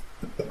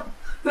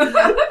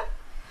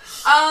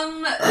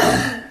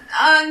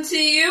 On to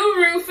you,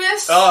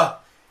 Rufus.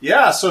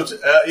 Yeah, so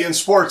in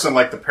sports, and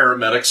the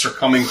paramedics are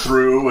coming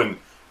through and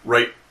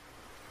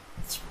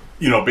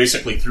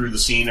basically through the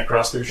scene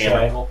across the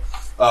panel.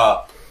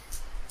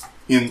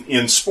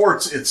 In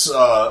sports, it's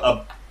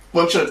a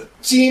bunch of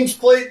teams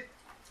played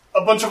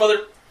a bunch of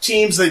other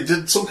teams. They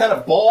did some kind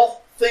of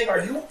ball thing.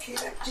 Are you okay?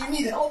 Do you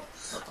need help?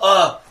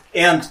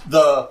 And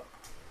the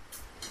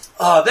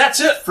That's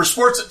it for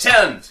Sports at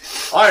 10.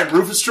 I'm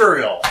Rufus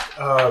Turiel.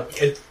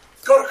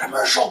 Go to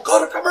commercial.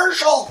 Go to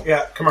commercial.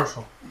 Yeah,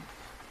 commercial.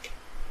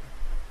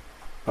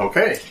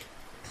 Okay.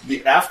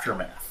 The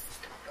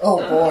aftermath. Oh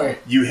boy.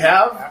 You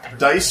have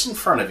dice in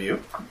front of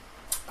you.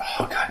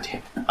 Oh god damn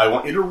it. I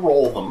want you to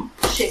roll them.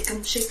 Shake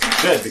them, shake them.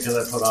 Good, because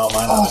I put all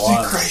mine on Oh, thank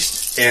one.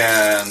 Christ.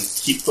 And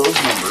keep those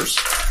numbers.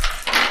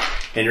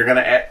 And you're going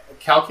to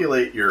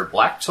calculate your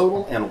black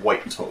total and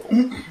white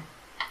total.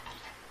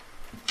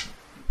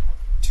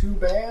 2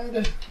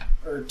 bad,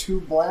 or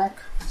 2 black,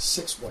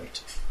 6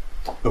 white.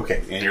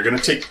 Okay, and you're going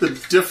to take the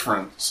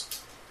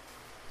difference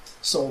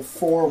So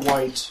 4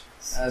 white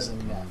as a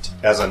net.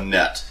 as a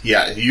net.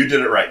 Yeah, you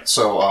did it right.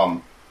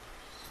 So,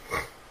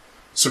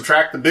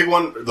 subtract the big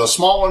one, the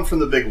small one from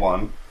the big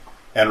one,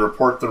 and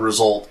report the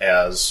result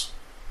as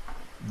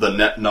the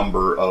net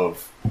number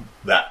of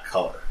that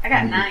color. I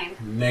got 9.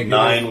 Negative.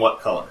 9 what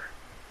color?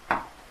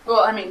 Well,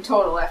 I mean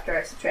total after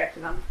I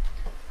subtracted them.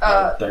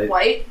 They-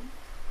 White?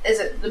 Is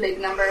it the big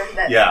number?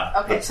 That? Yeah.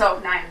 Okay, so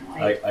 9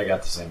 white. I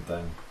got the same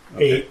thing.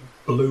 8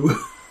 blue.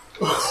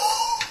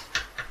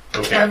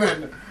 Okay.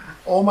 Kevin!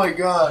 Oh my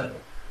god.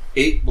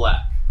 8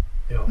 black.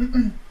 Yeah.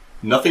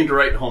 Nothing to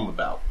write home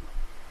about.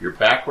 You're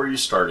back where you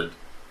started,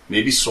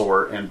 maybe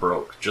sore and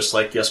broke, just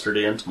like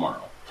yesterday and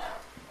tomorrow.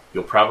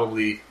 You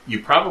probably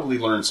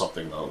learned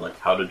something though, like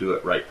how to do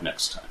it right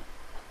next time.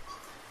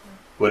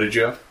 What did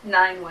you have?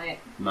 9 white.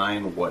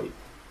 9 white.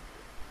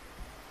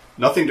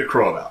 Nothing to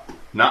crow about.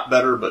 Not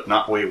better, but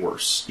not way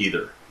worse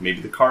either.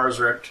 Maybe the car is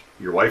wrecked,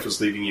 your wife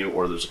is leaving you,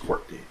 or there's a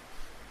court date.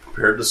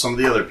 Compared to some of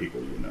the other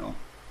people you know.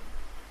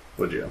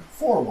 What'd you have?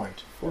 4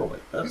 white. 4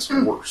 white. That's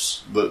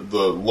worse. The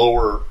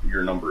lower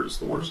your number is,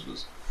 the worse it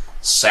is.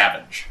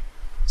 Savage.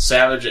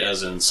 Savage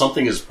as in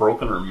something is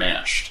broken or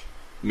mashed.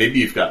 Maybe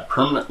you've got a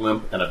permanent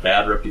limp and a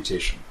bad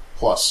reputation.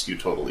 Plus, you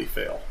totally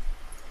fail.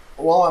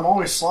 Well, I'm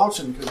always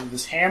slouching because of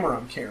this hammer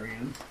I'm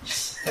carrying.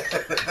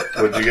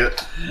 What'd you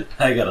get?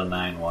 I got a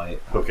 9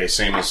 white. Okay,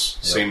 same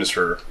as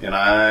her. And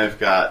I've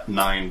got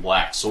 9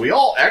 black. So we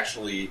all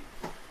actually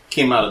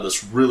came out of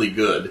this really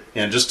good.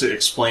 And just to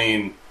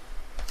explain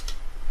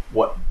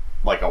what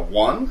like a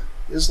 1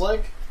 is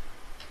like,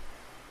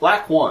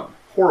 black 1,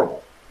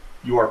 horrible.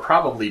 You are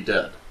probably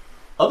dead.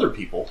 Other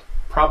people,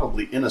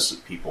 probably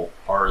innocent people,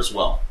 are as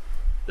well.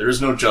 There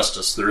is no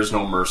justice, there is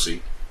no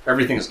mercy.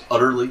 Everything is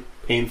utterly,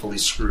 painfully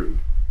screwed.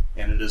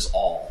 And it is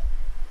all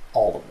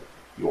of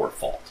it, your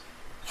fault.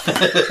 Oh,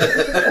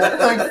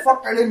 thank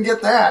fuck I didn't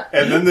get that.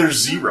 And then there's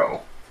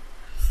 0.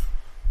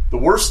 The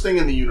worst thing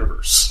in the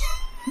universe.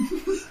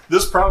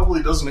 This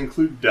probably doesn't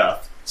include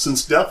death,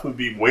 since death would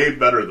be way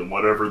better than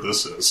whatever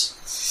this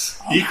is.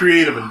 Be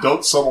creative and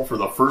don't settle for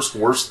the first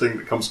worst thing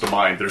that comes to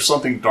mind. There's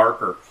something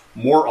darker,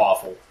 more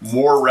awful,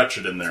 more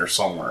wretched in there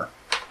somewhere.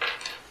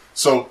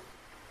 So,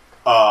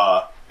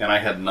 and I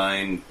had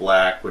 9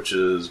 black, which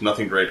is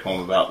nothing to write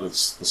home about.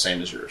 That's the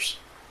same as yours.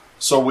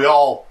 So we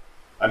all,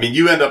 I mean,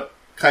 you end up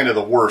kind of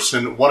the worst.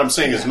 And what I'm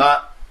saying is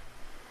not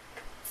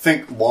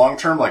think long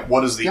term, like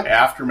what is the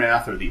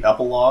aftermath or the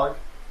epilogue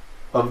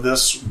of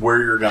this,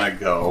 where you're going to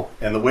go.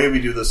 And the way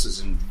we do this is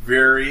in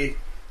very,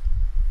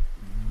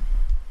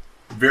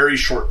 very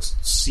short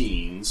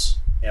scenes.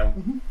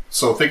 And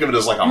so think of it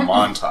as like a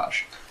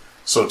montage.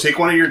 So take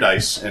one of your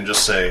dice and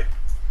just say,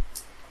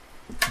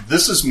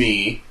 this is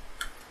me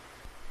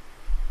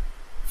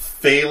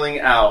failing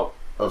out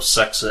of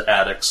Sex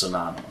Addicts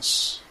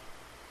Anonymous.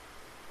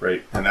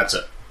 Right? And that's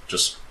it.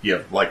 Just, you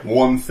have like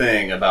one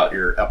thing about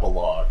your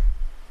epilogue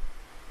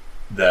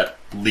that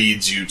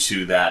leads you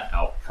to that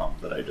outcome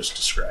that I just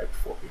described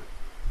for you.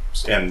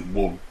 And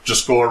we'll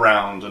just go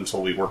around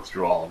until we work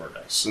through all of our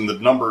dice. And the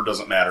number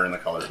doesn't matter and the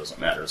color doesn't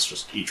matter. It's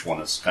just each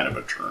one is kind of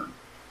a turn.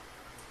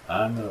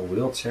 I'm in a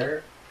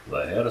wheelchair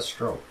because I had a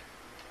stroke.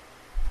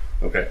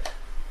 Okay.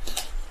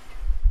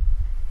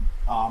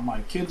 My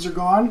kids are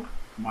gone.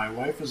 My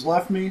wife has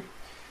left me.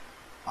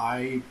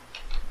 I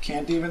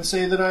can't even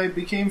say that I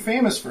became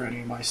famous for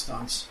any of my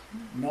stunts.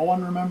 No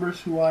one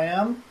remembers who I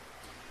am,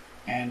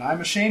 and I'm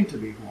ashamed to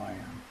be who I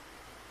am.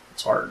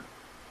 It's hard.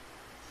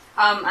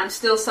 I'm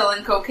still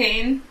selling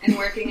cocaine and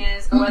working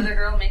as a weather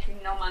girl, making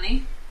no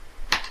money.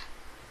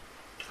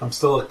 I'm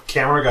still a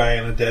camera guy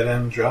in a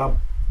dead-end job.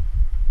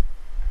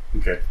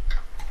 Okay.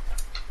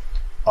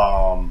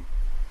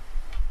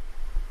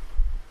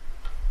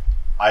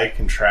 I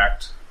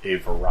contract a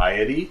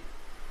variety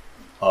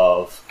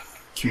of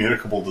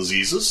communicable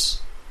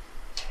diseases,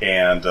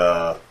 and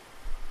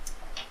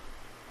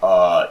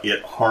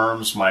it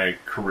harms my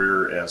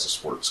career as a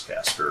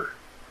sportscaster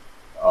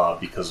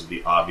because of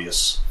the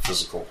obvious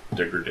physical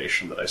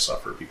degradation that I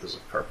suffer because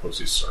of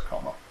Kaposi's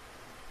sarcoma.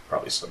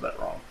 Probably said that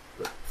wrong,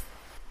 but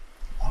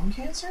Lung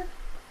cancer?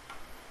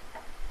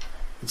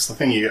 it's the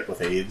thing you get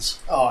with AIDS.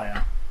 Oh,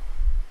 yeah.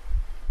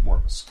 More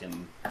of a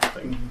skin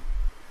thing.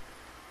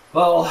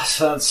 Well,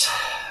 since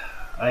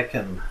I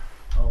can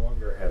no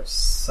longer have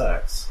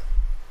sex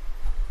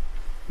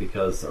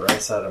because the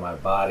right side of my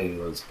body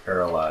was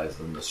paralyzed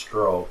in the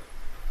stroke,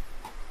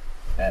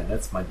 and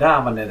it's my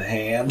dominant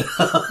hand.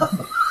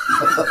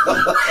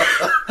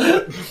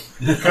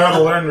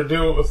 Gotta learn to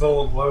do it with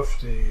old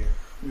Lefty.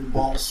 Your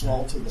balls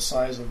swell to the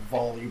size of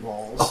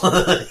volleyballs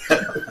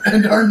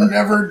and are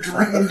never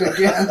drained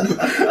again.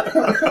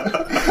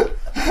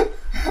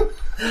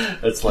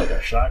 It's like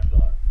a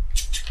shotgun.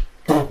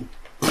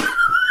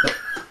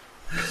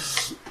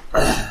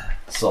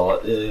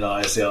 So,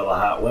 I see all the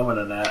hot women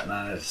in that, and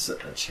I just sit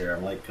in a chair.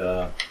 I'm like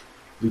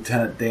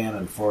Lieutenant Dan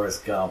and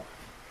Forrest Gump.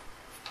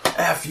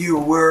 F you,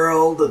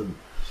 world, and...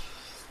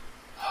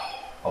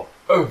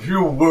 F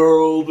you,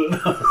 world,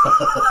 and...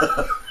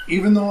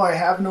 Even though I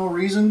have no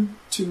reason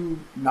to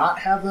not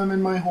have them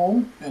in my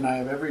home, and I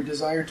have every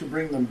desire to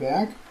bring them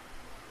back,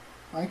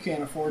 I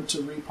can't afford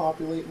to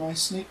repopulate my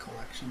snake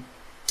collection.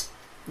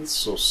 It's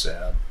so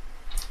sad.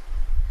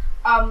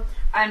 I'm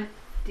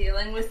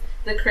dealing with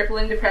the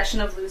crippling depression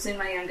of losing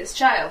my youngest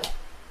child.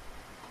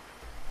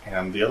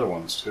 And the other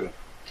ones, too.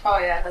 Oh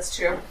yeah, that's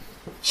true.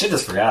 She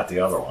just forgot the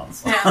other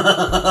ones.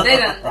 Yeah, they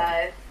didn't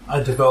die.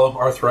 I developed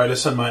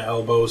arthritis in my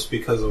elbows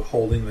because of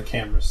holding the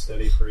camera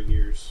steady for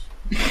years.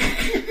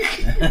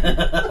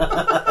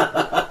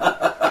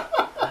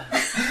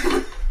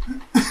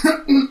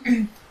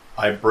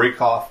 I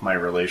break off my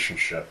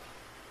relationship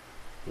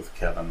with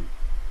Kevin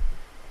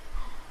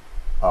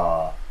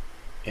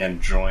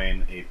and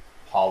join a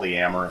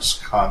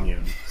polyamorous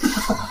commune.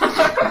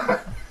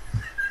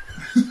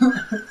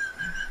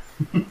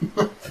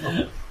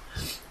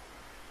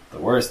 The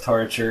worst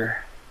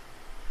torture.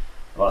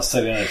 While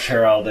sitting in a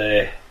chair all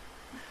day,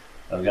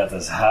 I've got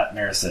this hot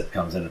nurse that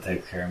comes in to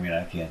take care of me, and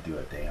I can't do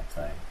a damn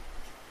thing.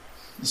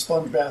 The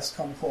sponge baths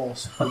come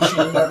close, but she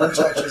never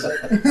touches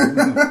it.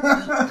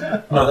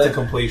 Not to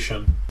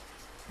completion.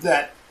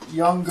 That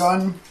young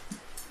gun,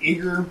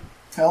 eager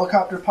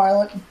helicopter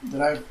pilot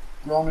that I've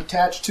grown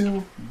attached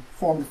to,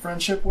 formed a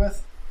friendship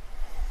with,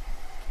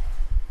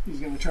 he's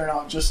going to turn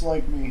out just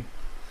like me.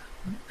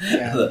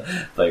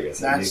 Yeah, Like I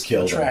said, that's you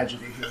killed the him.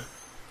 tragedy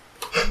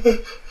here.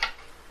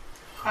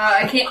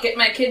 I can't get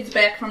my kids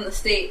back from the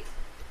state.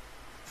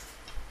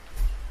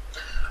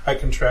 I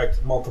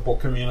contract multiple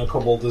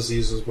communicable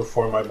diseases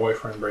before my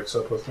boyfriend breaks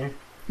up with me.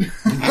 That's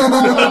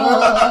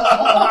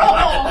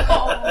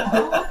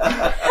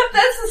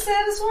the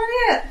saddest one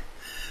yet.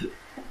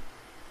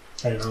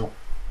 I know.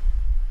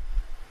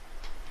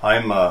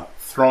 I'm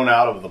thrown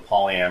out of the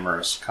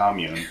polyamorous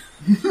commune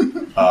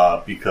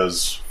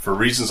because, for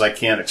reasons I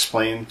can't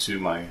explain to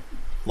my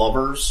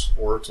lovers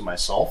or to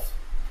myself,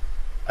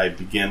 I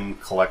begin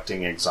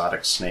collecting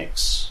exotic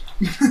snakes.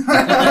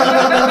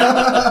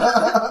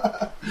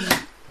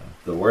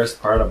 The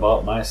worst part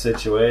about my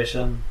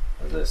situation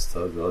is I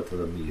still go to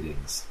the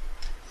meetings.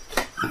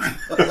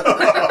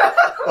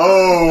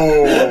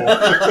 Oh!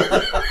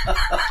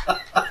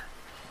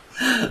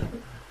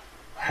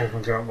 I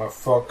haven't got my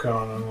fuck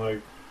on in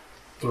like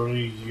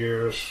 3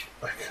 years.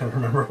 I can't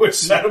remember which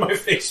side of my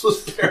face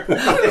was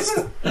paralyzed.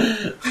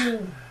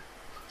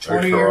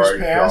 20 years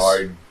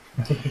pass.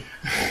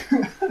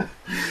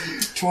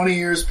 20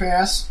 years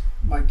pass.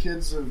 My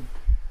kids have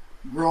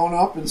grown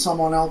up in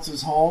someone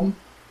else's home.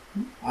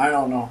 I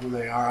don't know who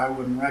they are. I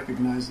wouldn't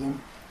recognize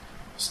them.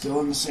 Still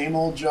in the same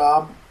old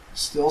job.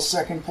 Still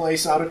second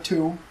place out of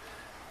 2.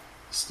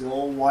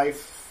 Still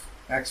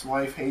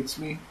ex-wife hates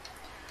me.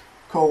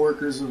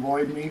 Co-workers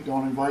avoid me,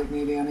 don't invite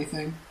me to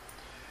anything.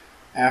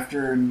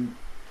 After an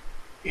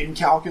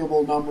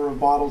incalculable number of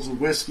bottles of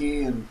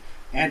whiskey and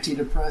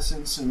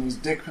antidepressants and these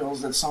dick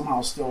pills that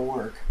somehow still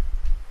work.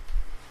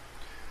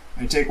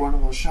 I take one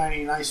of those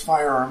shiny, nice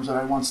firearms that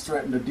I once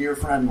threatened a dear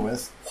friend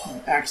with,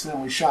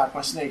 accidentally shot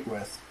my snake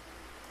with,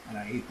 and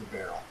I eat the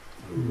barrel.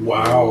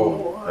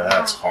 Wow.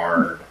 That's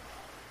hard.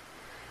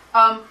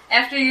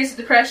 After years of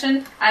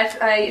depression,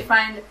 I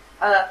find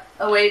a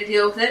way to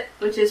deal with it,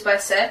 which is by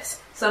sex.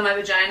 So my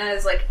vagina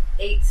is like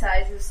 8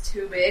 sizes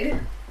too big,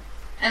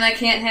 and I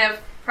can't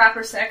have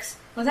proper sex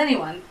with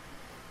anyone.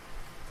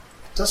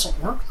 It doesn't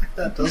work like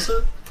that, does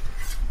it?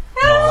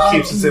 No, it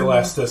keeps its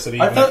elasticity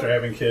even thought- after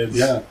having kids.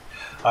 Yeah.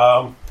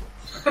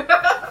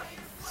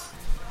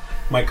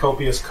 My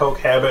copious coke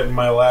habit and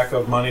my lack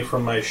of money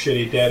from my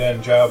shitty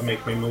dead-end job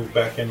make me move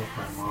back in with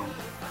my mom.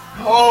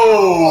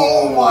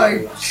 Oh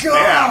my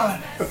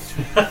god!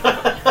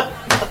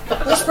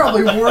 That's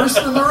probably worse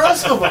than the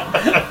rest of them.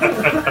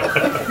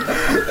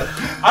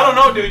 I don't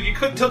know, dude. You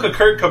took a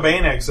Kurt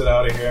Cobain exit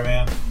out of here,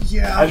 man.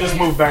 Yeah. I just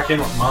moved back in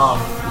with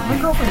mom. My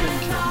girlfriend didn't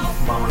kill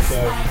me. Mom and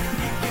dad.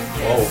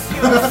 Whoa.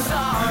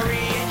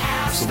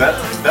 So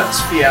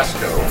that's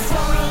Fiasco.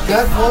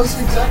 That was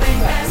exactly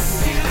that.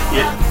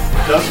 It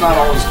does not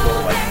always go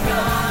like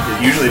that.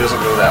 It usually doesn't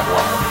go that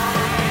well.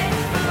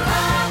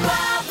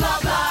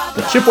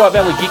 The Chippewa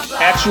Valley Geek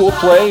Actual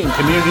Play and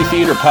Community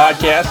Theater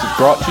Podcast is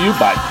brought to you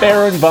by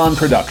Baron Von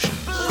Productions.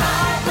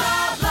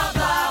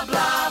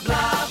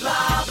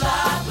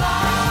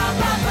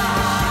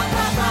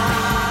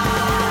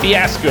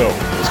 Fiasco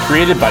was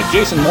created by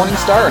Jason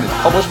Morningstar and is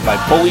published by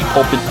Bully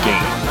Pulpit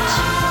Games.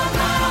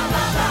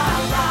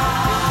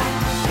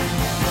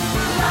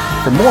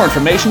 For more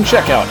information,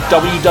 check out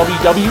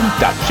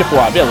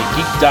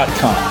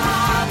www.chippewaValleyGeek.com.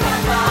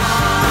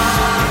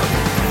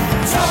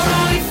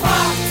 Totally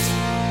fucked.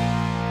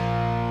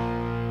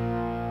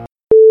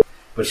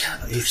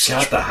 But he's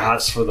got the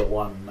hots for the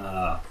one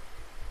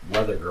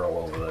weather girl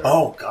over there.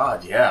 Oh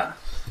God, yeah.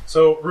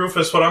 So,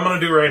 Rufus, what I'm going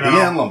to do right now...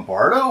 Leanne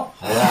Lombardo?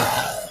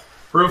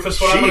 Rufus,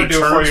 what I'm going to do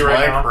for you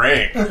right now...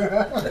 Crank.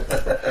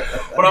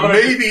 What I'm gonna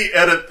Maybe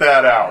edit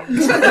that out.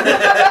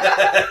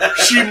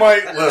 She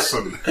might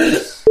listen.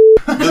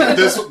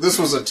 This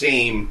was a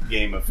tame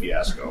game of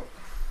Fiasco.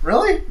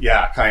 Really?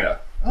 Yeah, kind of.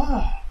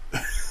 Oh.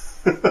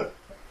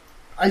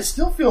 I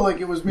still feel like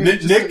it was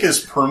maybe Nick is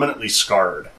permanently scarred